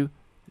show you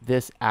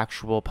this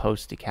actual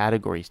posted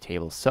categories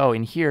table. So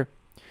in here,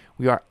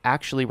 we are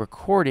actually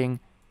recording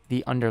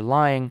the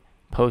underlying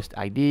post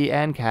ID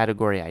and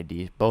category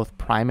ID, both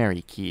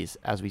primary keys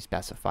as we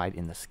specified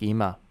in the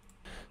schema.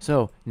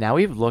 So now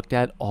we've looked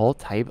at all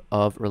type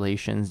of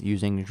relations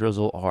using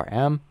Drizzle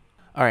ORM.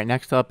 All right,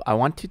 next up, I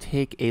want to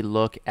take a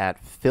look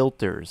at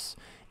filters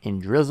in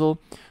Drizzle.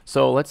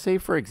 So let's say,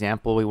 for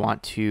example, we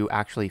want to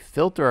actually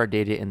filter our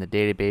data in the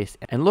database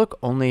and look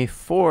only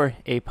for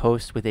a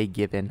post with a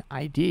given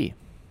ID.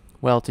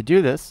 Well, to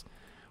do this,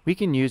 we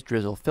can use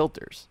Drizzle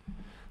filters.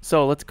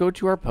 So let's go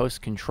to our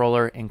post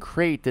controller and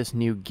create this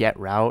new get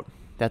route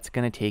that's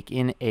going to take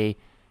in a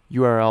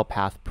URL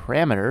path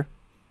parameter.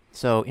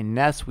 So in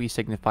Nest, we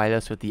signify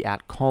this with the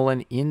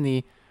 @ in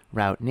the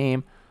route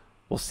name.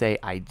 We'll say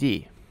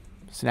ID.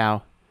 So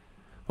now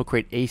we'll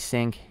create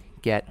async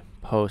get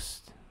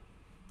post.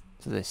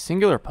 So this is a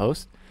singular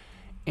post,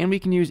 and we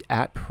can use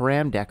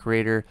 @param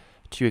decorator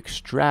to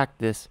extract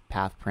this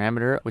path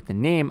parameter with the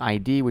name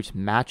ID, which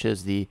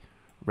matches the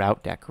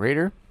route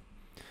decorator.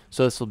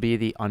 So this will be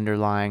the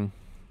underlying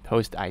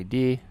post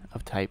ID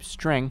of type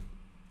string.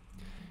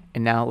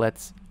 And now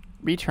let's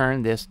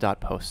return this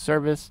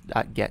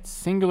 .postService.get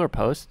singular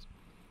post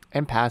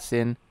and pass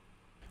in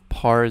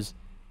parse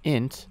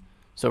int.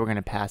 So we're going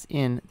to pass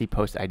in the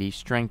post ID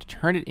string to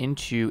turn it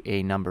into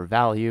a number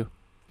value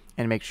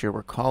and make sure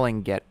we're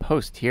calling get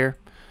post here.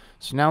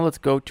 So now let's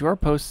go to our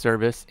post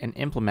service and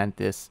implement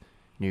this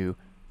new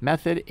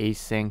method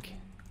async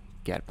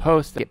get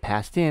post. Get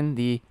passed in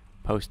the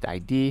post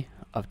ID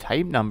of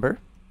type number.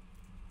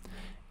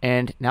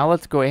 And now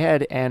let's go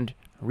ahead and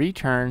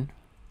return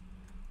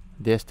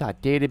this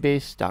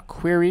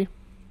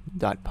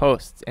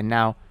 .database.query.posts. And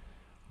now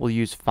we'll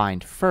use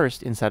find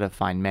first instead of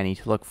find many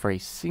to look for a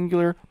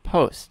singular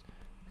post.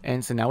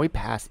 And so now we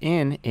pass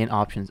in an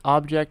options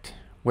object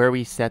where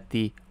we set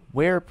the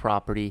where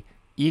property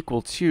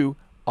equal to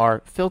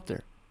our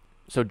filter.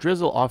 So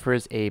Drizzle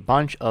offers a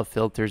bunch of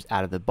filters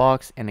out of the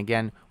box. And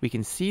again, we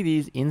can see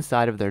these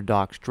inside of their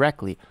docs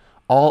directly.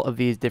 All of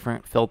these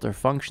different filter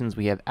functions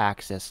we have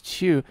access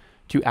to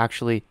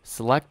actually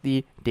select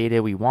the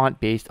data we want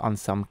based on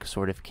some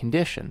sort of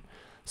condition.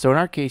 So in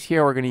our case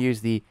here, we're going to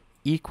use the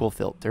equal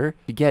filter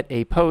to get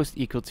a post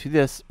equal to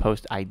this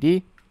post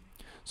ID.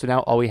 So now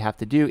all we have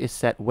to do is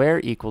set where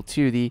equal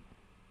to the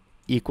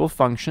equal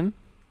function.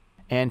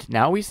 And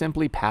now we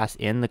simply pass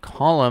in the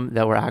column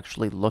that we're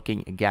actually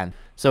looking again.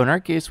 So in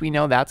our case, we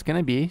know that's going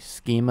to be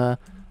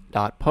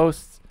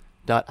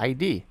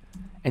schema.posts.id.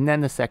 And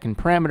then the second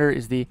parameter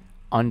is the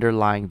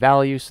underlying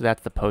value. So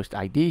that's the post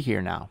ID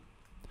here now.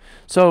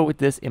 So with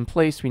this in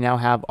place, we now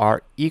have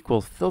our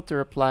equal filter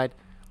applied.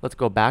 Let's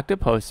go back to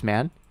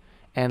Postman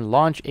and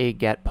launch a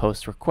get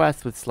post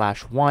request with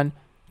 /1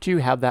 to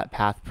have that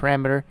path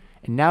parameter.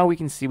 And now we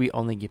can see we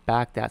only get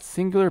back that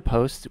singular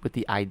post with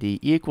the ID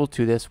equal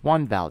to this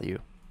one value.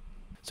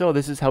 So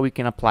this is how we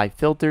can apply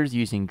filters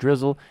using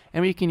Drizzle,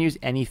 and we can use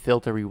any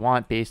filter we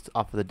want based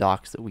off of the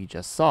docs that we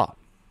just saw.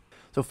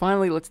 So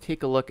finally, let's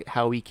take a look at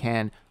how we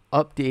can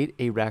update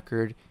a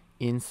record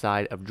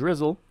inside of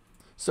Drizzle.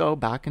 So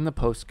back in the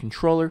post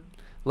controller,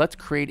 let's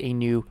create a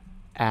new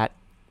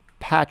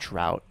 @patch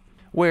route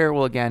where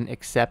we'll again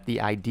accept the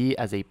ID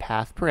as a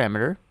path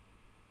parameter.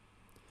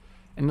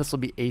 And this will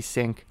be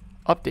async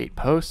update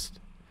post.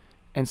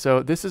 And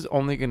so this is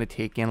only going to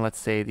take in, let's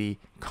say, the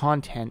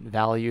content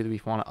value that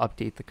we want to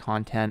update the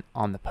content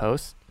on the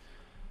post.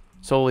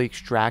 So we'll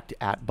extract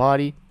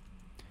 @body,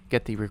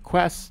 get the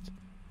request,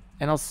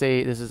 and I'll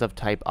say this is of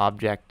type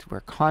object where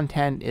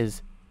content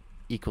is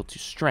equal to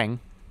string.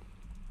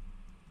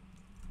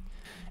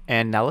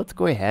 And now let's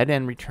go ahead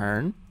and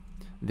return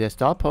this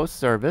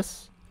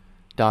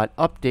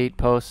 .postService.update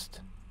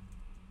post.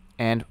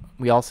 And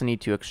we also need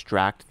to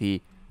extract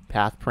the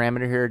path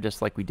parameter here,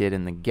 just like we did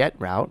in the get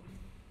route.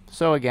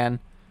 So again,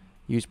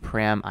 use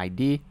param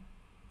ID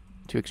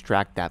to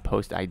extract that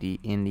post ID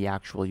in the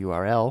actual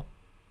URL.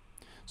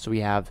 So we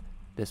have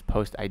this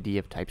post ID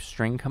of type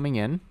string coming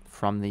in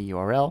from the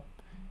URL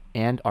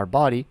and our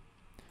body.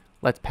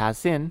 Let's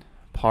pass in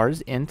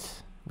parse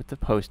int with the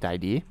post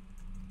ID.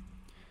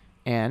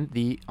 and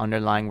the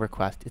underlying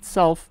request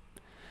itself.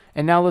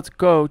 And now let's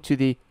go to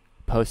the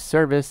post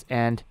service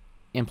and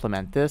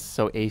implement this.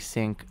 So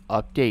async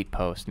update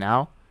post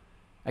now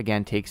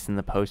again takes in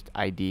the post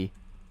ID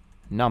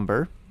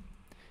number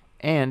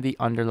and the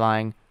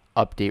underlying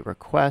update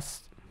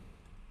request.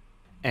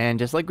 And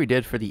just like we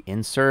did for the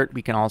insert,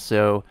 we can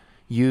also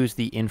use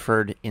the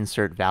inferred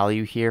insert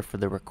value here for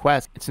the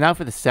request. So now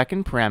for the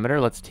second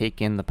parameter, let's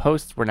take in the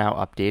posts we're now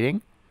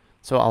updating.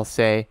 So I'll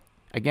say,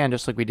 again,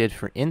 just like we did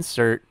for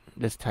insert,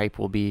 this type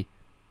will be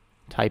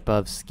type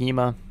of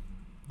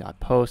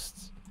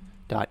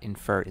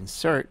schema.posts.infer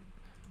insert.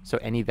 So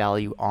any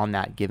value on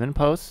that given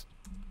post.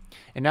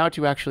 And now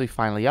to actually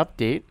finally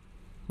update,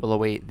 we'll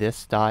await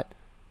this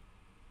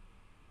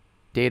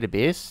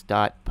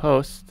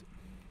database.post.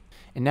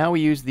 And now we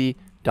use the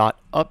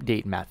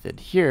 .update method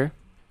here,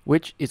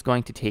 which is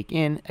going to take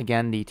in,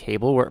 again, the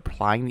table we're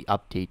applying the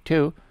update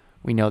to.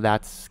 We know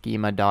that's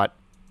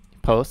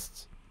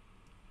schema.posts.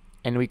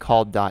 And we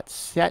call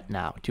 .set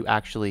now to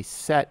actually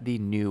set the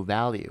new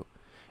value.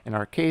 In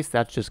our case,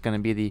 that's just going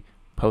to be the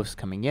post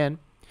coming in.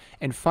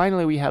 And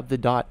finally, we have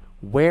the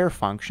 .where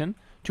function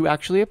to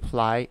actually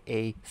apply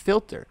a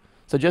filter.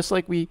 So just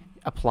like we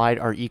applied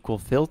our equal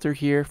filter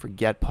here for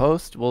get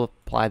post, we'll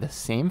apply the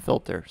same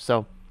filter.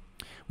 So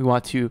we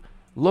want to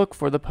look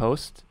for the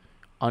post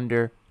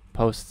under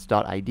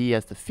posts.id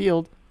as the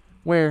field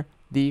where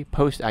the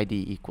post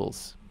ID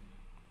equals,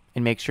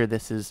 and make sure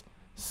this is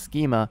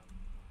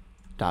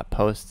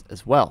schema.posts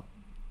as well.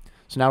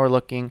 So now we're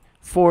looking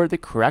for the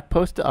correct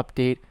post to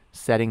update,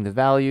 setting the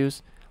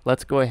values.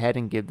 Let's go ahead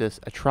and give this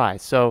a try.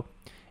 So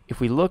if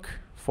we look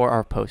for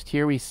our post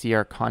here, we see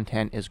our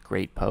content is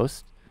great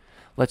post.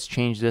 Let's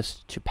change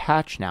this to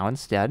patch now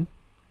instead.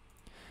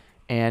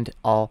 And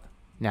I'll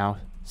now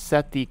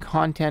set the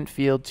content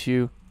field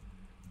to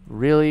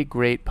really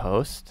great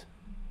post,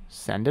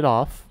 send it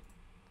off.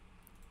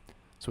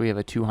 So we have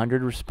a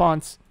 200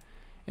 response.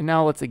 And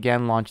now let's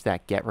again launch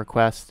that GET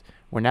request,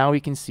 where now we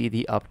can see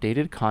the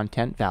updated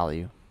content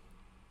value.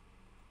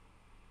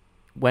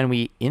 When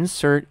we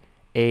insert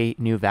a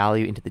new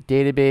value into the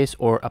database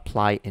or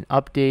apply an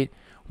update,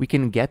 we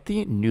can get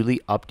the newly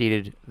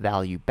updated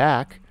value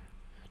back.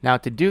 Now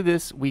to do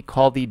this, we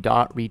call the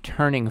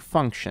 .returning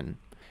function.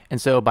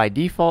 And so by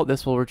default,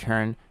 this will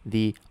return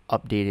the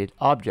updated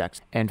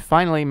objects. And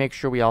finally, make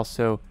sure we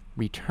also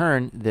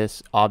return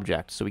this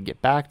object so we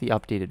get back the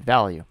updated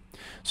value.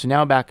 So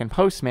now back in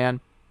Postman,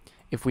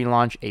 if we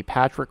launch a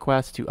patch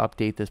request to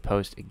update this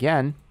post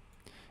again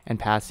and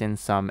pass in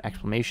some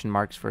exclamation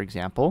marks, for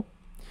example,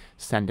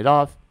 send it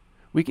off,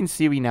 we can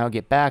see we now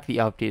get back the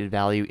updated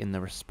value in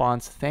the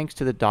response thanks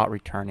to the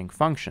 .returning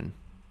function.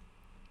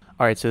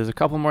 All right, so there's a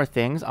couple more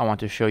things I want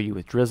to show you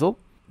with Drizzle.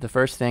 The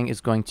first thing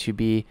is going to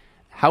be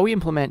how we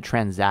implement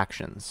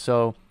transactions.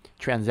 So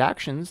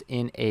transactions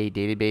in a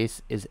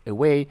database is a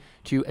way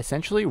to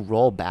essentially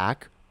roll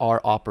back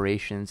our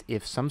operations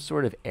if some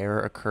sort of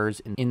error occurs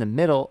in the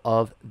middle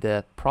of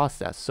the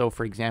process. So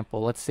for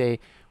example, let's say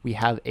we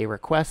have a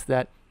request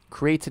that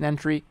creates an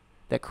entry,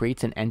 that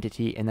creates an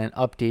entity, and then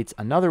updates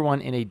another one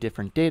in a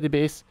different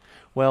database.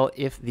 Well,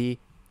 if the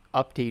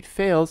update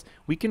fails,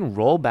 we can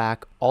roll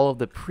back all of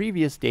the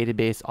previous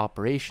database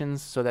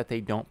operations so that they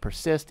don't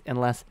persist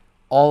unless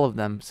all of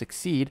them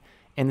succeed.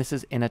 And this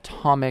is an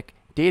atomic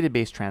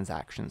database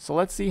transaction. So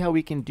let's see how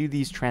we can do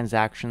these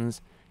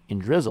transactions in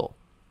Drizzle.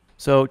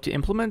 So to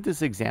implement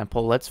this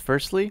example, let's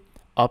firstly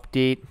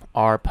update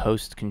our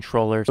post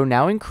controller. So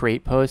now in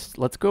create post,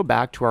 let's go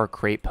back to our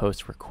create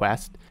post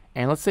request.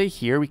 And let's say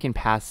here we can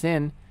pass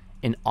in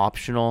an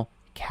optional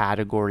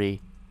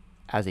category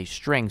as a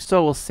string.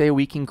 So we'll say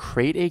we can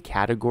create a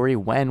category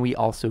when we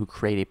also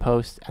create a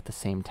post at the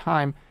same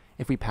time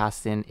if we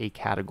pass in a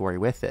category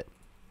with it.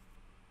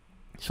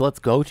 So let's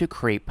go to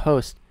create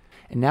post.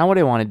 And now what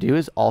I want to do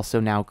is also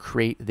now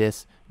create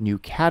this new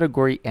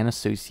category and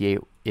associate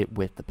it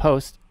with the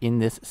post in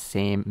this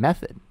same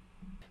method.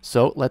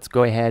 So let's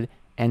go ahead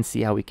and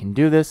see how we can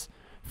do this.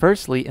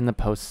 Firstly, in the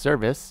post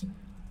service,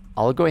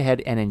 I'll go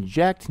ahead and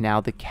inject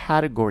now the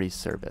category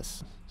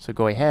service. So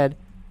go ahead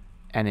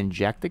and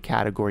inject the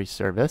category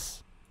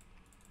service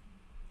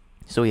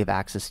so we have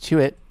access to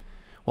it.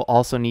 We'll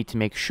also need to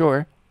make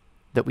sure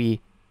that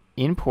we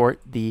import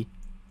the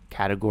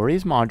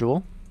categories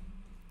module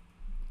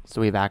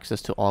so we have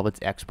access to all of its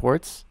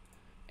exports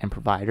and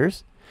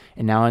providers.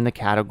 And now in the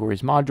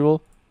categories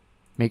module,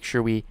 make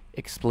sure we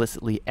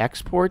explicitly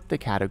export the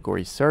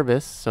category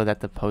service so that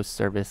the post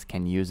service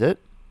can use it.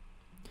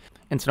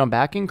 And so now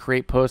back in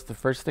create post, the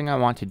first thing I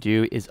want to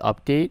do is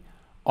update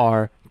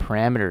our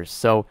parameters.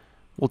 So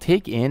we'll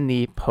take in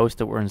the post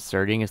that we're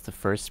inserting as the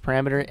first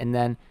parameter and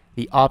then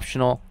the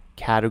optional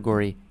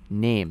category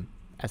name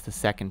as the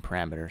second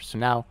parameter. So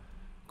now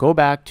go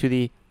back to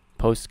the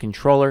post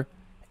controller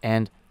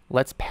and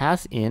let's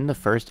pass in the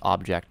first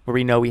object where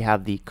we know we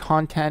have the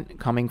content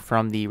coming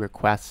from the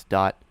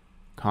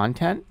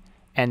request.content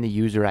and the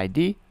user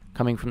ID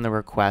coming from the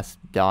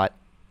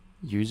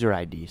request.user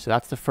ID. So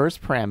that's the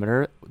first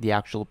parameter, the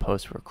actual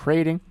post we're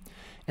creating.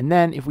 And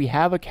then if we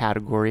have a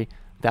category,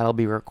 that'll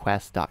be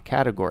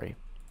request.category.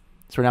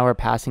 So now we're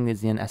passing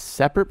these in as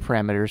separate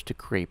parameters to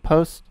create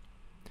posts.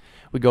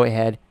 We go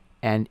ahead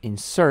and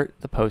insert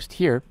the post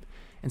here.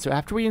 And so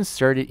after we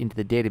insert it into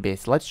the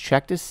database, let's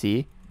check to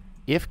see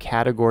if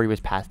category was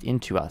passed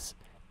into us.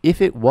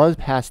 If it was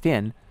passed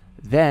in,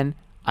 then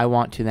I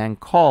want to then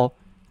call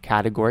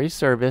category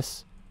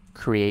service,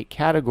 create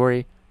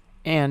category,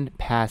 and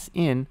pass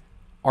in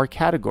our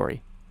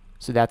category.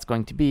 So that's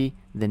going to be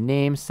the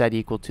name set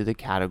equal to the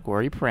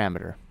category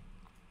parameter.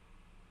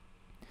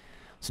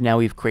 So now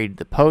we've created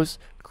the post,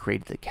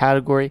 created the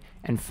category,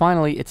 and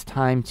finally it's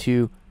time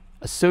to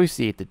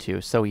associate the two.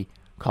 So we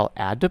call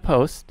add to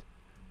post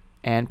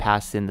and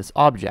pass in this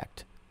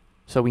object.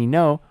 So we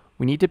know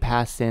we need to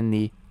pass in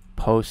the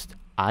post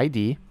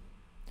ID.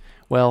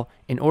 Well,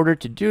 in order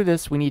to do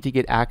this, we need to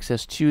get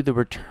access to the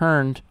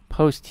returned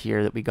post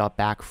here that we got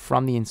back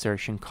from the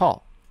insertion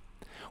call.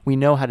 We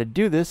know how to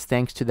do this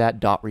thanks to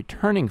that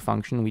 .returning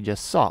function we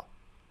just saw.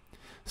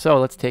 So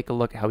let's take a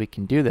look at how we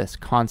can do this.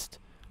 Const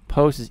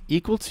post is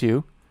equal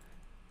to,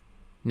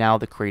 now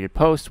the created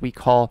post, we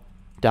call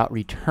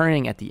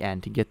 .returning at the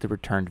end to get the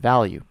returned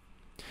value.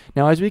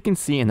 Now as we can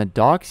see in the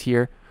docs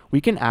here,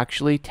 we can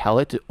actually tell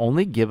it to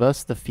only give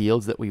us the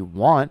fields that we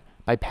want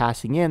by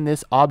passing in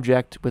this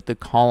object with the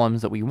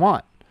columns that we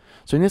want.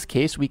 So in this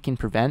case, we can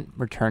prevent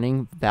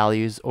returning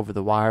values over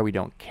the wire we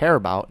don't care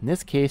about. In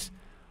this case,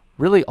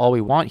 really all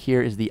we want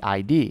here is the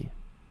ID.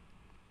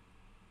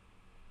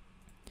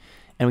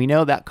 And we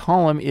know that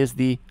column is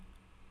the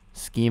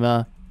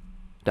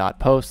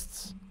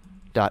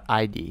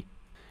schema.posts.id.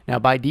 Now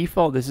by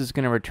default, this is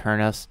going to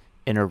return us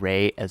an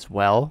array as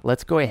well.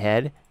 Let's go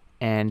ahead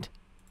and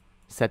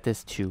set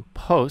this to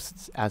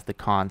posts as the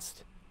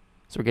const.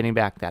 So we're getting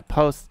back that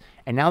post.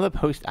 And now the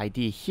post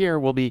ID here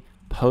will be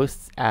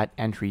posts at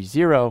entry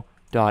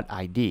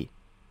 0.id.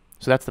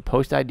 So that's the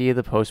post ID of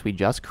the post we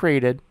just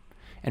created.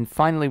 And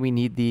finally, we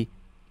need the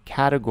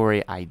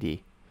category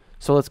ID.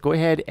 So let's go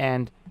ahead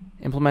and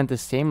implement the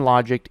same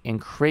logic in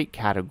create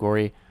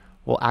category.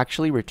 We'll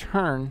actually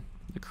return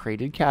the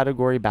created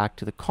category back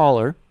to the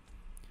caller,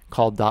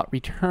 called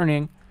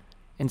 .returning,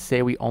 and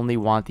say we only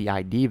want the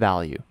ID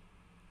value.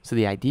 So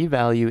the ID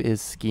value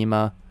is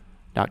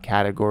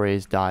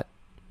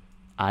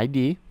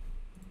schema.categories.id.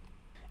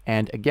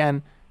 And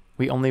again,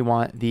 we only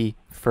want the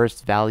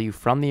first value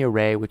from the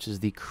array, which is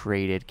the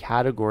created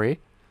category.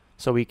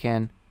 So we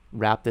can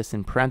wrap this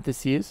in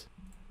parentheses,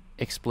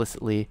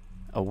 explicitly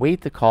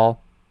await the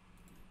call,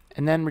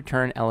 and then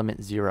return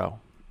element 0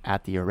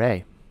 at the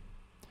array.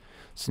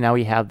 So now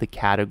we have the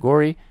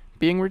category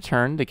being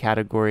returned, the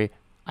category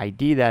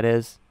ID that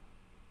is,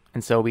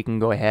 and so we can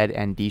go ahead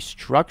and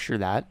destructure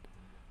that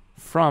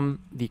from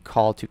the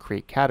call to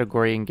create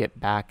category and get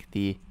back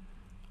the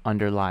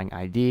underlying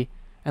ID.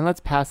 And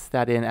let's pass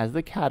that in as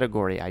the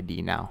category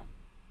ID now.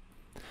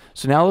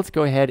 So now let's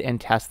go ahead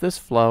and test this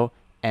flow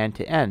end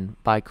to end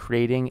by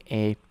creating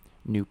a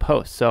new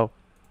post. So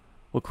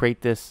we'll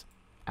create this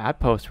add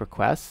post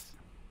request.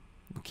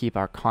 We'll keep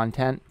our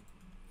content.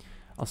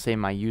 I'll say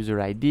my user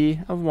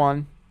ID of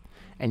 1.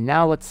 And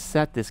now let's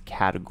set this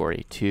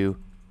category to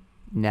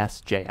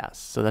NestJS.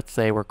 So let's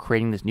say we're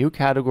creating this new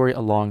category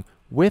along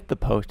with the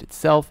post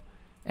itself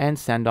and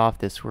send off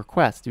this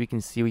request. We can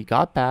see we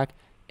got back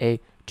a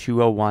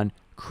 201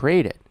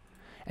 created.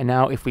 And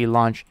now if we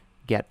launch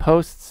get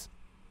posts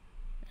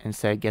and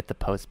say get the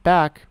post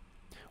back,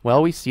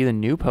 well, we see the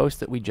new post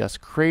that we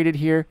just created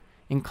here,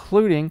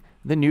 including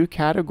the new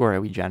category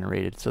we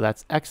generated. So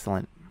that's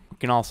excellent. We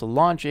can also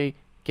launch a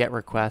get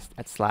request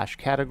at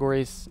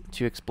 /categories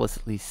to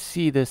explicitly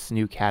see this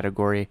new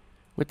category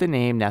with the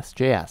name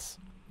NestJS.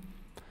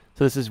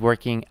 So this is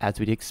working as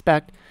we'd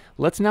expect.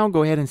 Let's now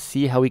go ahead and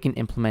see how we can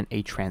implement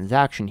a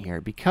transaction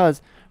here,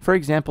 because, for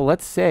example,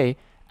 let's say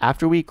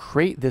after we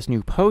create this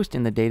new post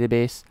in the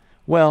database,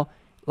 well,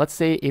 let's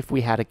say if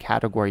we had a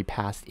category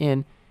passed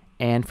in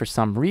and for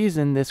some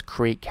reason this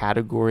create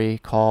category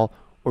call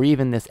or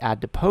even this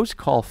add to post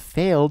call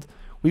failed,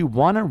 we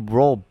want to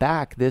roll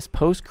back this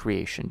post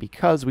creation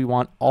because we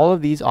want all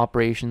of these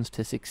operations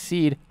to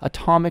succeed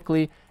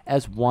atomically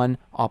as one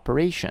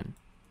operation.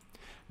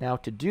 Now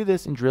to do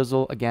this in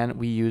Drizzle, again,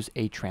 we use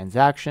a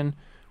transaction,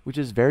 which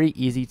is very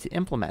easy to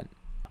implement.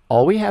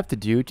 All we have to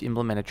do to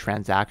implement a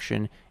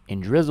transaction in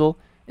Drizzle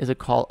is a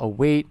call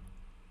await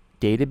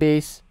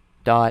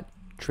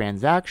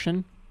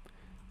database.transaction.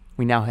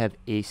 We now have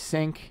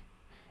async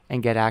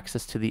and get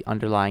access to the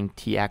underlying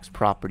tx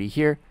property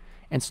here.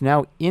 And so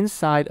now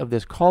inside of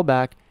this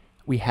callback,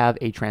 we have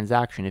a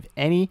transaction. If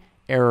any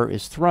error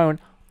is thrown,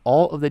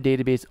 all of the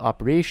database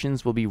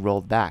operations will be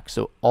rolled back.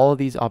 So all of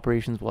these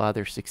operations will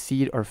either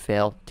succeed or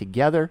fail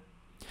together.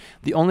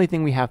 The only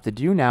thing we have to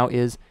do now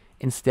is,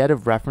 instead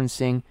of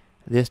referencing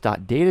this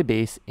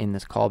 .database in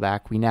this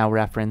callback, we now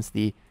reference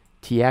the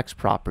tx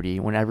property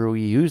whenever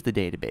we use the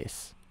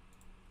database.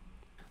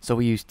 So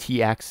we use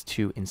tx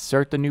to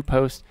insert the new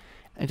post.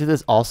 And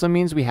this also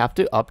means we have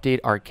to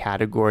update our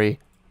category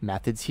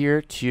methods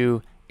here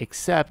to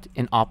accept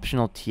an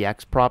optional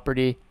tx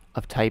property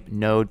of type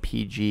node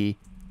pg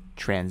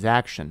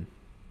transaction.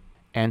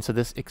 And so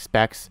this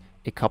expects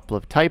a couple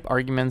of type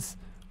arguments.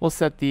 We'll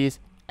set these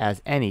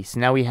as any. So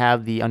now we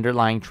have the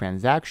underlying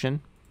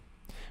transaction.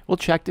 We'll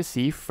check to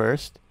see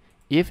first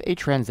if a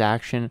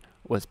transaction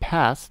was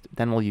passed,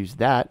 then we'll use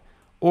that,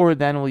 or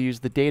then we'll use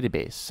the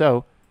database.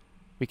 So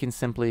we can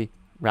simply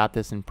wrap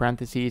this in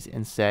parentheses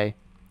and say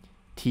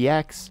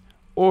tx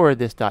or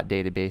this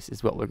 .database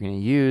is what we're going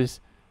to use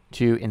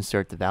to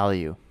insert the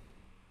value.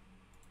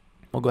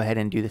 We'll go ahead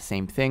and do the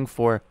same thing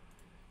for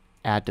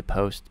add to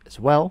post as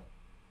well.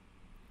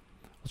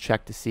 We'll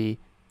check to see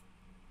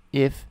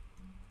if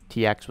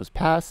tx was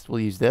passed, we'll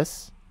use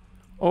this,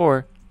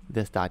 or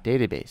this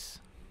 .database.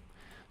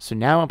 So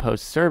now in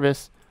post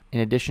service, in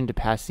addition to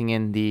passing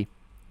in the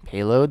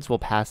payloads, we'll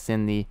pass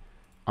in the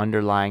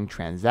underlying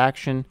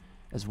transaction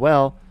as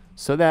well,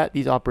 so that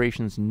these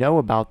operations know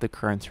about the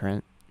current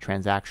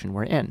transaction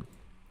we're in.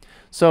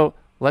 So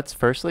let's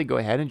firstly go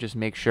ahead and just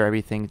make sure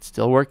everything is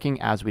still working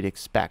as we'd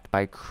expect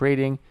by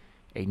creating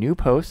a new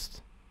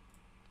post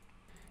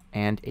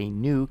and a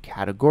new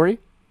category.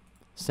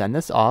 Send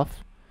this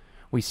off.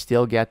 We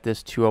still get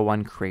this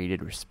 201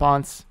 created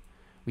response.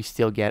 We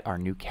still get our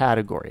new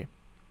category.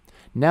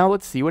 Now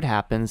let's see what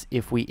happens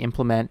if we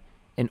implement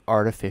an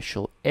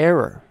artificial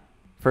error.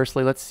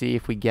 Firstly, let's see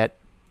if we get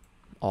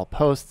all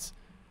posts.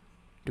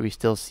 Do we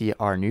still see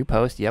our new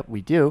post? Yep,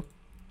 we do.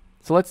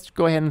 So let's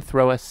go ahead and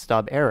throw a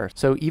stub error.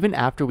 So even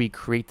after we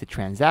create the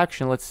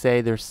transaction, let's say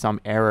there's some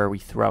error we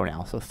throw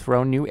now. So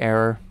throw new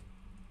error,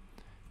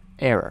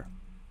 error.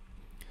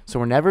 So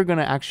we're never going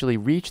to actually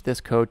reach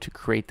this code to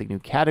create the new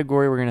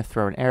category. We're going to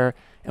throw an error,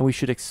 and we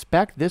should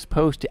expect this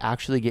post to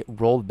actually get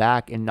rolled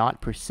back and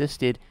not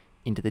persisted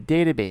into the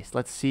database.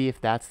 Let's see if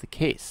that's the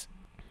case.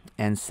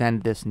 And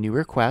send this new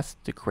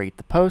request to create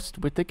the post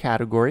with the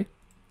category.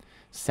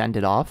 Send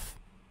it off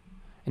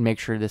and make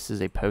sure this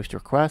is a post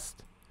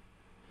request.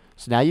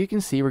 So now you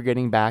can see we're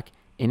getting back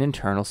an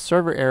internal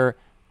server error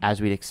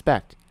as we'd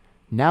expect.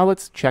 Now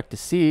let's check to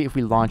see if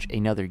we launch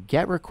another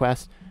GET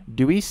request,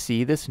 do we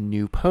see this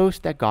new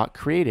post that got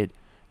created?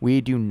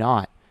 We do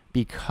not,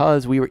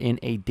 because we were in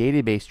a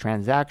database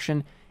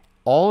transaction.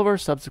 All of our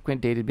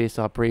subsequent database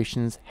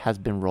operations has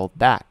been rolled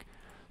back.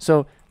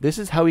 So this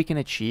is how we can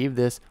achieve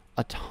this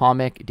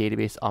atomic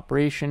database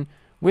operation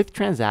with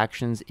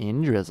transactions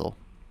in Drizzle.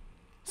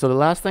 So the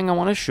last thing I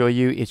want to show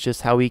you is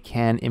just how we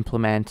can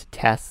implement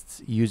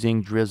tests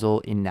using Drizzle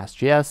in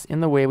NestJS in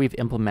the way we've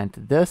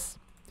implemented this.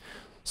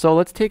 So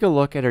let's take a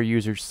look at our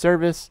user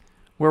service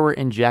where we're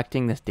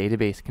injecting this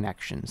database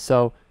connection.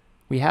 So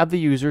we have the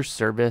user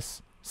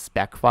service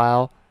spec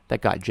file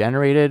that got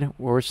generated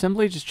where we're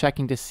simply just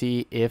checking to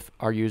see if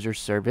our user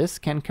service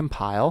can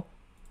compile.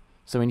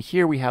 So in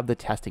here we have the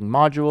testing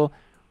module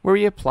where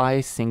we apply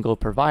a single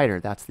provider,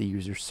 that's the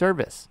user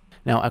service.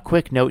 Now a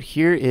quick note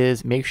here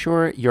is make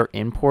sure your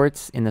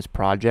imports in this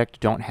project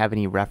don't have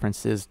any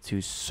references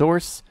to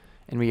source,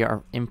 and we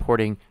are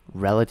importing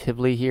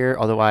relatively here,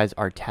 otherwise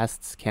our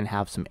tests can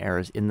have some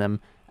errors in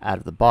them out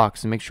of the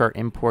box. So make sure our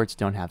imports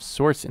don't have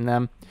source in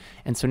them.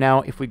 And so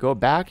now if we go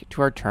back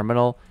to our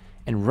terminal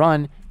and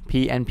run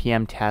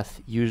npm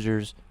test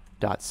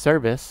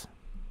users.service,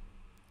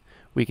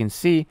 we can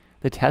see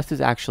the test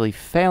is actually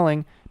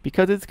failing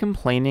because it's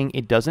complaining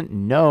it doesn't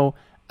know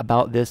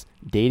about this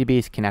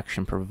database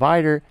connection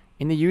provider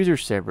in the user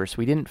server. So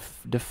we didn't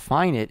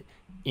define it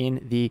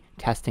in the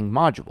testing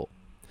module.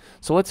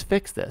 So let's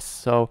fix this.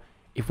 So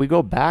if we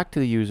go back to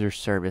the user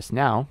service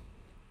now,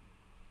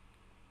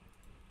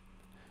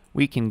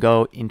 we can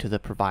go into the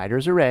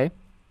providers array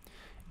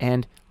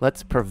and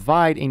let's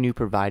provide a new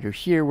provider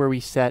here where we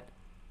set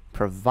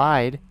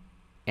provide,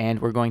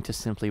 and we're going to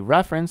simply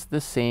reference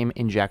the same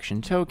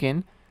injection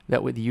token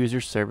that the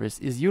user service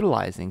is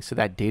utilizing. So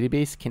that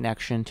database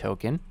connection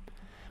token,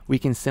 we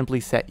can simply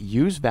set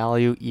use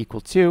value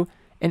equal to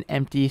an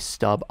empty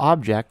stub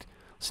object.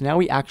 So now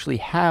we actually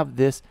have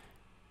this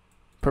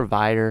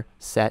provider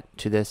set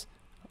to this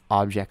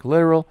object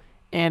literal,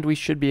 and we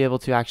should be able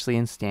to actually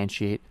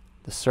instantiate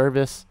the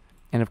service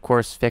and of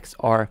course fix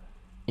our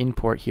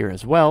import here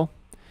as well.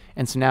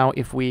 And so now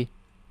if we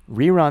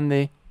rerun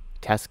the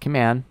test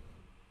command,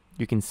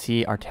 you can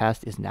see our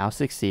test is now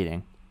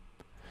succeeding.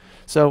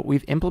 So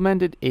we've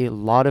implemented a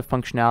lot of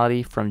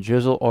functionality from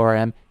Drizzle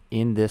ORM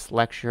in this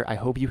lecture. I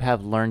hope you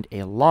have learned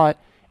a lot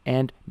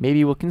and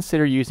maybe will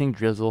consider using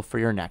Drizzle for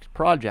your next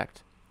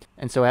project.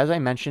 And so as I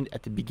mentioned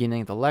at the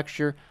beginning of the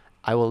lecture,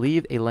 I will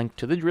leave a link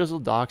to the Drizzle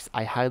docs.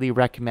 I highly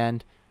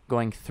recommend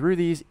going through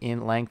these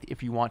in length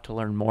if you want to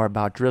learn more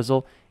about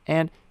Drizzle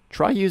and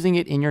try using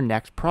it in your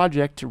next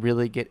project to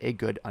really get a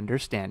good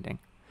understanding.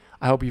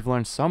 I hope you've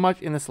learned so much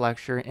in this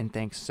lecture, and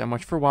thanks so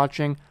much for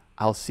watching.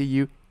 I'll see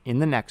you in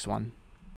the next one.